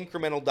zero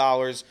incremental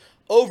dollars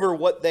over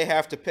what they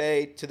have to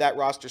pay to that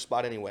roster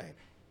spot anyway.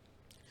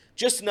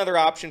 Just another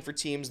option for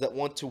teams that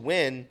want to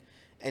win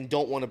and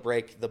don't want to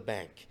break the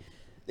bank.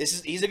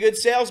 He's a good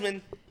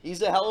salesman.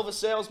 He's a hell of a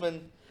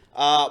salesman.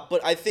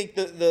 But I think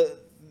the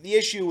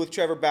issue with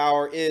Trevor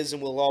Bauer is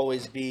and will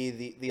always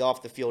be the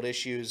off-the-field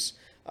issues.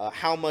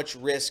 How much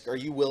risk are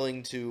you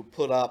willing to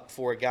put up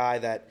for a guy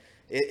that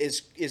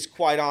is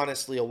quite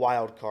honestly a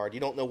wild card? You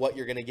don't know what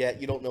you're going to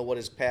get. You don't know what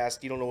his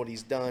past. You don't know what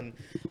he's done.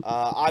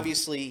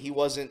 Obviously, he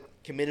wasn't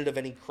committed of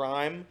any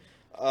crime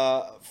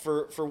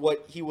for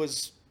what he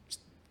was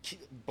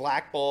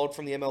blackballed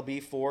from the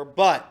MLB for.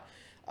 But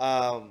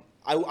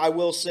I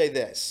will say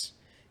this.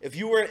 If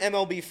you were an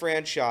MLB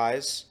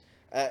franchise,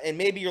 and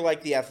maybe you're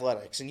like the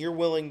Athletics, and you're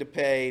willing to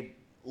pay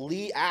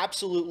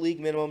absolute league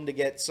minimum to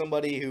get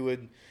somebody who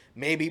would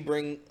maybe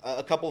bring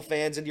a couple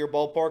fans into your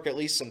ballpark, at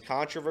least some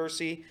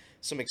controversy,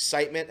 some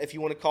excitement, if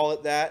you want to call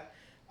it that,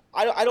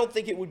 I don't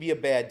think it would be a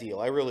bad deal.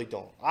 I really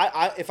don't.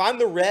 If I'm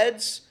the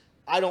Reds,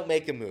 I don't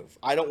make a move.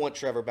 I don't want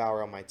Trevor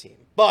Bauer on my team.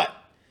 But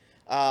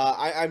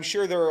I'm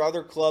sure there are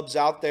other clubs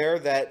out there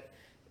that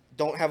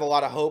don't have a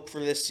lot of hope for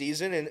this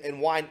season,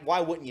 and why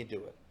wouldn't you do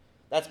it?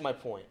 That's my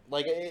point.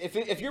 Like,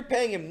 if you're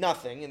paying him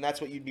nothing, and that's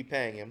what you'd be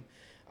paying him,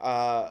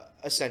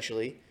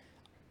 essentially,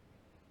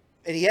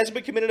 and he hasn't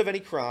been committed of any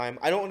crime,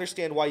 I don't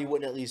understand why you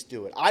wouldn't at least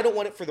do it. I don't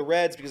want it for the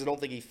Reds because I don't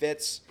think he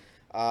fits.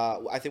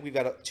 I think we've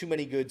got too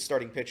many good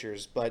starting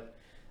pitchers. But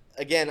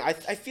again, I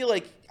feel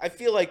like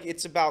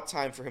it's about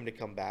time for him to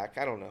come back.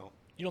 I don't know.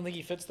 You don't think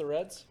he fits the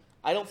Reds?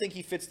 I don't think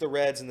he fits the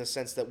Reds in the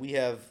sense that we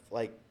have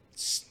like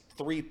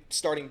 3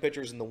 starting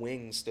pitchers in the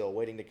wings still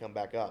waiting to come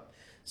back up.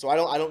 So I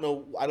don't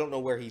know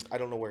where he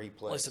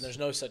plays. Listen, there's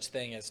no such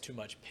thing as too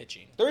much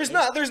pitching. There's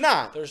not.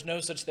 There's no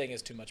such thing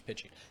as too much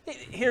pitching.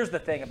 Here's the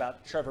thing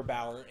about Trevor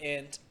Bauer,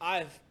 and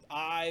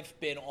I've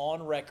been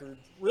on record,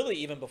 really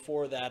even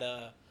before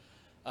that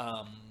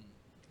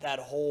that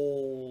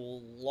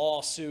whole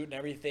lawsuit and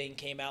everything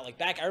came out.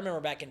 I remember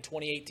back in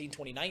 2018,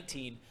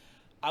 2019,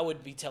 I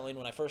would be telling,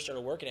 when I first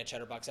started working at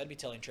Chatterbox, I'd be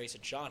telling Trace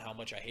and Sean how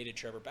much I hated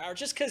Trevor Bauer,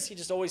 just because he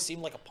just always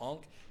seemed like a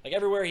punk. Like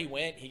everywhere he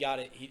went, he got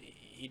it.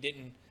 He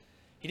didn't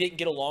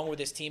get along with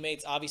his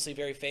teammates. Obviously,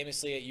 very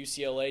famously at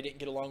UCLA, didn't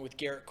get along with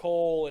Garrett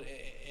Cole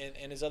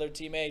and his other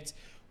teammates.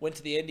 Went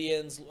to the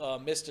Indians,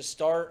 missed a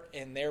start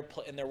in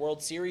their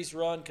World Series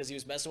run because he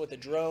was messing with a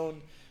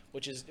drone,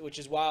 which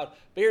is wild.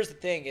 But here's the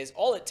thing: is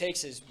all it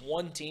takes is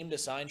one team to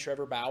sign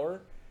Trevor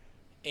Bauer,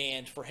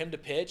 and for him to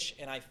pitch.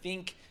 And I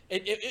think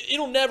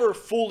it'll never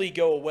fully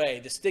go away,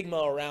 the stigma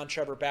around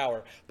Trevor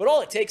Bauer. But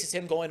all it takes is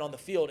him going on the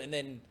field, and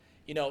then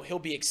he'll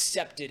be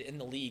accepted in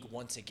the league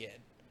once again.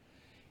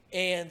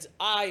 And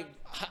I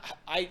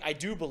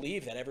do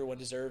believe that everyone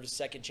deserves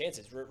second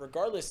chances,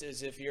 regardless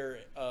as if you're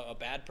a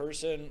bad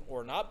person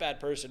or not bad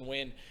person.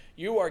 When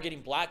you are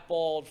getting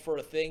blackballed for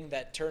a thing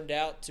that turned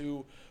out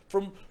to,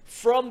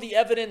 from the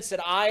evidence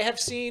that I have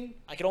seen,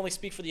 I can only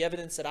speak for the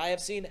evidence that I have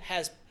seen,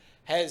 has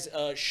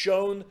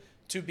shown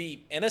to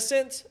be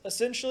innocent,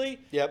 essentially.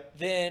 Yep.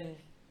 Then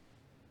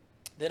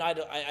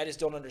I just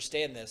don't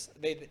understand this.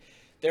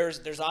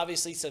 There's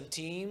obviously some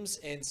teams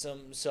and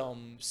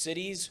some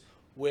cities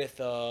with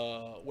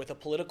a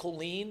political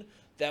lean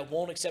that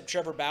won't accept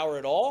Trevor Bauer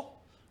at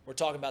all. We're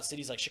talking about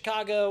cities like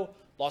Chicago,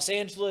 Los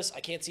Angeles. I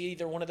can't see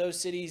either one of those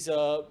cities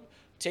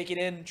taking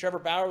in Trevor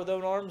Bauer with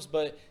open arms,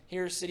 but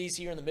here's cities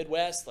here in the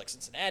Midwest like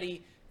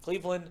Cincinnati,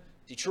 Cleveland,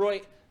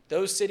 Detroit.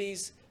 Those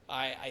cities,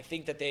 I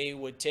think that they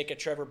would take a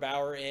Trevor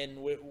Bauer in,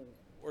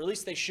 or at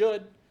least they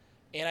should.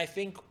 And I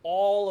think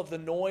all of the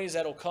noise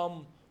that'll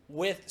come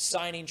with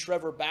signing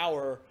Trevor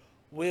Bauer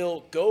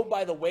will go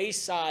by the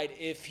wayside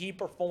if he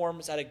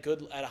performs at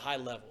a high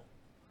level.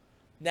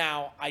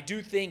 Now, I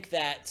do think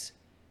that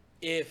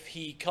if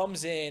he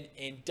comes in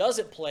and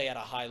doesn't play at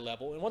a high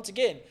level, and once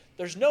again,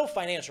 there's no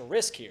financial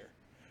risk here.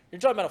 You're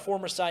talking about a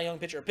former Cy Young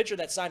pitcher, a pitcher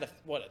that signed a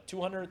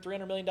 $200,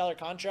 $300 million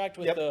contract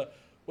with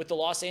the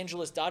Los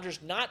Angeles Dodgers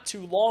not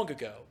too long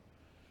ago,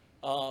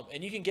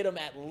 and you can get him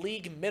at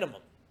league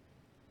minimum.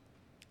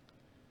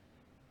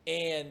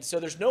 And so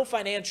there's no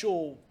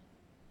financial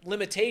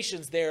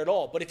limitations there at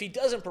all. But if he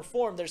doesn't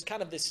perform, there's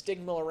kind of this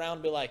stigma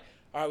around, be like,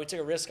 all right, we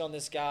took a risk on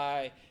this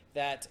guy,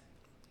 that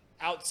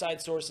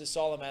outside sources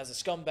saw him as a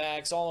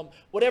scumbag, saw him,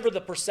 whatever the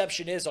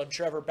perception is on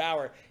Trevor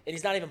Bauer, and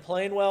he's not even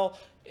playing well,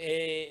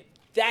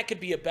 that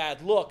could be a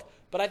bad look.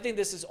 But I think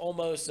this is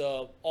almost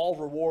all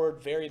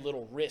reward, very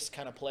little risk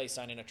kind of play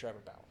signing a Trevor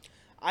Bauer.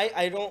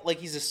 I don't like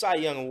he's a Cy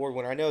Young Award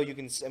winner. I know you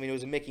can. I mean, it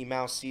was a Mickey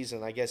Mouse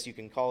season. I guess you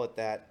can call it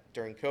that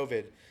during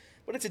COVID,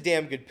 but it's a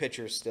damn good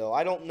pitcher still.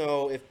 I don't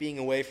know if being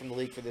away from the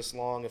league for this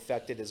long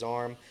affected his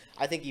arm.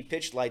 I think he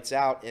pitched lights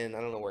out in,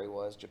 I don't know where he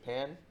was,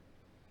 Japan,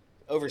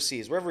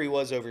 overseas, wherever he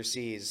was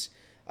overseas.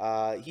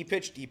 He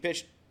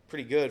pitched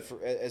pretty good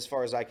for as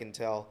far as I can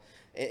tell.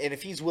 And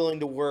if he's willing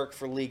to work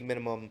for league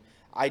minimum,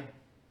 I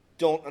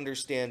don't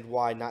understand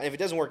why not. If it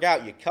doesn't work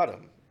out, you cut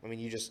him. I mean,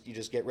 you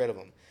just get rid of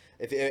him.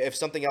 If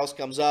something else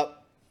comes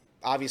up,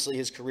 obviously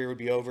his career would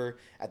be over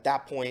at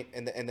that point,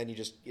 and then you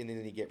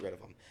get rid of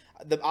him.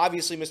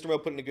 Obviously, Mr. Mo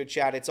put in a good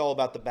chat. It's all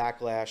about the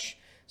backlash.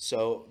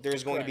 So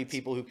there's going to be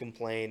people who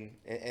complain,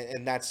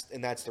 and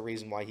that's the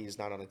reason why he's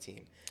not on a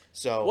team.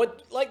 So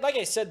what, like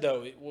I said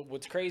though,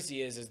 what's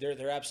crazy is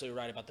they're absolutely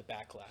right about the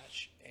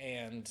backlash.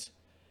 And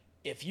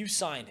if you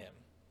sign him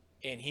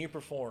and he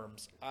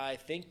performs, I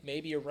think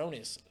maybe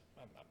erroneous.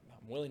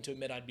 I'm willing to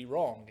admit I'd be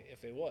wrong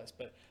if it was,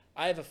 but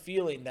I have a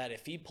feeling that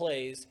if he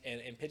plays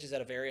and pitches at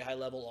a very high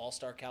level,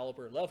 all-star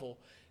caliber level,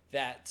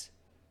 that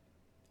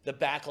the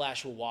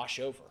backlash will wash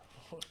over.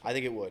 I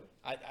think it would.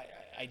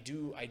 I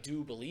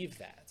do believe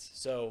that.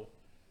 So,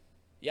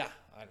 yeah.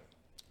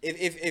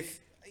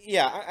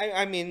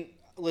 I mean,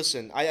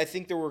 listen, I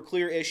think there were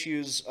clear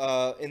issues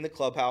in the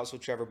clubhouse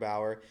with Trevor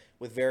Bauer,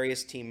 with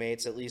various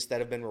teammates, at least that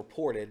have been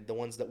reported, the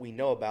ones that we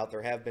know about.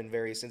 There have been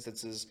various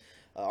instances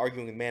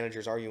arguing with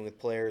managers, arguing with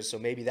players, so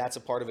maybe that's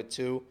a part of it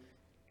too.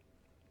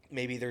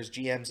 Maybe there's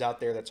GMs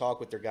out there that talk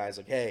with their guys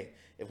like, hey,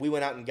 if we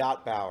went out and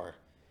got Bauer,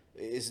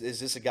 is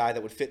this a guy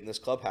that would fit in this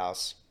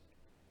clubhouse?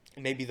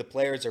 Maybe the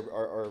players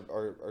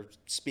are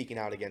speaking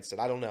out against it.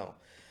 I don't know.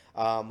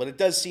 But it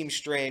does seem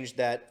strange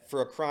that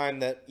for a crime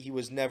that he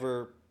was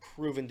never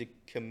proven to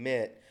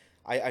commit,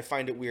 I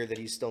find it weird that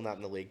he's still not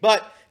in the league.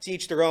 But to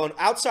each their own.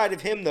 Outside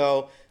of him,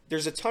 though,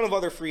 there's a ton of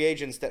other free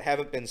agents that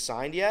haven't been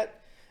signed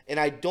yet, and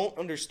I don't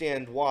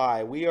understand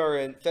why. We are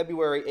in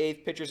February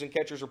 8th, pitchers and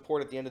catchers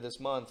report at the end of this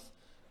month.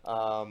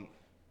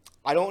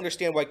 I don't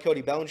understand why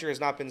Cody Bellinger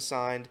has not been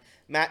signed.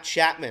 Matt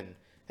Chapman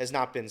has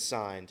not been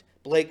signed.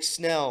 Blake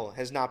Snell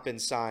has not been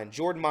signed.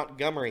 Jordan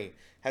Montgomery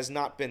has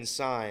not been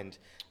signed.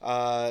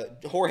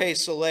 Jorge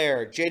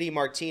Soler, JD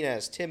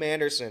Martinez, Tim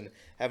Anderson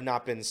have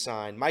not been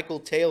signed. Michael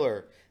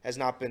Taylor has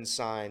not been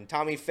signed.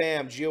 Tommy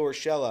Pham, Gio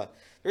Urshela.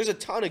 There's a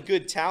ton of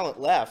good talent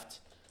left,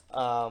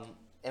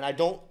 and I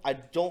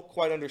don't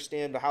quite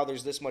understand how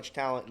there's this much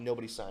talent and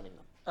nobody's signing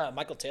them.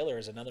 Michael Taylor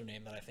is another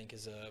name that I think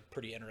is a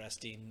pretty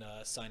interesting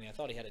signing. I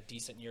thought he had a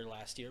decent year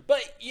last year.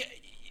 But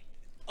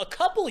a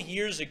couple of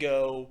years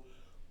ago,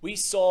 we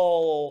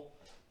saw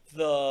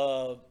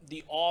the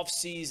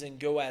offseason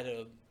go at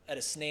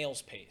a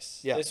snail's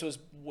pace. Yeah. This was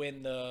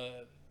when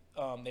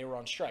they were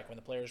on strike, when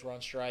the players were on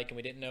strike, and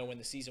we didn't know when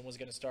the season was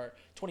going to start.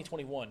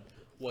 2021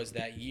 was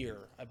that year,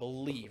 I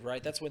believe,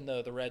 right? That's when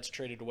the Reds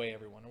traded away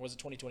everyone. Or was it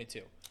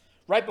 2022?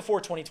 Right before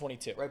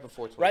 2022. Right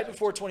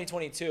before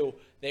 2022,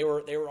 they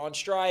were on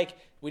strike.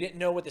 We didn't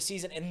know what the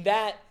season, and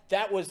that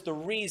was the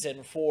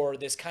reason for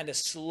this kind of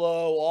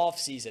slow off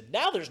season.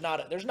 Now there's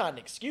not an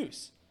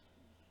excuse,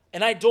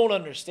 and I don't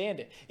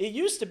understand it. It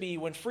used to be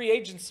when free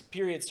agents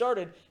period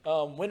started,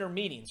 winter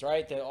meetings,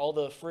 right? All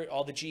the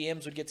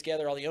GMs would get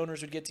together, all the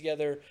owners would get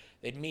together.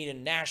 They'd meet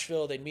in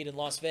Nashville, they'd meet in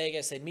Las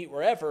Vegas, they'd meet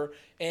wherever,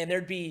 and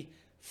there'd be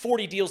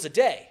 40 deals a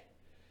day,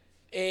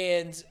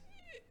 and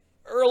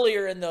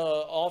earlier in the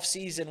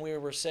offseason, we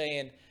were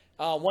saying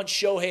once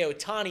Shohei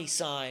Ohtani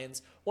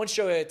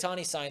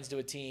signs to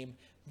a team,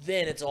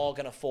 then it's all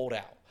going to fold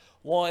out.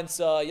 Once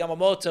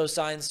Yamamoto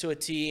signs to a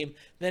team,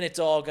 then it's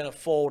all going to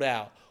fold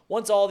out.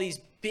 Once all these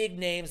big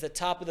names, the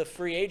top of the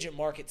free agent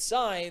market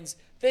signs,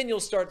 then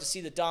you'll start to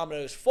see the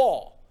dominoes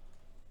fall.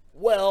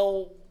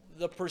 Well,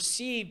 the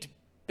perceived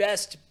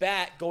best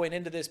bat going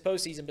into this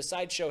postseason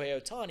besides Shohei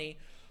Ohtani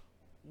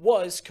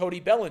was Cody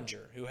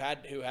Bellinger, who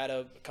had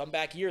a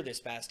comeback year this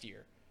past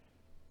year.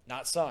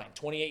 Not signed,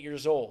 28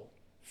 years old,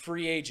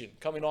 free agent,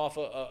 coming off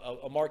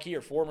a marquee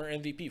year, former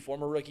MVP,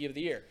 former Rookie of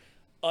the Year,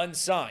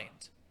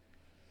 unsigned.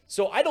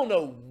 So I don't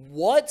know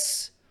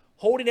what's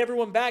holding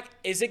everyone back.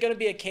 Is it going to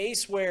be a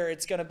case where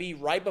it's going to be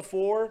right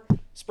before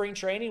spring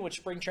training, which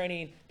spring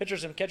training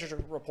pitchers and catchers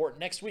report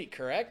next week,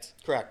 correct?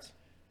 Correct.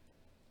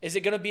 Is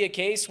it going to be a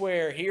case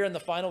where here in the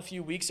final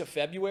few weeks of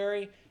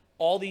February,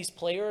 all these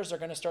players are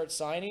going to start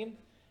signing?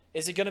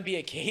 Is it going to be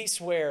a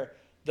case where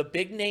the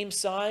big names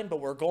sign,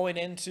 but we're going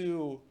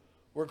into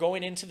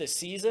the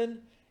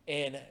season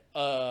and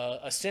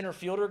a center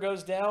fielder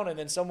goes down and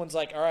then someone's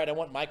like, all right, I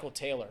want Michael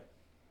Taylor.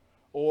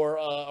 Or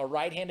a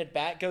right-handed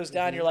bat goes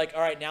down, You're like,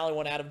 all right, now I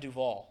want Adam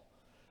Duvall.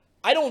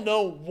 I don't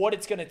know what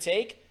it's going to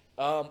take.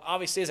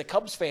 Obviously, as a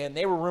Cubs fan,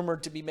 they were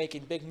rumored to be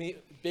making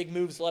big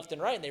moves left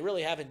and right, and they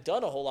really haven't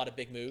done a whole lot of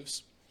big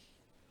moves.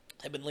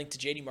 They've been linked to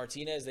JD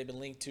Martinez. They've been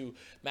linked to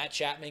Matt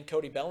Chapman,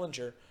 Cody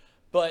Bellinger.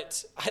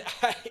 But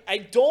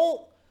I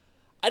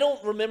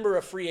don't remember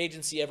a free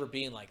agency ever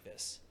being like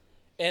this.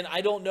 And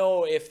I don't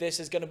know if this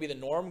is going to be the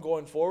norm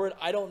going forward.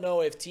 I don't know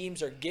if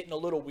teams are getting a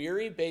little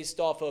weary based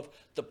off of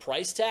the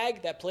price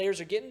tag that players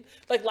are getting.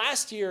 Like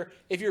last year,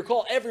 if you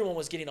recall, everyone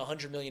was getting a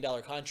 $100 million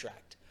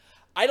contract.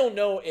 I don't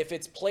know if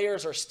it's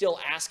players are still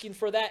asking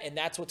for that, and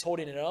that's what's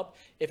holding it up.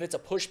 If it's a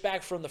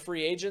pushback from the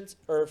free agents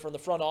or from the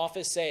front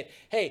office saying,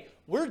 hey,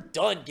 we're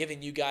done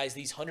giving you guys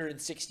these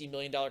 $160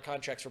 million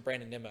contracts for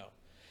Brandon Nimmo.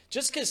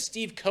 Just because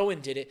Steve Cohen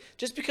did it,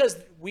 just because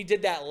we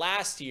did that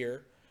last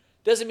year,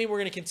 doesn't mean we're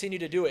going to continue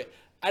to do it.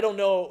 I don't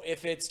know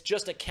if it's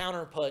just a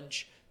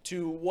counterpunch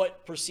to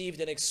what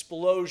perceived an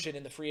explosion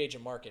in the free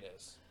agent market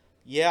is.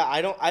 Yeah,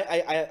 I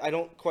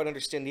don't quite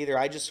understand either.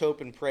 I just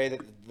hope and pray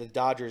that the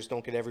Dodgers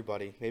don't get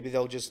everybody. Maybe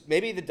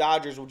the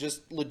Dodgers will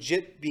just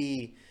legit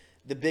be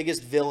the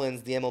biggest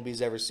villains the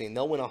MLB's ever seen.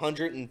 They'll win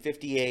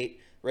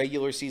 158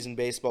 regular season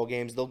baseball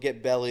games. They'll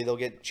get Belly, they'll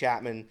get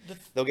Chapman,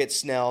 they'll get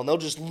Snell, and they'll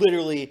just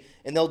literally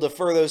they'll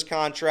defer those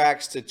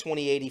contracts to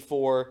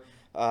 2084.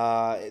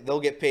 They'll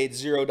get paid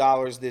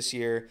 $0 this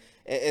year,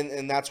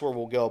 and that's where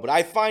we'll go. But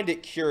I find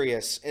it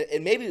curious,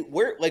 and maybe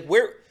where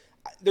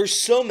there's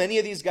so many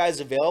of these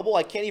guys available,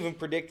 I can't even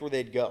predict where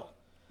they'd go.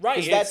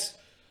 Right.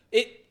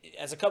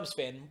 As a Cubs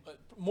fan,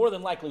 more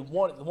than likely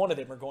one of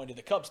them are going to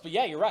the Cubs. But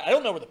yeah, you're right. I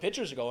don't know where the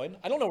pitchers are going.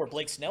 I don't know where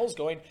Blake Snell's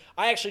going.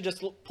 I actually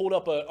just pulled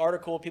up an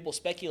article of people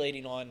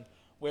speculating on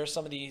where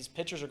some of these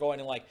pitchers are going,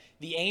 and like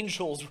the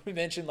Angels we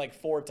mentioned like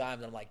 4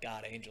 times. And I'm like,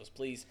 God, Angels,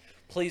 please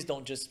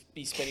don't just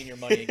be spending your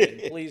money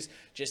again. Please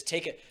just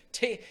take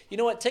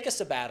a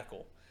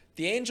sabbatical.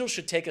 The Angels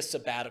should take a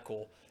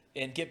sabbatical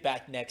and get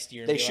back next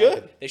year. They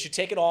should. They should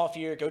take an off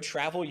year, go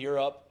travel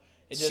Europe,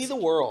 and just see the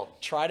world.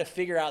 Try to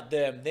figure out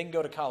them, then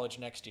go to college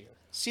next year.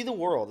 See the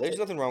world. There's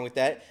nothing wrong with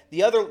that.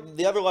 The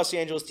other Los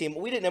Angeles team,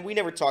 we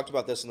never talked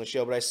about this on the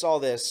show, but I saw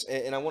this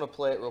and I want to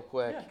play it real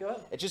quick. Yeah, go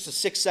ahead. It's just a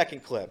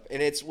 6-second clip,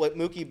 and it's what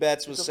Mookie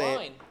Betts was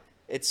saying.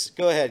 Divine.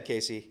 Go ahead,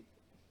 Casey.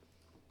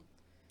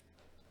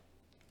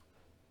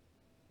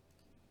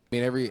 I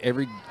mean,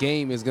 every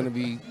game is going to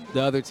be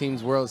the other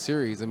team's World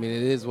Series. I mean,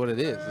 it is what it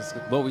is. It's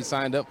what we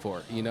signed up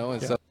for,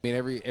 And so,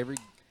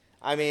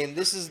 I mean,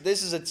 this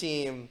is a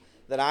team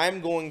that I'm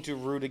going to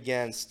root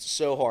against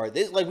so hard.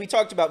 Like we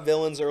talked about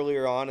villains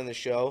earlier on in the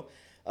show,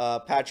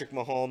 Patrick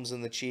Mahomes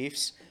and the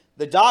Chiefs.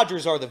 The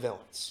Dodgers are the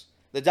villains.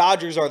 The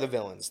Dodgers are the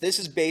villains. This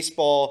is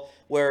baseball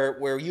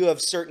where you have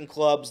certain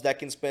clubs that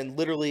can spend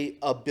literally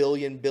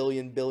 $1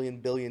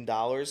 billion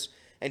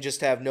and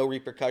just have no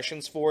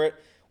repercussions for it.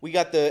 We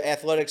got the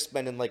Athletics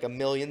spending like $1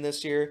 million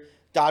this year.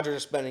 Dodgers are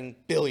spending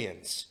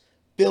billions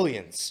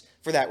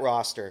for that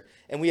roster.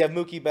 And we have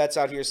Mookie Betts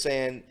out here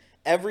saying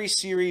every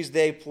series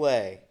they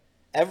play,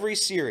 every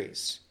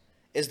series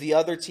is the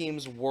other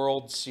team's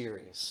World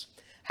Series.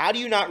 How do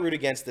you not root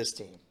against this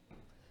team?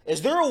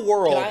 Is there a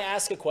world? Can I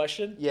ask a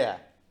question? Yeah.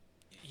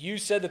 You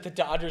said that the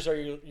Dodgers are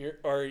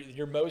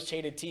your most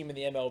hated team in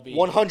the MLB.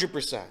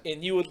 100%.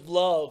 And you would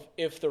love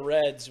if the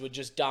Reds would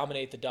just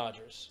dominate the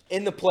Dodgers.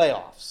 In the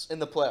playoffs.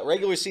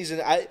 Regular season,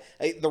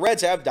 the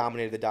Reds have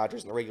dominated the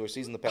Dodgers in the regular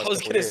season the past couple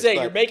of years. I was going to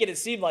say, you're making it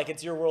seem like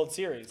it's your World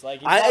Series.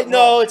 Like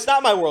No, it's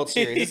not my World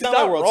Series. He's it's not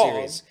my World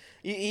wrong. Series.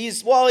 He's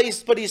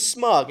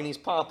smug and he's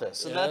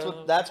pompous, and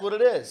that's what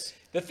it is.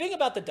 The thing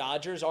about the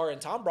Dodgers are, and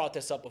Tom brought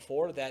this up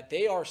before, that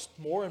they are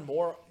more and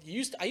more.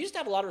 I used to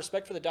have a lot of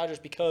respect for the Dodgers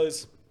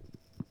because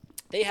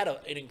they had an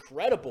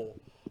incredible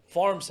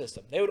farm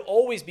system. They would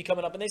always be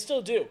coming up, and they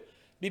still do,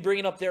 be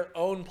bringing up their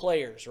own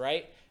players,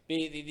 right?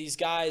 These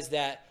guys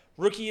that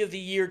Rookie of the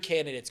Year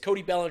candidates,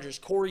 Cody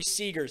Bellingers, Corey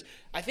Seagers.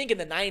 I think in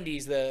the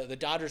 90s, the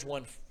Dodgers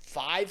won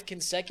 5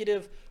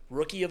 consecutive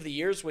Rookie of the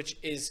Years, which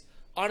is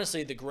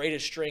honestly the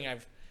greatest string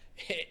of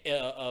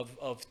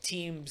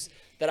teams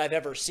that I've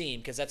ever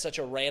seen, because that's such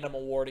a random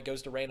award. It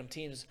goes to random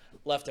teams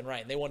left and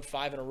right, and they won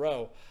 5 in a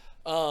row.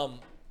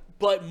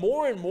 But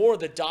more and more,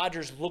 the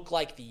Dodgers look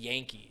like the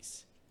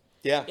Yankees.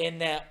 Yeah. In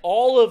that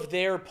all of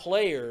their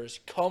players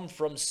come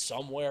from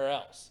somewhere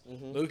else.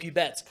 Mm-hmm. Mookie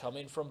Betts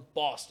coming from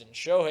Boston.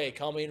 Shohei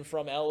coming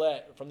from LA,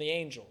 from the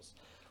Angels.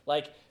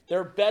 Like,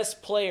 their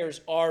best players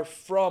are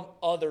from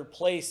other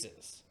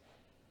places.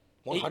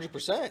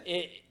 100%.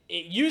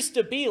 It used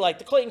to be like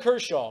the Clayton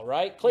Kershaw,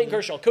 right? Clayton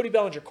Kershaw, Cody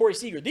Bellinger, Corey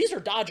Seager. These are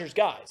Dodgers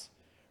guys,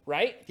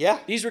 right? Yeah.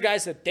 These are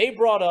guys that they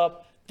brought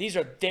up. These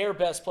are their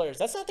best players.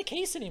 That's not the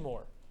case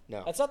anymore.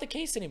 No, that's not the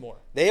case anymore.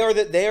 They are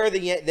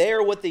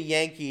what the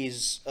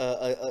Yankees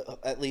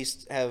at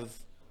least have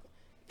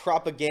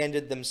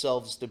propaganded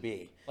themselves to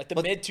be. Like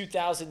the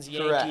mid-2000s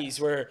Yankees,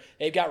 where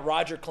they've got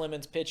Roger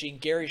Clemens pitching,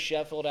 Gary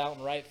Sheffield out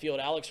in right field,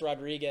 Alex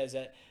Rodriguez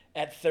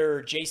at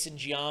third, Jason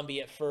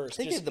Giambi at first. I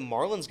think they have the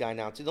Marlins guy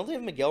now too. Don't they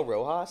have Miguel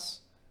Rojas?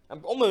 I'm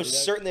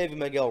almost certain they have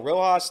Miguel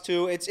Rojas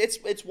too.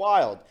 It's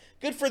wild.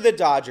 Good for the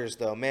Dodgers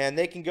though, man.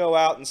 They can go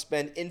out and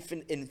spend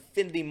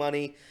infinity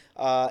money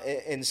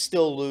and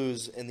still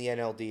lose in the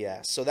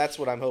NLDS. So that's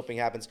what I'm hoping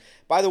happens.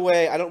 By the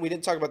way, we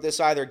didn't talk about this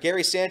either.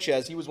 Gary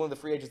Sanchez, he was one of the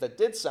free agents that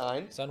did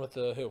sign. Signed with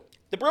the who?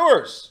 The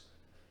Brewers.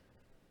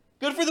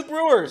 Good for the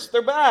Brewers.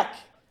 They're back.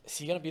 Is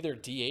he going to be their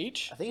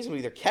DH? I think he's going to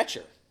be their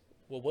catcher.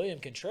 Well, William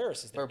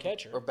Contreras is their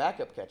catcher. Or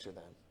backup catcher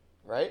then,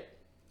 right?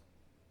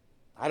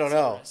 I don't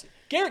know.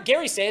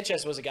 Gary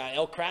Sanchez was a guy,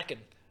 El Kraken.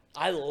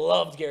 I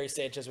loved Gary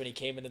Sanchez when he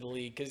came into the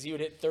league because he would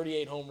hit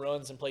 38 home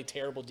runs and play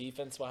terrible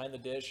defense behind the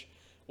dish.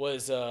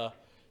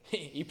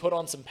 He put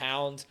on some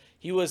pounds.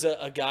 He was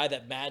a guy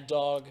that Mad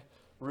Dog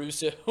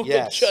Russo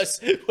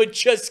would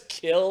just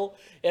kill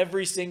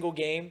every single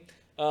game.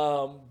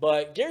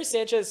 But Gary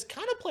Sanchez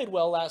kind of played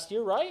well last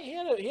year, right?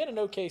 He had an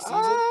okay season.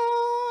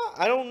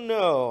 I don't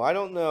know.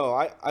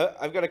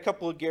 I've got a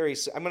couple of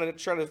I'm going to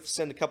try to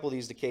send a couple of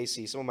these to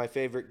Casey, some of my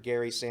favorite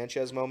Gary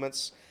Sanchez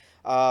moments.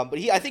 But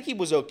I think he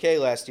was okay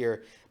last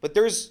year. But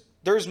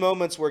there's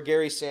moments where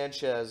Gary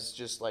Sanchez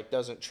just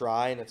doesn't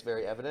try, and it's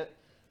very evident.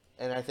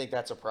 And I think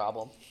that's a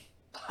problem.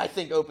 I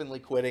think openly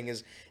quitting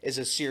is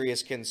a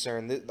serious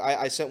concern.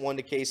 I sent one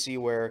to Casey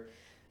where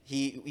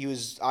he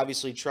was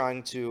obviously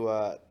trying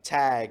to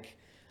tag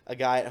a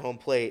guy at home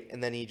plate,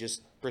 and then he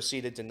just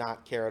proceeded to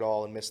not care at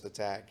all and miss the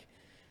tag.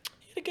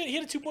 He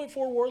had a 2.4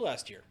 WAR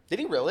last year. Did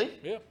he really?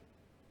 Yeah.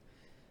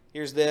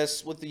 Here's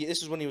this.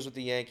 This is when he was with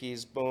the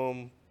Yankees.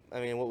 Boom.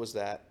 What was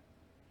that?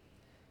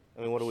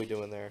 What are we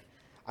doing there?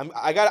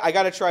 I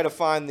got to try to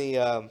find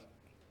the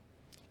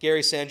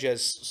Gary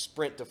Sanchez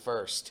sprint to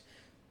first,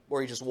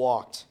 where he just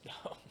walked.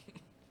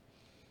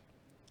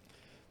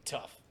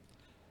 Tough.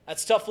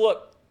 That's a tough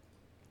look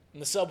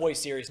in the Subway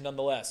Series,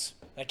 nonetheless.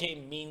 That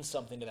game means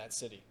something to that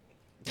city.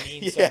 It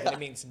means something. It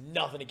means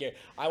nothing to Gary.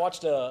 I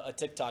watched a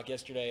TikTok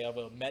yesterday of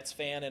a Mets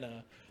fan and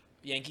a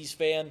Yankees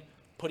fan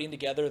putting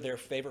together their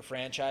favorite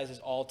franchises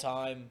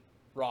all-time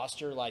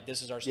roster. Like,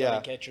 this is our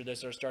starting catcher, this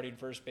is our starting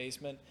first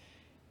baseman.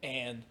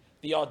 And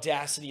the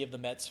audacity of the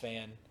Mets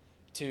fan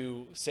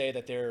to say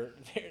that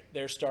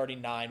their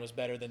starting nine was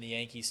better than the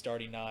Yankees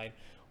starting nine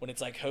when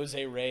it's like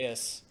Jose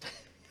Reyes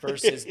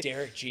versus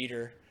Derek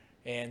Jeter.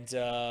 And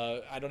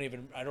I don't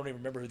even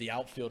remember who the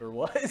outfielder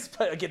was,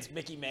 but against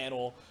Mickey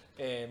Mantle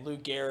and Lou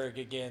Gehrig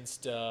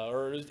against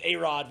or it was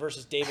A-Rod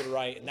versus David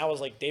Wright, and that was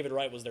like David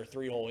Wright was their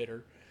 3-hole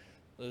hitter.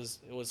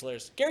 It was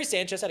hilarious. Gary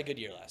Sanchez had a good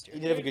year last year.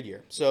 He did have a good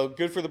year. So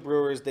good for the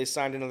Brewers. They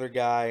signed another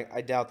guy. I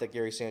doubt that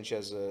Gary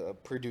Sanchez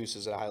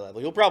produces at a high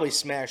level. He'll probably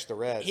smash the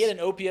Reds. He had an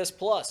OPS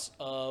plus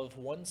of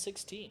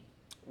 116.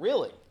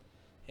 Really?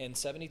 In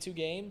 72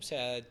 games,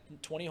 had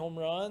 20 home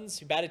runs.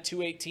 He batted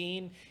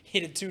 .218,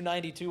 hit a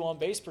 .292 on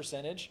base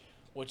percentage,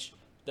 which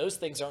those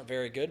things aren't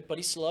very good. But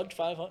he slugged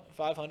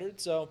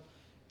 500, so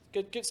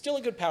good, still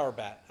a good power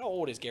bat. How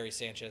old is Gary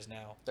Sanchez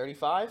now?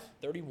 35?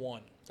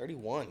 31.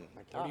 31.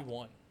 My God.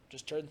 31.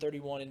 Just turned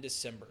 31 in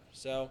December.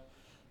 So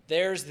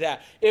there's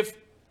that.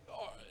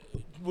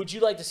 Would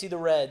you like to see the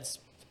Reds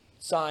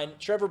sign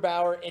Trevor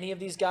Bauer, any of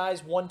these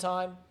guys one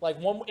time?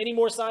 Any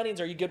more signings?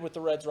 Or are you good with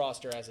the Reds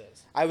roster as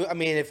is?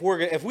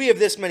 If we have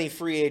this many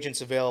free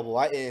agents available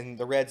and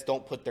the Reds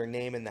don't put their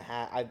name in the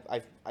hat,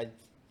 I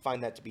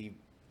find that to be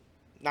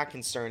not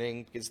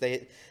concerning because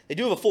they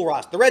do have a full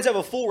roster. The Reds have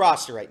a full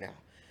roster right now.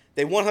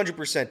 They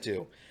 100%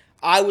 do.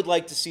 I would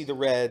like to see the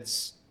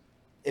Reds,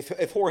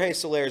 if Jorge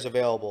Soler is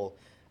available,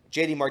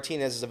 JD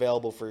Martinez is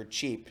available for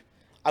cheap,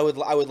 I would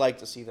like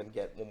to see them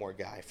get one more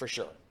guy for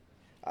sure.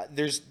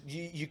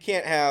 You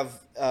can't have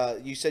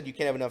you said you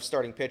can't have enough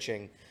starting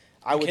pitching.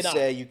 I would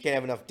say you can't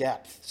have enough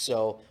depth.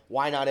 So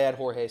why not add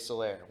Jorge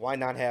Soler? Why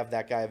not have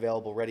that guy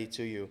available ready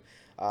to you?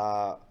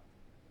 But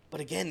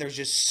again, there's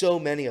just so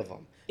many of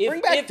them.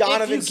 Bring back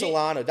Donovan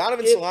Solano.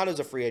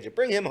 Solano's a free agent.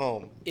 Bring him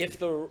home. If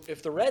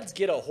the Reds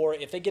get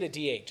if they get a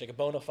DH, like a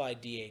bona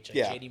fide DH,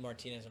 like JD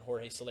Martinez and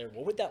Jorge Soler,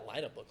 what would that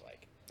lineup look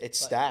like? It's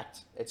stacked.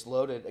 It's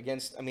loaded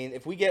against.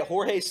 If we get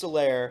Jorge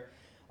Soler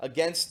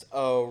against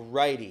a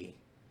righty,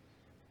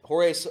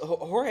 Jorge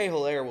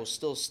Soler will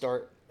still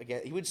start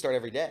again. He would start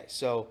every day.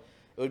 So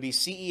it would be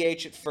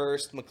CEH at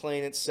first,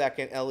 McLean at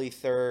second, Ellie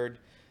third,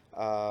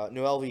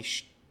 Ellie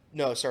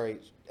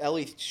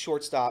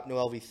shortstop,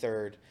 Noelvi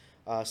third,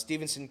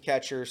 Stevenson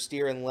catcher,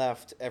 Steer in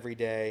left every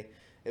day.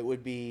 It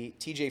would be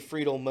TJ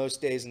Friedel most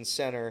days in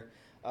center.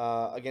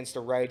 Against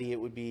a righty,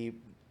 it would be.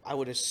 I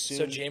would assume.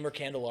 So Jamer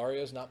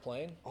Candelario's not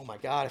playing? Oh my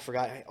God, I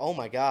forgot. Oh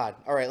my God.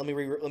 All right, let me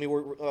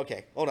work.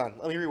 Okay, hold on.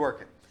 Let me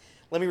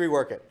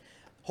rework it.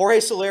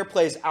 Jorge Soler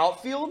plays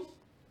outfield,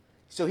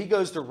 so he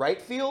goes to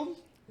right field.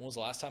 When was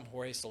the last time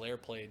Jorge Soler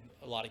played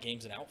a lot of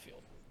games in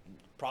outfield?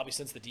 Probably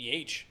since the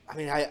DH.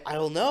 I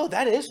don't know.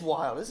 That is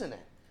wild, isn't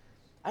it?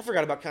 I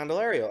forgot about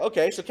Candelario.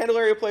 Okay, so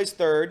Candelario plays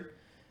third.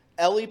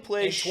 Ellie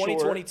plays short. In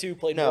 2022,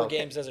 played more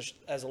games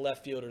as a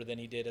left fielder than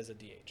he did as a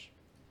DH.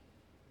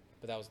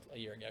 But that was a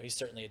year ago. He's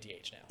certainly a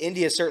DH now.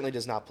 India certainly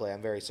does not play.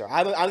 I'm very sorry.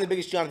 I'm the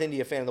biggest Jonathan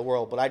India fan in the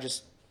world, but I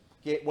just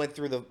went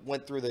through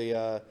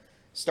the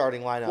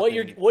starting lineup.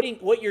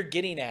 What you're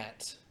getting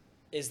at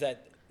is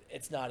that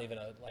it's not even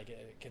a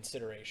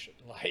consideration.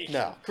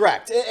 No,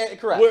 correct.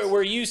 Correct.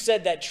 Where you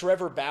said that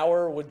Trevor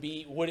Bauer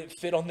wouldn't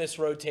fit on this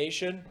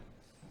rotation.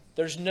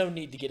 There's no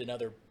need to get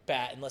another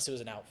bat unless it was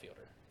an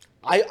outfielder.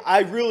 I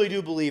really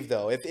do believe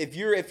though, if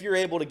you're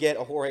able to get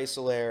a Jorge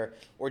Soler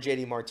or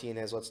JD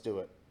Martinez, let's do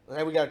it.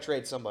 Then we got to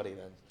trade somebody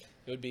then.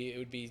 It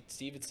would be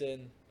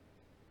Stevenson,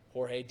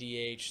 Jorge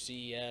DH,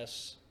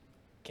 CES,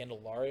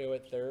 Candelario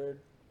at third,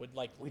 Would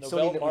like We'd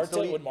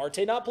would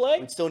Marte not play?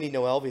 We'd still need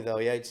Noelvi though.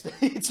 Yeah,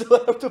 he'd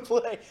still have to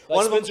play.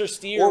 Like Spencer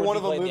Steer or one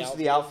of them moves to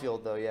the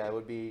outfield though. Yeah, it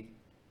would be.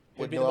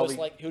 Who would be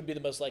the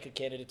most likely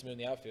candidate to move in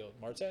the outfield?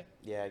 Marte?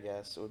 Yeah, I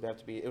guess it would have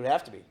to be. It would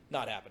have to be.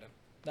 Not happening.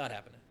 Not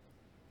happening.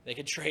 They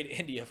could trade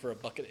India for a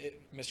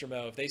bucket. Mr.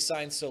 Mo, if they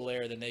sign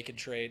Soler, then they could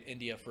trade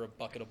India for a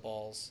bucket of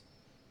balls.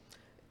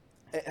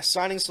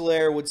 Signing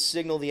Soler would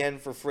signal the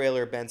end for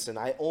Fraley or Benson.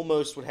 I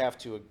almost would have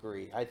to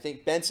agree. I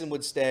think Benson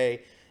would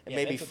stay, and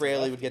maybe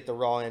Fraley would get the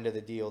raw end of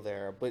the deal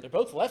there. But they're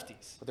both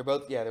lefties. But they're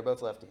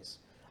both lefties.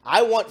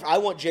 I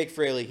want Jake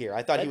Fraley here.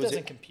 I thought that he was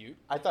doesn't compute.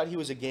 I thought he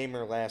was a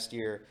gamer last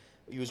year.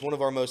 He was one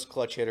of our most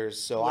clutch hitters.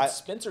 So would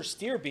Spencer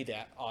Steer be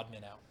that odd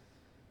man out?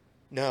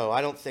 No,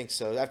 I don't think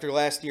so. After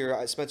last year,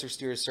 Spencer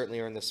Steer has certainly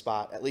earned the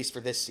spot, at least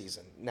for this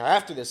season. Now,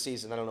 after this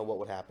season, I don't know what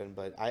would happen,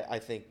 but I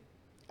think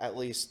at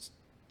least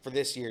for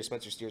this year,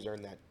 Spencer Steer's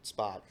earned that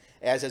spot,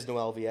 as has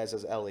Noelvi, as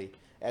has Ellie,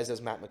 as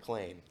has Matt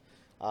McClain.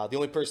 The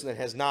only person that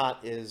has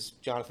not is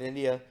Jonathan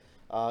India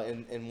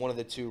and one of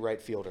the two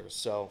right fielders.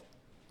 So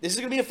this is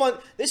going to be a fun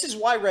 – this is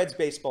why Reds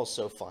baseball is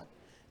so fun.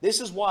 This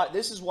is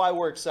why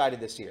we're excited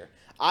this year.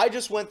 I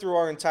just went through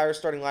our entire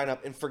starting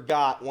lineup and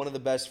forgot one of the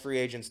best free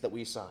agents that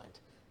we signed.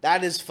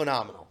 That is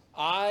phenomenal.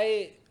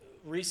 I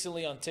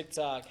recently on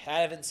TikTok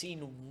haven't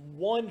seen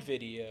one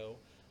video.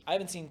 I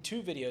haven't seen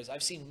two videos.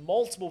 I've seen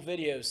multiple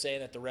videos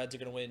saying that the Reds are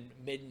going to win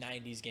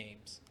mid-90s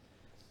games.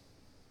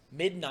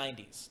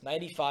 Mid-90s.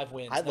 95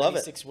 wins, I love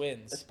 96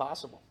 wins. It's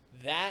possible.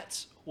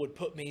 That would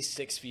put me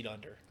 6 feet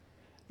under.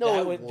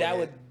 No, that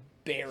would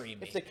bury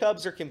me. If the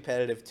Cubs are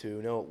competitive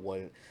too, no, it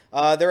wouldn't.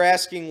 They're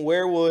asking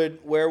where would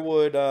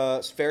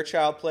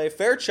Fairchild play?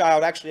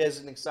 Fairchild actually has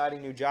an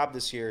exciting new job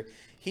this year.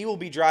 He will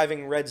be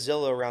driving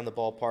Redzilla around the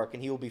ballpark,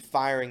 and he will be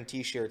firing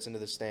T-shirts into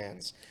the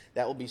stands.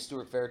 That will be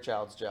Stuart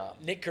Fairchild's job.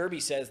 Nick Kirby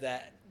says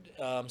that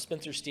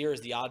Spencer Steer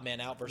is the odd man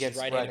out versus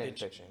right-handed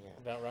pitching. Yeah.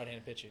 About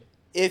right-handed pitching.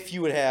 If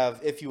you would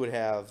have,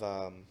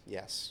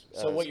 yes.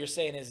 So what you're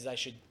saying is I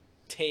should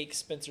take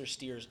Spencer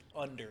Steer's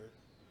under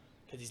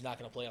because he's not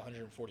going to play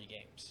 140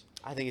 games.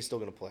 I think he's still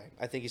going to play.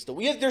 I think he's still.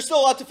 There's still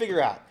a lot to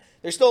figure out.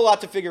 There's still a lot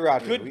to figure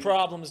out. Good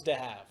problems to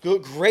have.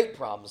 Great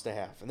problems to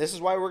have, and this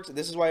is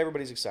why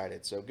everybody's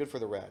excited. So good for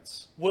the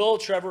Reds. Will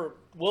Trevor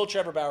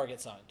Bauer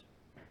get signed?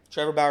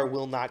 Trevor Bauer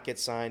will not get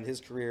signed.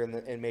 His career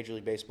in Major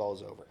League Baseball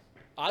is over.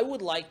 I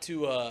would like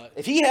to.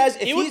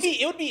 It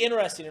would be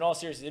interesting. In all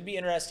seriousness, it'd be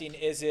interesting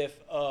as if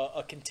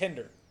a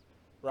contender,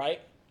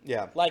 right?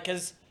 Yeah. Like,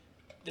 because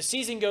the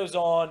season goes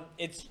on,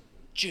 it's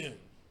June,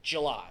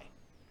 July,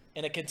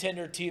 and a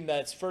contender team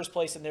that's first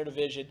place in their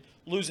division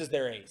loses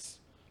their ace,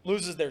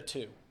 loses their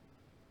two.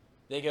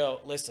 They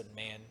go, listen,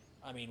 man.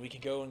 I mean, we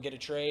could go and get a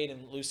trade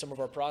and lose some of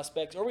our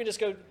prospects, or we just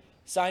go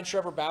sign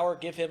Trevor Bauer,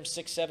 give him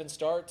 6-7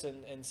 starts,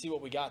 and see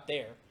what we got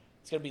there.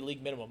 It's going to be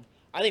league minimum.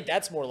 I think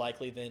that's more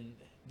likely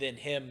than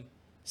him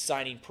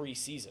signing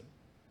preseason.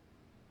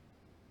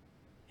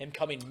 Him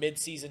coming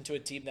mid-season to a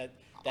team that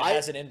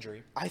has an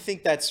injury. I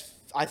think that's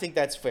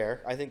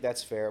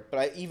fair.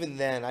 But even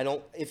then, I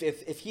don't.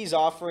 If he's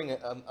offering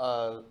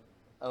a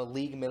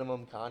league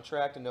minimum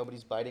contract and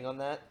nobody's biting on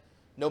that,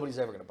 nobody's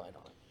ever going to bite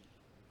on it.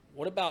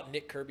 What about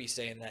Nick Kirby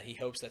saying that he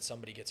hopes that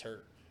somebody gets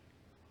hurt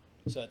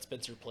so that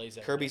Spencer plays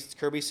every day?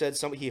 Kirby said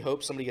he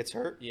hopes somebody gets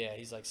hurt? Yeah,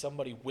 he's like,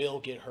 somebody will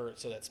get hurt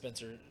so that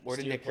Spencer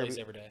plays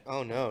every day.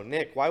 Oh, no.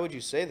 Nick, why would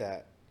you say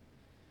that?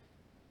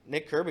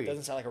 Nick Kirby.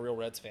 Doesn't sound like a real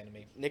Reds fan to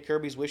me. Nick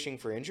Kirby's wishing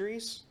for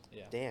injuries?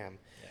 Yeah. Damn.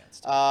 Yeah, it's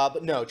tough.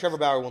 But no, Trevor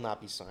Bauer will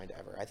not be signed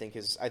ever. I think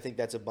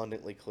that's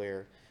abundantly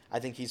clear. I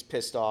think he's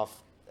pissed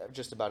off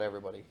just about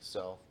everybody.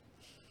 So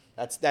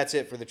that's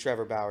it for the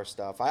Trevor Bauer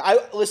stuff.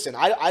 Listen.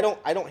 I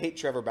don't hate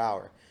Trevor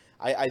Bauer.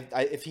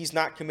 If he has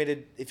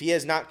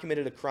not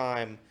committed a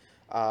crime,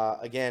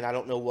 again, I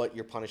don't know what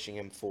you're punishing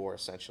him for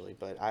essentially.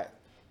 But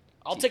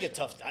I'll take it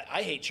tough.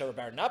 I hate Trevor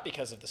Bauer not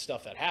because of the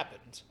stuff that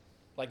happened,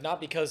 like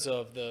not because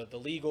of the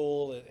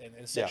legal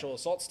and sexual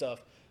assault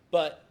stuff,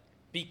 but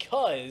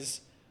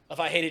because if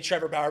I hated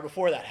Trevor Bauer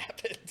before that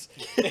happened.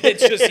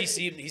 It's just he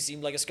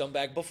seemed like a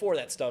scumbag before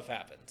that stuff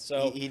happened.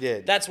 So he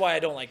did. That's why I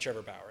don't like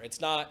Trevor Bauer. It's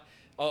not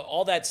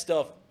all that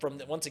stuff from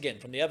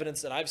the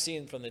evidence that I've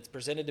seen that's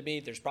presented to me.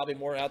 There's probably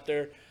more out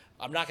there.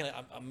 I'm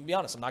gonna be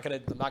honest. I'm not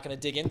gonna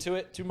dig into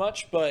it too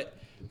much. But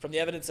from the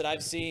evidence that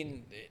I've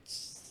seen,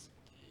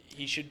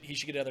 he should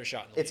get another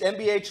shot. In the it's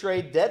NBA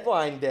trade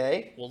deadline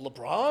day. Will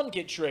LeBron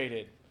get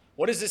traded?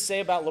 What does this say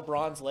about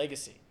LeBron's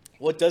legacy?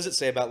 What does it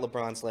say about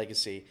LeBron's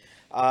legacy?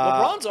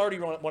 LeBron's already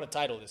won a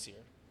title this year.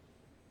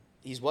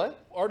 He's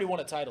what? Already won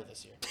a title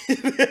this year.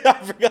 I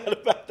forgot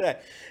about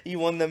that. He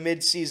won the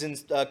mid-season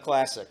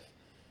classic.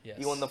 Yes.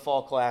 He won the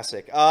fall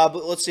classic.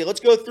 But let's see. Let's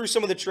go through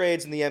some of the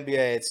trades in the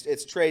NBA.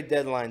 It's trade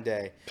deadline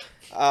day.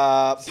 Is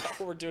that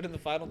what we're doing in the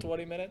final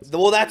 20 minutes?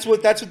 Well, that's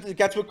what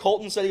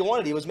Colton said he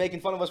wanted. He was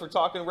making fun of us for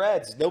talking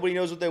Reds. Nobody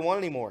knows what they want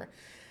anymore.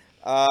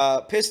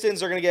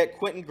 Pistons are going to get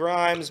Quentin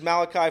Grimes,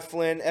 Malachi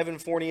Flynn, Evan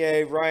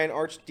Fournier, Ryan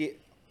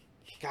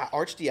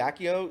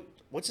Archdiakio.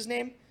 What's his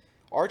name?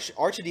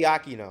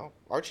 Arcidiacono.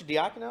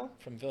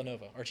 From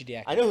Villanova,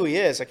 Arcidiacono. I know who he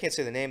is. I can't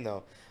say the name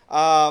though.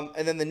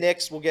 And then the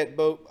Knicks will get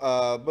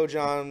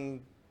Bojan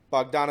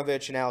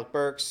Bogdanovic and Alec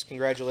Burks.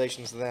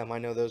 Congratulations to them. I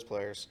know those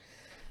players.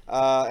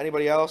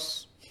 Anybody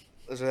else?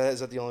 Is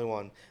that the only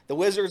one? The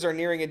Wizards are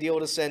nearing a deal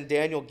to send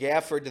Daniel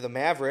Gafford to the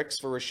Mavericks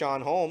for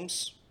Rashawn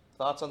Holmes.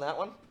 Thoughts on that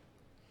one?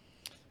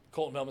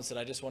 Colton Melman said,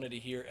 I just wanted to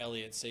hear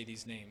Elliot say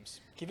these names.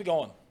 Keep it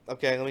going.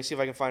 Okay, let me see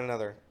if I can find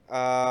another.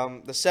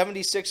 The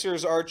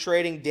 76ers are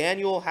trading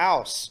Daniel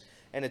House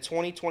and a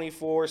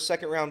 2024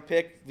 second-round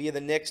pick via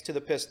the Knicks to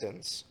the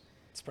Pistons.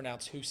 It's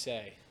pronounced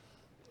Husay.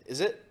 Is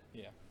it?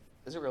 Yeah.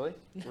 Is it really?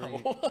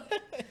 No.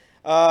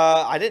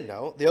 I didn't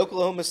know. The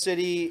Oklahoma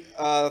City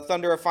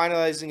Thunder are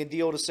finalizing a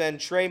deal to send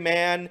Trey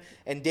Mann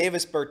and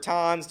Davis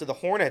Bertans to the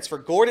Hornets for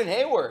Gordon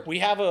Hayward. We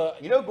have a...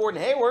 You know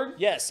Gordon Hayward?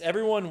 Yes,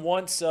 everyone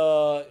wants...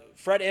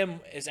 Fred M.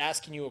 is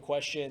asking you a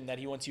question that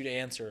he wants you to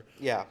answer.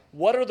 Yeah.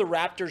 What are the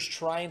Raptors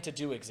trying to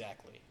do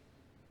exactly?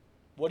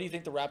 What do you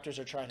think the Raptors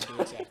are trying to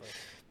do exactly?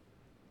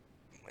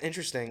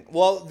 Interesting.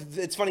 Well,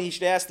 it's funny you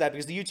should ask that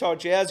because the Utah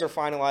Jazz are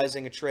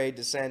finalizing a trade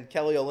to send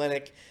Kelly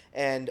Olynyk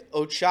and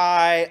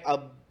Ochai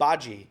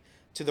Agbaji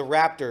to the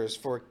Raptors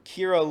for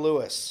Kira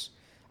Lewis,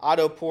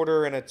 Otto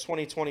Porter, and a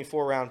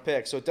 2024 round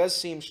pick. So it does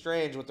seem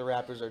strange what the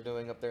Raptors are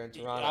doing up there in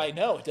Toronto. I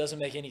know. It doesn't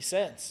make any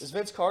sense. Is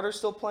Vince Carter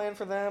still playing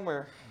for them?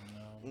 Or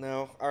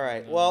No? All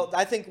right. No. Well,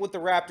 I think with the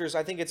Raptors,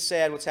 I think it's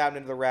sad what's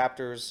happening to the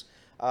Raptors.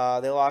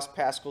 They lost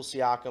Pascal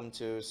Siakam,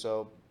 too.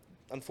 So,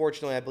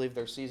 unfortunately, I believe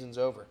their season's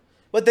over.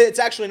 But it's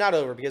actually not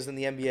over because in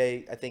the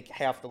NBA, I think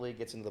half the league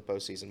gets into the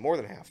postseason. More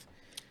than half.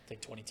 I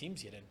think 20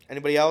 teams get in.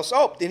 Anybody else?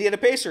 Oh, the Indiana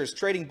Pacers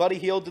trading Buddy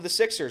Hield to the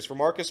Sixers for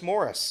Marcus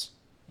Morris.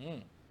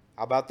 How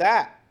about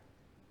that?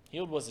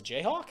 Hield was a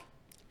Jayhawk?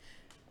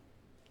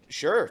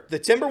 Sure. The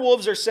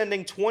Timberwolves are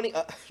sending 20...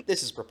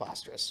 this is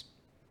preposterous.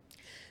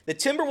 The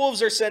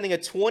Timberwolves are sending a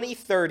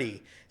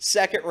 2030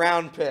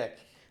 second-round pick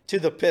to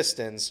the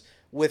Pistons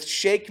with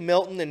Shake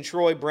Milton and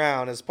Troy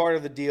Brown as part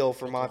of the deal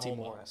for Monty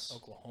Morris.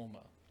 Oklahoma.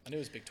 I knew it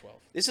was Big 12.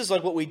 This is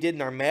like what we did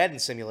in our Madden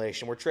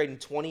simulation. We're trading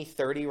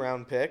 2030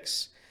 round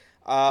picks.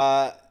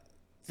 The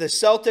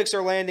Celtics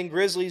are landing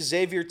Grizzlies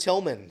Xavier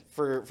Tillman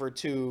for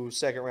 2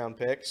 second-round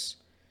picks.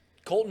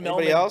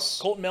 Anybody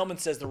else? Colton Melman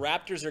says the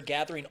Raptors are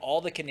gathering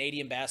all the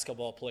Canadian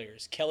basketball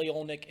players, Kelly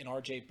Olynyk and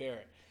R.J.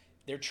 Barrett.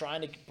 They're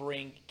trying to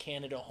bring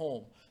Canada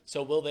home.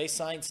 So will they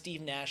sign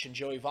Steve Nash and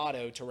Joey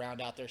Votto to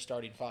round out their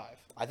starting 5?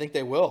 I think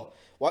they will.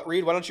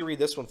 Reed, why don't you read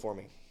this one for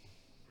me?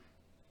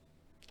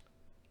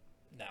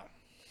 No.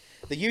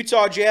 The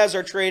Utah Jazz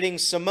are trading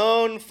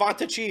Simone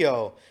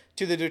Fontecchio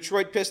to the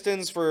Detroit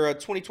Pistons for a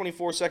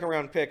 2024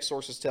 second-round pick,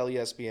 sources tell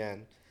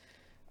ESPN.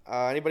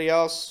 Anybody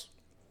else?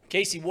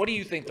 Casey, what do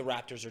you think the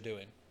Raptors are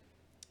doing?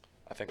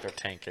 I think they're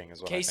tanking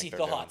is what Casey, I think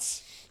they're thoughts?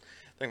 doing.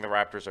 I think the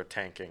Raptors are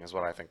tanking is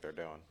what I think they're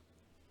doing.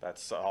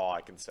 That's all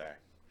I can say.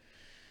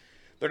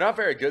 They're not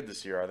very good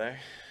this year, are they?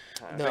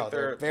 No,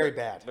 they're very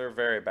bad. They're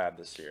very bad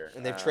this year.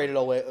 And they've traded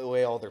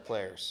away all their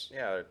players.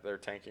 Yeah, they're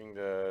tanking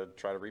to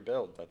try to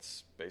rebuild.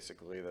 That's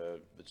basically the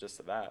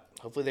gist of that.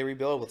 Hopefully they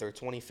rebuild with their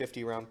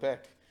 2050 round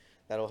pick.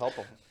 That'll help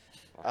them.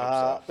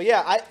 So. But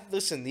yeah,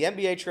 listen, the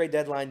NBA trade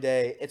deadline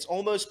day, it's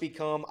almost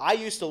become, I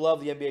used to love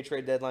the NBA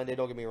trade deadline day,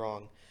 don't get me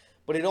wrong.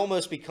 But it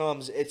almost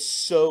becomes, it's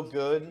so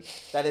good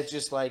that it's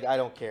just like, I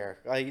don't care.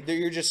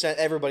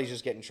 Everybody's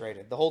just getting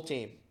traded. The whole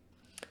team.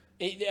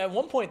 At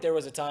one point, there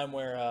was a time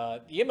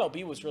where the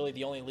MLB was really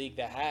the only league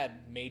that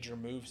had major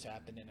moves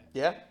happen in it.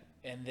 Yeah.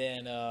 And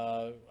then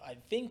I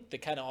think the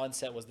kind of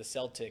onset was the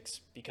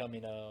Celtics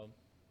becoming,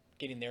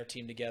 getting their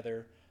team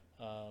together.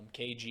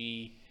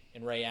 KG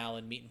and Ray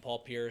Allen meeting Paul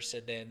Pierce,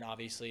 and then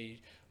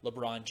obviously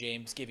LeBron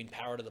James giving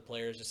power to the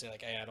players to say,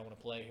 like, hey, I don't want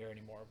to play here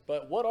anymore.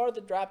 But what are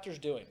the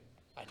Raptors doing?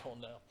 I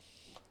don't know.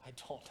 I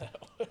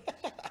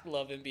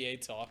love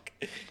NBA talk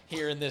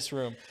here in this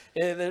room.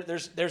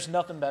 There's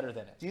nothing better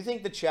than it. Do you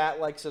think the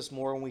chat likes us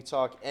more when we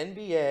talk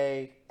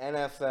NBA,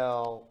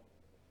 NFL,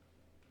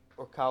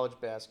 or college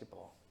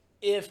basketball?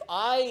 If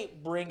I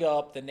bring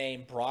up the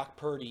name Brock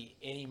Purdy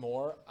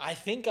anymore, I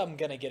think I'm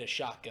going to get a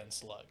shotgun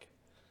slug.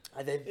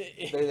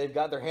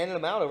 They're handing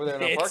them out over there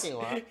in our parking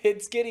lot.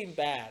 It's getting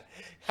bad.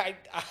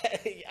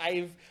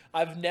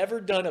 I've never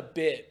done a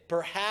bit,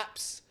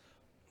 perhaps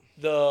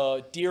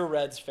the Dear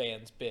Reds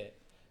fans bit,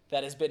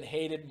 that has been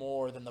hated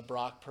more than the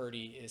Brock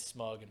Purdy is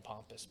smug and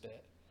pompous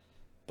bit.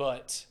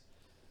 But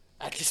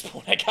at this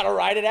point, I got to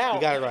write it out.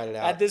 You got to write it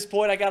out. At this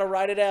point, I got to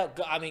write it out.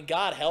 I mean,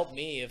 God help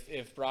me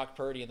if Brock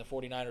Purdy and the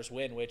 49ers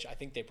win, which I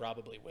think they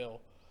probably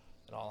will,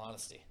 in all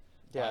honesty.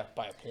 Yeah.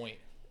 By a point.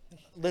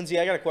 Lindsay,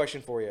 I got a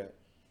question for you.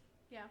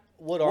 Yeah.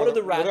 What are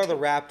the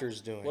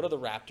Raptors doing? What are the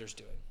Raptors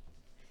doing?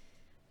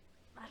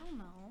 I don't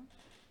know.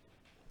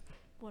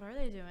 What are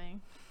they doing?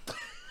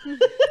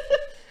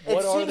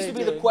 It seems to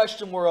be the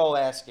question we're all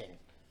asking.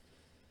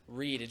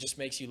 Reed, it just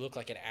makes you look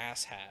like an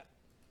asshat.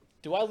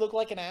 Do I look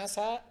like an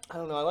asshat? I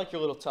don't know. I like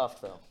your little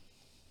tough, though.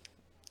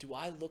 Do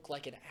I look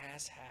like an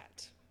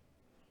asshat?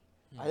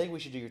 I think we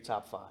should do your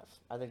top 5.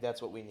 I think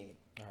that's what we need.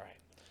 All right.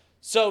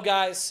 So,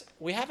 guys,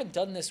 we haven't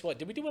done this,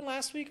 did we do one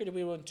last week or did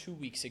we do one 2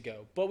 weeks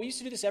ago? But we used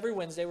to do this every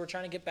Wednesday. We're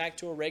trying to get back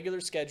to a regular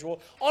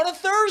schedule on a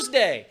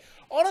Thursday.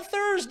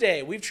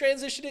 We've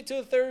transitioned it to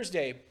a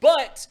Thursday.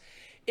 But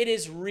it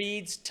is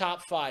Reed's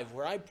Top 5,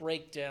 where I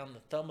break down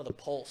the thumb of the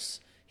pulse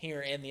here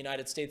in the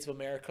United States of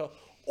America,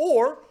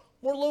 or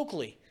more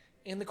locally,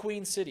 in the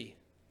Queen City,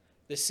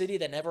 the city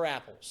that never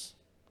apples,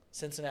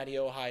 Cincinnati,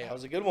 Ohio. That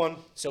was a good one.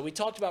 So we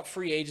talked about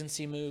free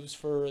agency moves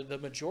for the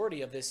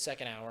majority of this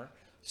second hour.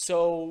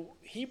 So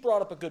he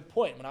brought up a good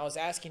point. When I was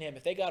asking him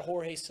if they got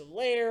Jorge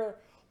Soler,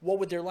 what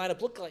would their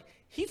lineup look like?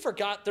 He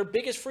forgot their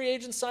biggest free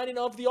agent signing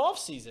of the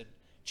offseason,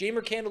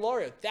 Jeimer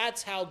Candelario.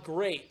 That's how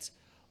great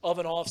of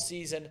an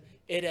offseason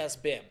it has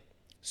been.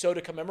 So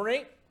to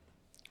commemorate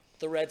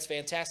the Reds'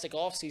 fantastic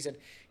offseason,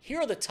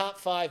 here are the top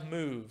 5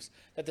 moves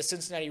that the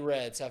Cincinnati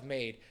Reds have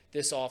made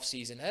this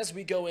offseason as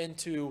we go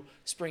into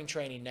spring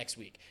training next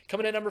week.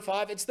 Coming in number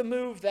 5, it's the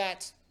move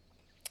that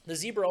the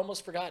Zebra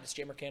almost forgot. It's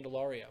Jeimer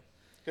Candelario.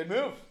 Good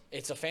move.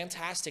 It's a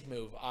fantastic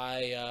move.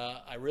 I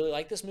really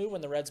like this move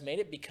when the Reds made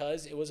it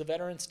because it was a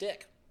veteran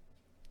stick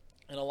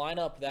in a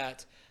lineup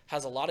that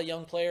has a lot of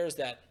young players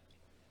that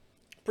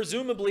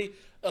presumably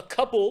a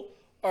couple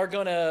are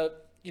going to,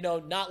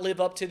 not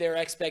live up to their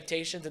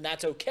expectations, and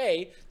that's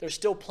okay. There's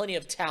still plenty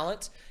of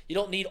talent. You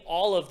don't need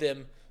all of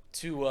them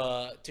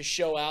to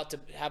show out to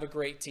have a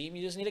great team.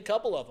 You just need a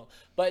couple of them.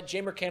 But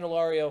Jeimer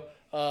Candelario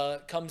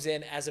comes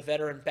in as a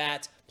veteran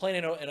bat,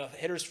 playing in a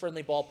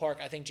hitters-friendly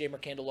ballpark. I think Jeimer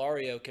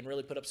Candelario can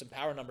really put up some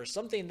power numbers,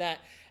 something that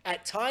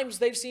at times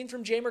they've seen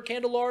from Jeimer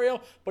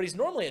Candelario, but he's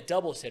normally a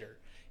doubles hitter.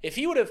 If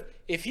he would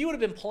have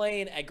been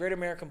playing at Great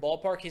American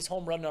Ballpark, his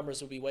home run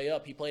numbers would be way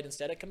up. He played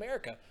instead at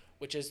Comerica,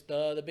 which is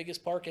the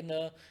biggest park in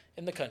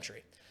the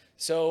country.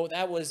 So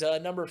that was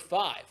number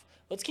 5.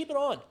 Let's keep it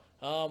on.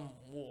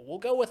 We'll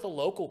go with a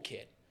local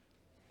kid,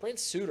 Brent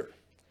Suter.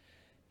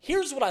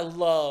 Here's what I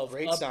love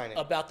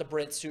about the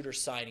Brent Suter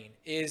signing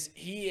is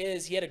he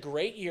had a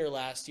great year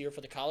last year for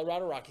the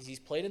Colorado Rockies. He's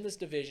played in this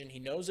division. He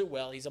knows it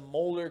well. He's a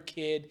Moeller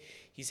kid.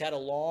 He's had a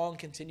long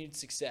continued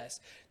success.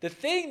 The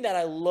thing that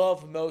I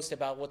love most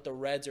about what the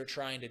Reds are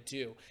trying to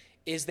do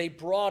is they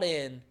brought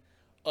in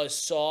a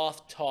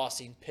soft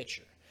tossing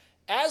pitcher.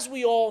 As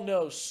we all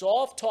know,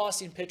 soft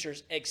tossing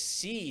pitchers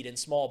exceed in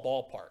small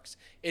ballparks.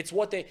 It's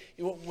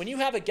when you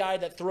have a guy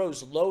that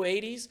throws low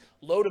 80s,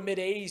 low to mid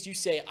 80s, you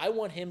say, I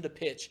want him to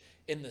pitch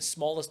in the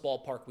smallest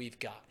ballpark we've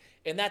got.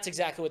 And that's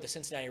exactly what the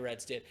Cincinnati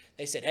Reds did.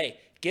 They said, hey,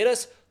 get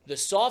us the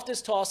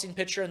softest tossing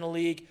pitcher in the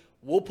league.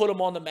 We'll put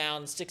him on the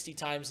mound 60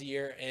 times a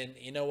year, and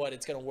you know what?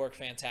 It's going to work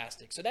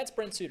fantastic. So that's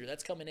Brent Suter.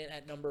 That's coming in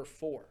at number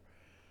 4.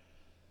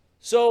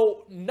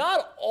 So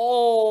not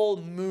all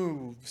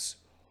moves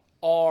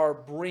are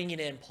bringing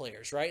in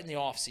players, right, in the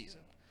offseason.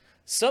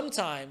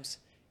 Sometimes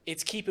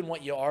it's keeping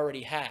what you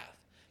already have.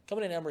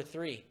 Coming in number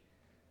 3,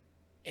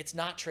 it's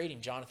not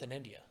trading Jonathan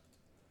India.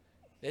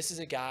 This is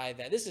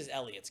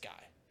Elliott's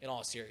guy, in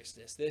all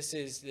seriousness. This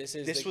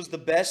was the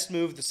best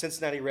move the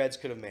Cincinnati Reds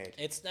could have made.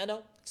 It's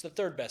the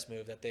third best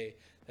move that they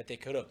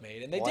could have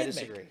made, and they I did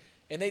disagree. make.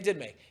 And they did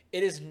make.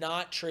 It is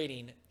not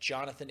trading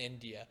Jonathan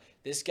India.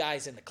 This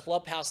guy's in the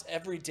clubhouse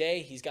every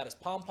day. He's got his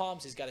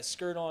pom-poms. He's got his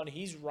skirt on.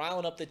 He's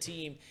riling up the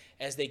team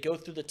as they go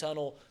through the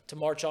tunnel to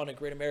march on a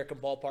Great American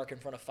Ballpark in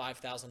front of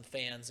 5,000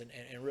 fans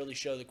and really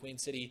show the Queen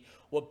City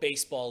what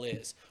baseball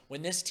is.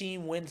 When this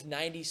team wins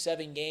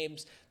 97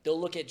 games, they'll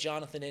look at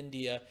Jonathan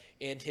India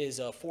and his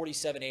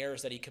 47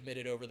 errors that he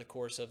committed over the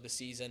course of the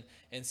season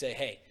and say,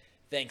 hey,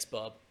 thanks,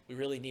 bub. We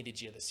really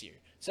needed you this year.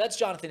 So that's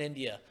Jonathan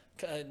India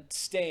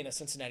staying a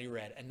Cincinnati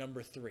Red at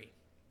number 3.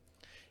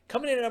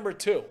 Coming in at number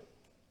 2,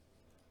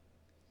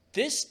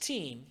 this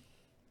team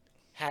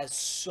has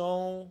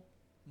so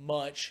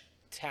much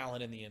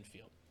talent in the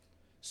infield.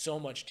 So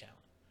much talent.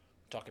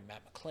 We're talking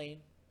Matt McClain.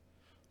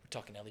 We're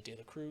talking Ellie De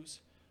La Cruz,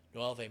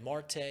 Noelve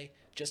Marte,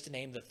 just to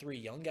name the 3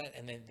 young guys.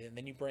 And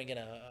then you bring in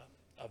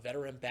a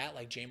veteran bat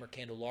like Jeimer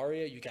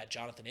Candelario. You got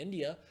Jonathan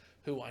India,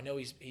 who I know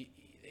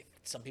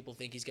some people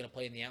think he's going to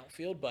play in the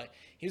outfield, but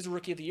he was the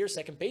Rookie of the Year,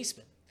 second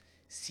baseman.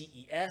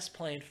 CES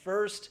playing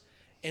first.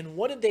 And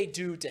what did they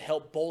do to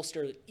help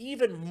bolster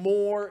even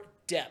more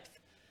depth?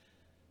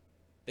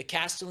 The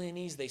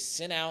Castellanis, they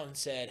sent out and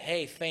said,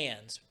 hey,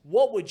 fans,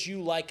 who would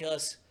you like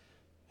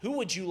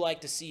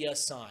to see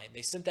us sign?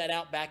 They sent that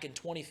out back in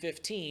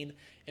 2015,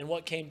 and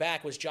what came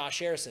back was Josh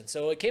Harrison.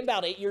 So it came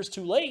about 9 years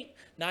too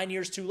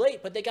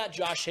late, but they got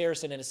Josh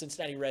Harrison in a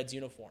Cincinnati Reds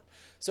uniform.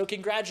 So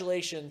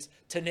congratulations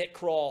to Nick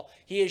Krall.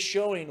 He is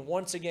showing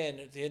once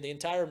again the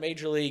entire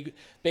Major League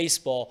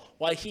Baseball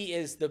why he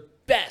is the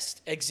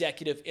best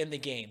executive in the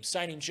game,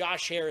 signing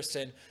Josh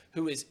Harrison,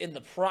 who is in the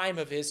prime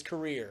of his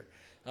career.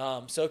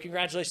 So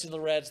congratulations to the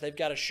Reds. They've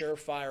got a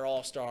surefire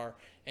all-star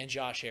and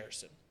Josh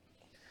Harrison.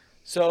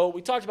 So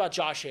we talked about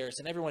Josh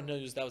Harrison. Everyone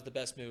knows that was the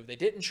best move. They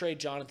didn't trade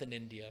Jonathan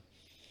India.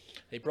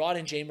 They brought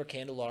in Jeimer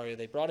Candelario.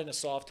 They brought in a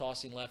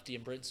soft-tossing lefty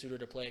and Brent Suter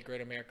to play at Great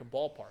American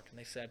Ballpark. And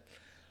they said,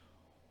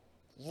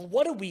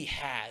 what do we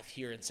have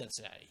here in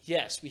Cincinnati?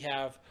 Yes, we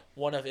have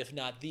one of, if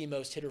not the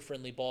most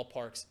hitter-friendly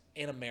ballparks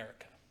in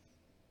America.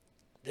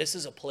 This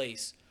is a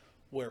place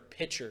where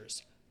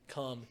pitchers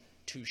come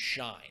to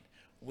shine.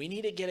 We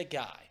need to get a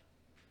guy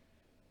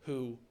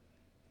who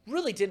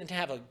really didn't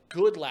have a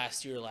good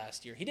last year.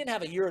 He didn't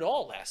have a year at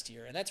all last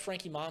year, and that's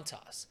Frankie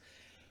Montas.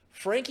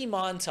 Frankie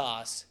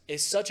Montas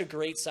is such a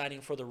great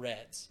signing for the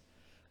Reds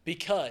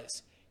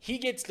because he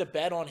gets to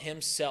bet on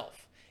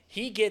himself.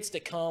 He gets to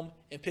come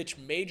and pitch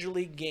major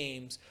league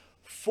games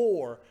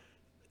for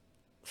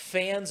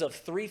fans of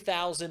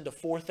 3,000 to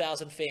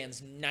 4,000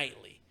 fans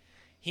nightly.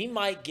 He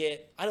might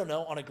get, I don't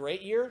know, on a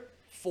great year,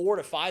 4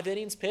 to 5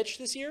 innings pitched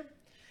this year.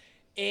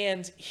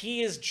 And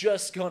he is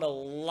just going to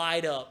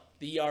light up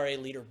the ERA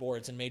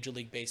leaderboards in Major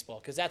League Baseball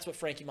because that's what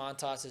Frankie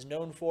Montas is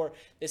known for.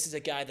 This is a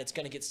guy that's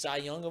going to get Cy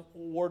Young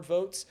Award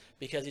votes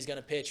because he's going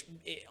to pitch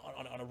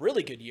on a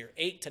really good year,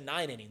 8 to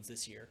 9 innings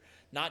this year.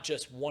 Not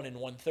just 1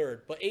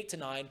 1/3, but 8 to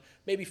 9,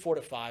 maybe 4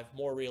 to 5,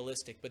 more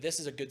realistic. But this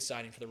is a good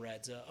signing for the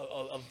Reds.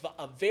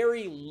 A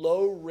very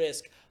low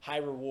risk, high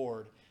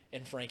reward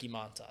in Frankie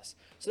Montas.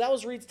 So that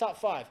was Reed's top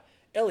 5.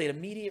 Elliot,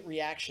 immediate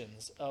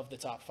reactions of the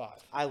top 5.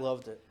 I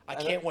loved it. I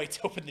can't wait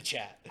to open the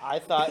chat. I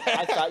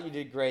thought you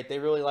did great. They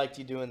really liked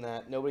you doing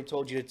that. Nobody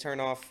told you to turn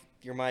off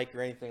your mic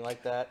or anything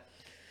like that.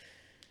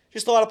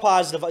 Just a lot of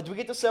positive. Did we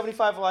get to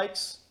 75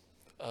 likes?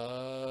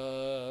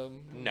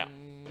 No.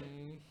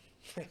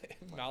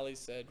 Molly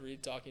said,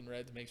 Reed talking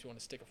Reds makes me want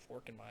to stick a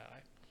fork in my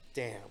eye.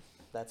 Damn,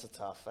 that's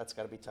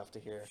got to be tough to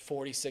hear.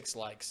 46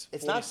 likes.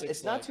 It's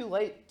not too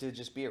late to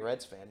just be a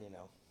Reds fan, you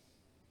know.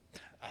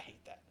 I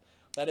hate that.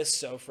 That is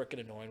so freaking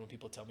annoying when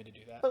people tell me to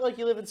do that. But like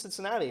you live in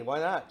Cincinnati, why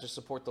not just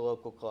support the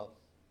local club?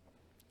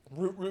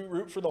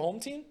 Root for the home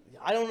team?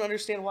 I don't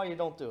understand why you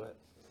don't do it.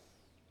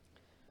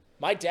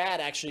 My dad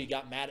actually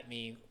got mad at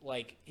me.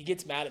 Like, he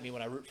gets mad at me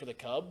when I root for the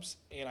Cubs.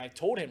 And I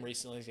told him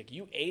recently, he's like,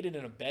 you aided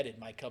and abetted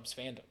my Cubs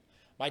fandom.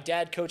 My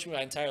dad coached me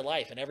my entire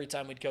life, and every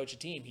time we'd coach a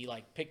team, he,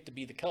 like, picked to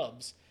be the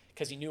Cubs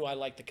because he knew I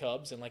liked the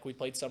Cubs. And, like, we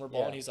played summer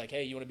ball, and he's like,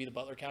 hey, you want to be the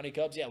Butler County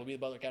Cubs? Yeah, we'll be the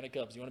Butler County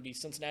Cubs. You want to be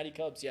Cincinnati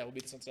Cubs? Yeah, we'll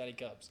be the Cincinnati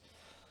Cubs.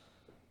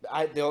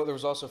 There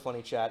was also a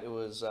funny chat. It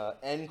was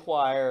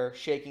Enquire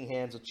shaking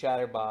hands with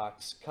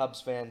Chatterbox,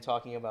 Cubs fan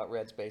talking about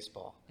Reds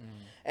baseball.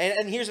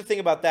 And here's the thing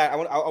about that.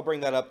 I'll bring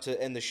that up to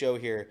end the show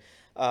here.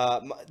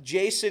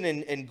 Jason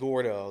and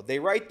Gordo, they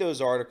write those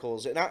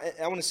articles, and I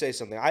want to say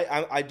something.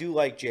 I do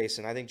like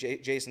Jason. I think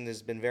Jason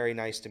has been very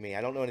nice to me.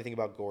 I don't know anything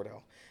about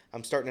Gordo.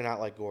 I'm starting to not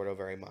like Gordo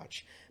very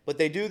much. But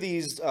they do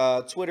these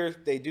Twitter,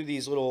 they do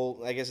these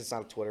little, I guess it's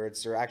not Twitter,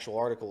 it's their actual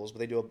articles, but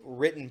they do a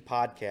written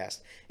podcast.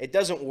 It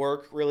doesn't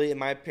work, really, in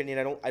my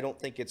opinion. I don't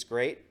think it's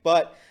great.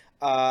 But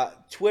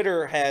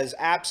Twitter has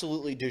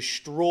absolutely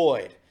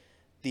destroyed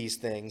these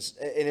things.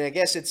 And I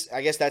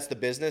guess that's the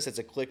business. It's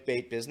a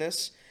clickbait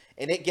business.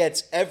 And it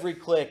gets every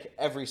click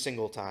every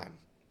single time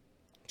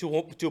to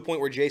a point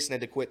where Jason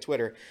had to quit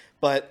Twitter.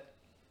 But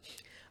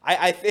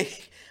I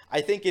think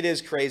it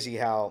is crazy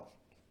how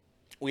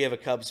we have a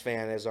Cubs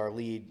fan as our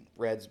lead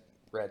Reds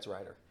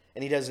writer,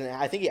 and he doesn't.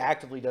 I think he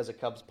actively does a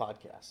Cubs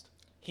podcast.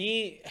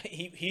 He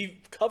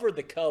covered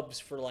the Cubs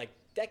for like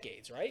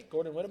decades, right?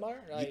 Gordon Whittemire,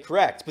 right?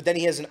 Correct, but then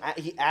he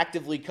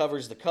actively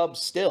covers the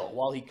Cubs still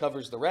while he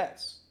covers the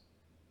Reds.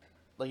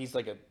 Like he's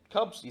a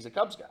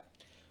Cubs guy.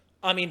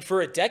 I mean,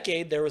 for a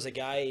decade there was a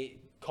guy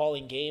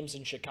calling games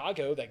in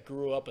Chicago that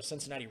grew up a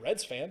Cincinnati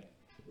Reds fan.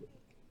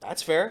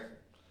 That's fair.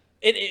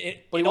 But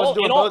he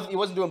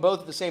wasn't doing both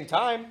at the same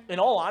time. In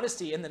all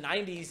honesty, in the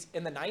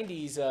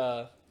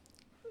 90s,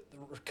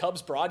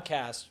 Cubs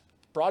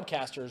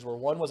broadcasters were,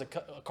 one was a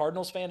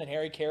Cardinals fan and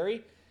Harry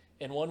Carey,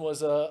 and one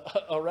was a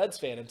Reds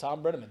fan and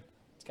Tom Brenneman.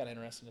 It's kind of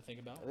interesting to think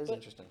about. It is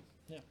interesting.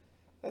 Yeah.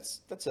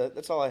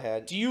 That's all I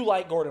had. Do you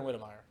like Gordon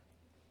Whittemire?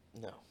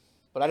 No,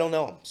 but I don't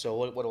know him. So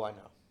what do I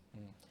know?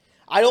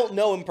 I don't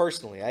know him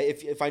personally.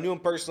 If I knew him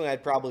personally,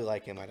 I'd probably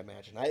like him, I'd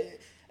imagine.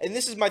 And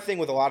this is my thing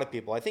with a lot of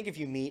people. I think if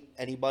you meet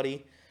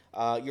anybody,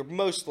 you're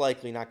most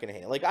likely not going to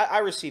hate. Like, I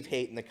receive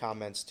hate in the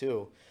comments,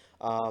 too.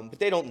 But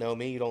they don't know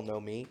me. You don't know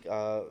me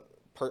on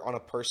a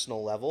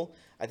personal level.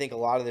 I think a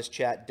lot of this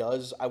chat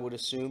does, I would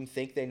assume,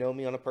 think they know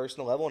me on a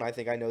personal level, and I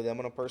think I know them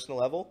on a personal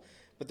level.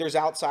 But there's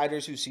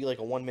outsiders who see, like,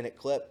 a 1-minute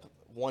clip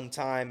one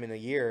time in a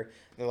year,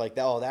 and they're like,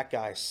 oh, that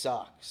guy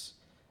sucks.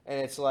 And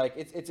it's like,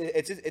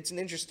 it's an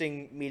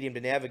interesting medium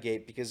to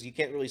navigate because you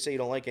can't really say you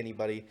don't like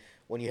anybody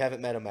when you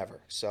haven't met them ever.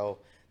 So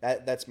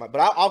that's my. But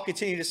I'll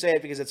continue to say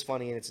it because it's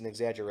funny and it's an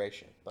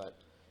exaggeration. But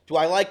do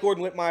I like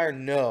Gordon Whittemire?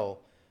 No.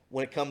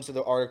 When it comes to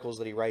the articles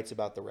that he writes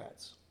about the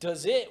Reds.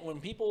 Does it, when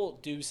people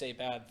do say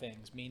bad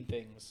things, mean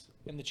things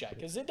in the chat,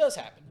 because it does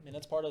happen. I mean,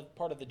 that's part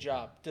of the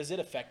job. Does it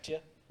affect you?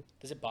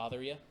 Does it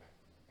bother you?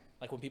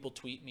 Like when people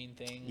tweet mean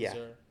things? Yeah,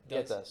 or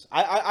it does.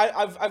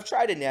 I've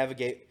tried to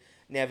navigate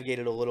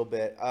it a little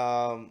bit.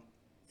 And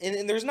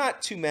there's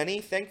not too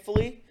many,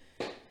 thankfully.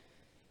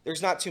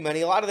 There's not too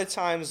many. A lot of the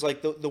times,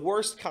 like, the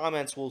worst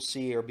comments we'll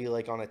see are be,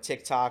 like, on a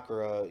TikTok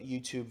or a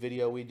YouTube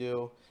video we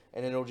do,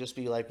 and it'll just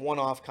be, like,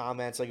 one-off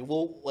comments. Like,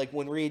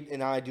 when Reed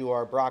and I do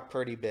our Brock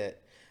Purdy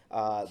bit,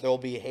 there'll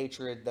be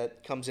hatred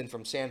that comes in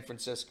from San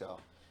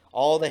Francisco.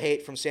 all the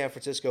hate from San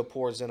Francisco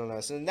pours in on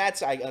us, and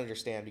that's I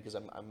understand because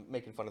I'm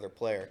making fun of their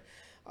player.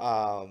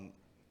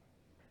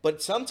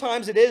 But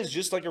sometimes it is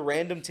just like a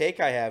random take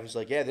I have. It's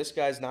like, yeah, this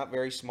guy's not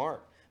very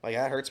smart. Like,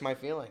 that hurts my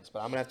feelings, but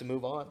I'm going to have to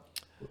move on.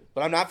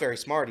 But I'm not very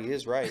smart. He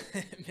is right.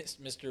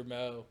 Mr.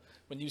 Mo,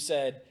 when you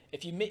said,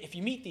 if you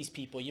meet these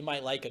people, you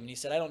might like them. And he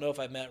said, I don't know if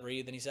I've met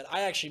Reed. Then he said,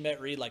 I actually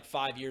met Reed like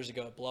 5 years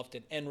ago at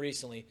Bluffton and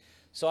recently.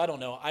 So I don't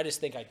know. I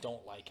just think I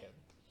don't like him.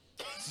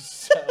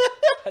 So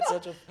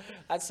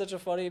that's such a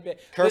funny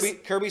bit.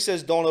 Kirby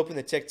says, don't open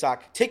the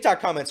TikTok. TikTok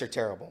comments are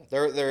terrible.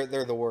 They're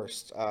the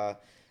worst.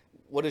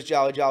 What does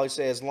Jolly Jolly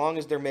say? As long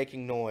as they're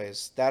making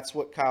noise. That's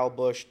what Kyle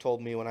Busch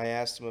told me when I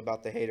asked him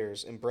about the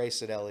haters.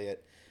 Embrace it,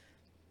 Elliot.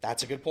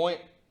 That's a good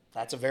point.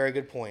 That's a very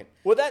good point.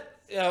 Well,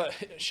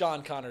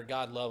 Sean Connor,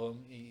 God love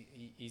him.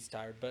 He's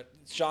tired. But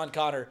Sean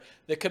Connor,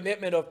 the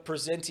commitment of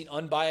presenting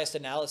unbiased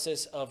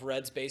analysis of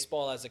Reds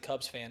baseball as a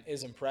Cubs fan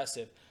is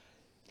impressive.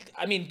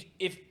 I mean,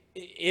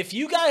 if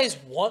you guys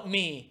want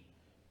me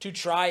to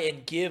try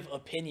and give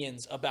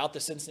opinions about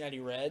the Cincinnati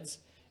Reds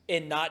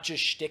and not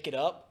just shtick it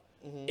up,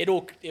 it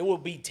will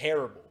be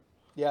terrible.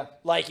 Yeah.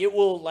 It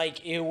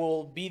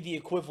will be the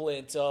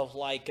equivalent of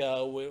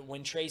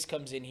when Trace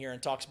comes in here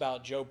and talks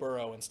about Joe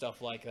Burrow and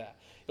stuff like that.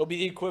 It'll be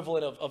the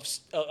equivalent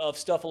of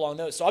stuff along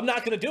those. So I'm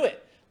not going to do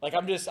it.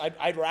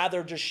 I'd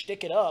rather just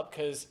shtick it up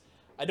because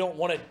I don't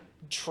want to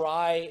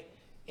try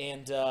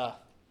and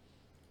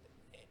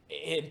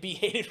be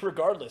hated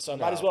regardless. So I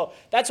might as well.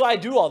 That's why I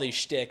do all these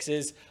shticks.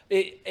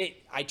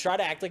 I try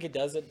to act like it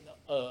doesn't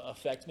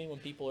affect me when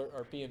people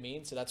are being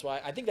mean. So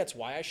I think that's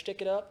why I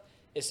shtick it up,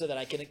 is so that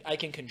I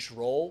can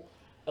control.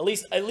 At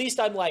least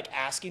I'm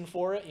asking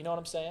for it. You know what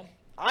I'm saying?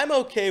 I'm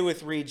okay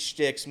with Reed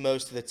shticks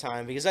most of the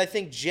time because I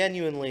think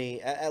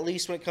genuinely, at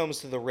least when it comes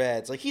to the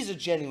Reds, he's a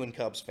genuine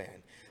Cubs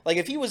fan.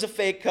 If he was a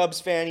fake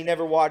Cubs fan, he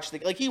never watched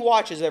he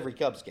watches every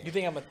Cubs game. You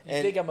think I'm a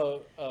fake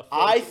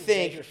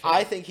Xavier fan?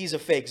 I think he's a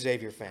fake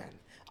Xavier fan.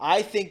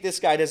 I think this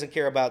guy doesn't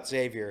care about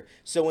Xavier.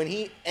 So when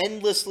he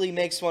endlessly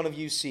makes fun of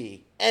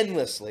UC,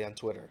 endlessly on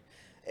Twitter,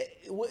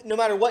 no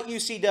matter what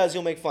UC does,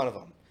 he'll make fun of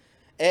him.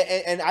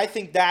 And I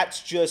think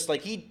that's just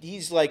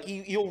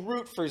he'll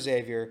root for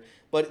Xavier,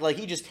 but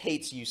he just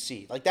hates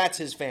UC. That's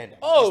his fandom.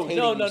 Oh,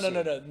 no,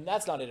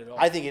 that's not it at all.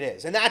 I think it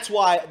is, and that's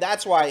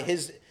why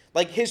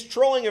his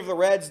trolling of the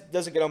Reds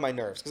doesn't get on my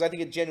nerves because I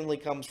think it genuinely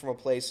comes from a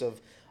place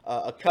of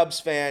a Cubs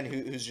fan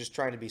who's just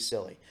trying to be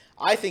silly.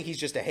 I think he's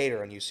just a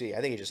hater on UC.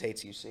 I think he just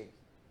hates UC.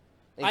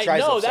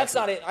 That's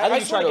not it. I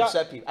think you try to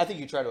upset people. I think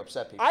you try to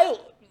upset people.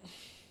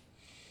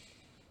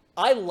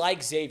 I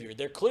like Xavier.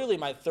 They're clearly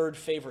my third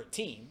favorite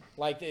team.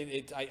 I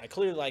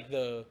clearly like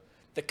the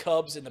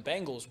Cubs and the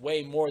Bengals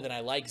way more than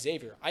I like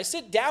Xavier. I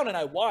sit down and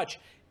I watch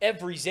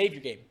every Xavier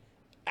game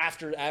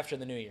after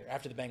the new year,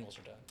 after the Bengals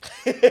are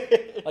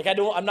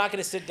done. I'm not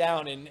going to sit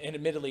down and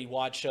admittedly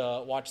watch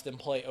them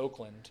play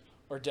Oakland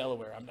or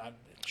Delaware. I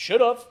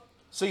should have.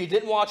 So you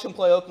didn't watch them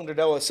play Oakland or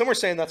Delaware. Some are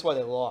saying that's why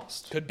they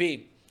lost. Could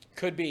be.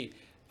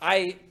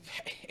 I'm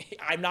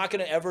not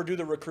going to ever do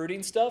the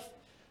recruiting stuff.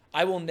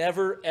 I will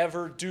never,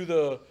 ever do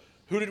the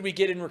who did we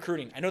get in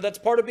recruiting. I know that's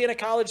part of being a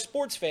college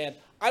sports fan.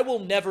 I will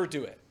never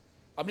do it.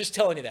 I'm just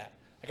telling you that.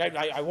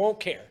 I won't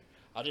care.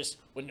 I'll just,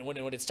 when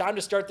it's time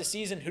to start the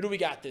season, who do we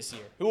got this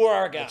year? Who are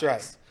our guys? That's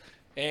right.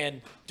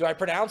 And do I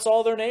pronounce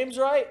all their names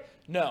right?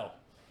 No.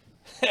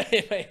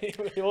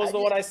 What was the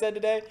one I said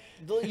today?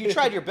 You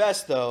tried your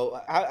best,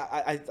 though.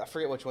 I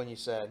forget which one you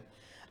said.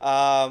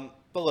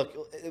 But look,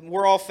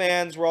 we're all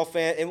fans. We're all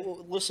fans. And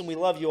listen, we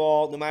love you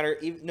all. No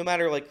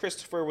matter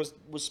Christopher was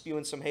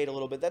spewing some hate a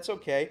little bit. That's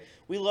okay.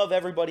 We love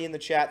everybody in the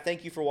chat.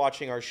 Thank you for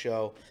watching our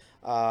show.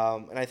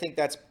 And I think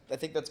that's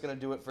going to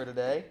do it for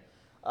today.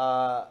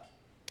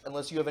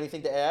 Unless you have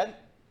anything to add.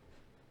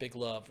 Big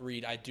love,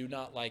 Reed. I do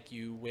not like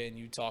you when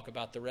you talk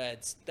about the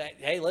Reds.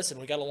 Hey, listen,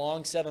 we got a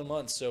long 7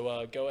 months,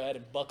 so go ahead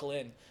and buckle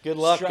in. Good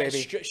luck,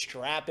 baby.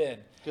 Strap in.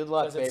 Good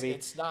luck, baby.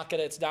 It's not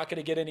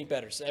gonna get any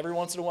better. So every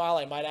once in a while,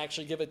 I might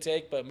actually give a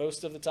take, but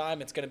most of the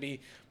time, it's gonna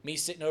be me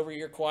sitting over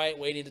here quiet,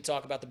 waiting to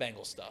talk about the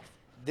Bengals stuff.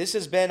 This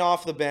has been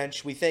Off the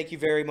Bench. We thank you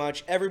very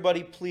much,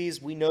 everybody.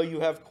 Please, we know you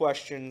have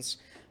questions.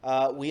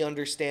 We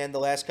understand the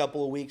last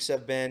couple of weeks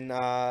have been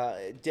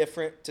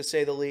different, to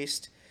say the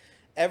least.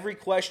 Every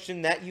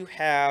question that you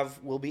have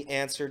will be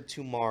answered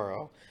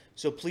tomorrow.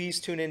 So please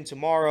tune in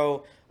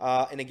tomorrow.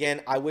 And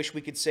again, I wish we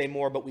could say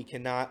more, but we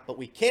cannot. But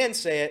we can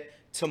say it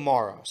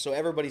tomorrow. So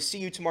everybody, see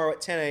you tomorrow at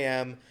 10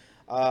 a.m.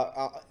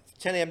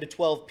 10 a.m. to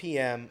 12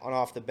 p.m. on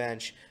Off the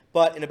Bench.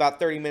 But in about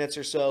 30 minutes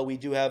or so, we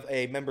do have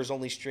a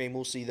members-only stream.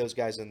 We'll see those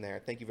guys in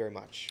there. Thank you very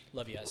much.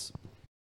 Love you guys.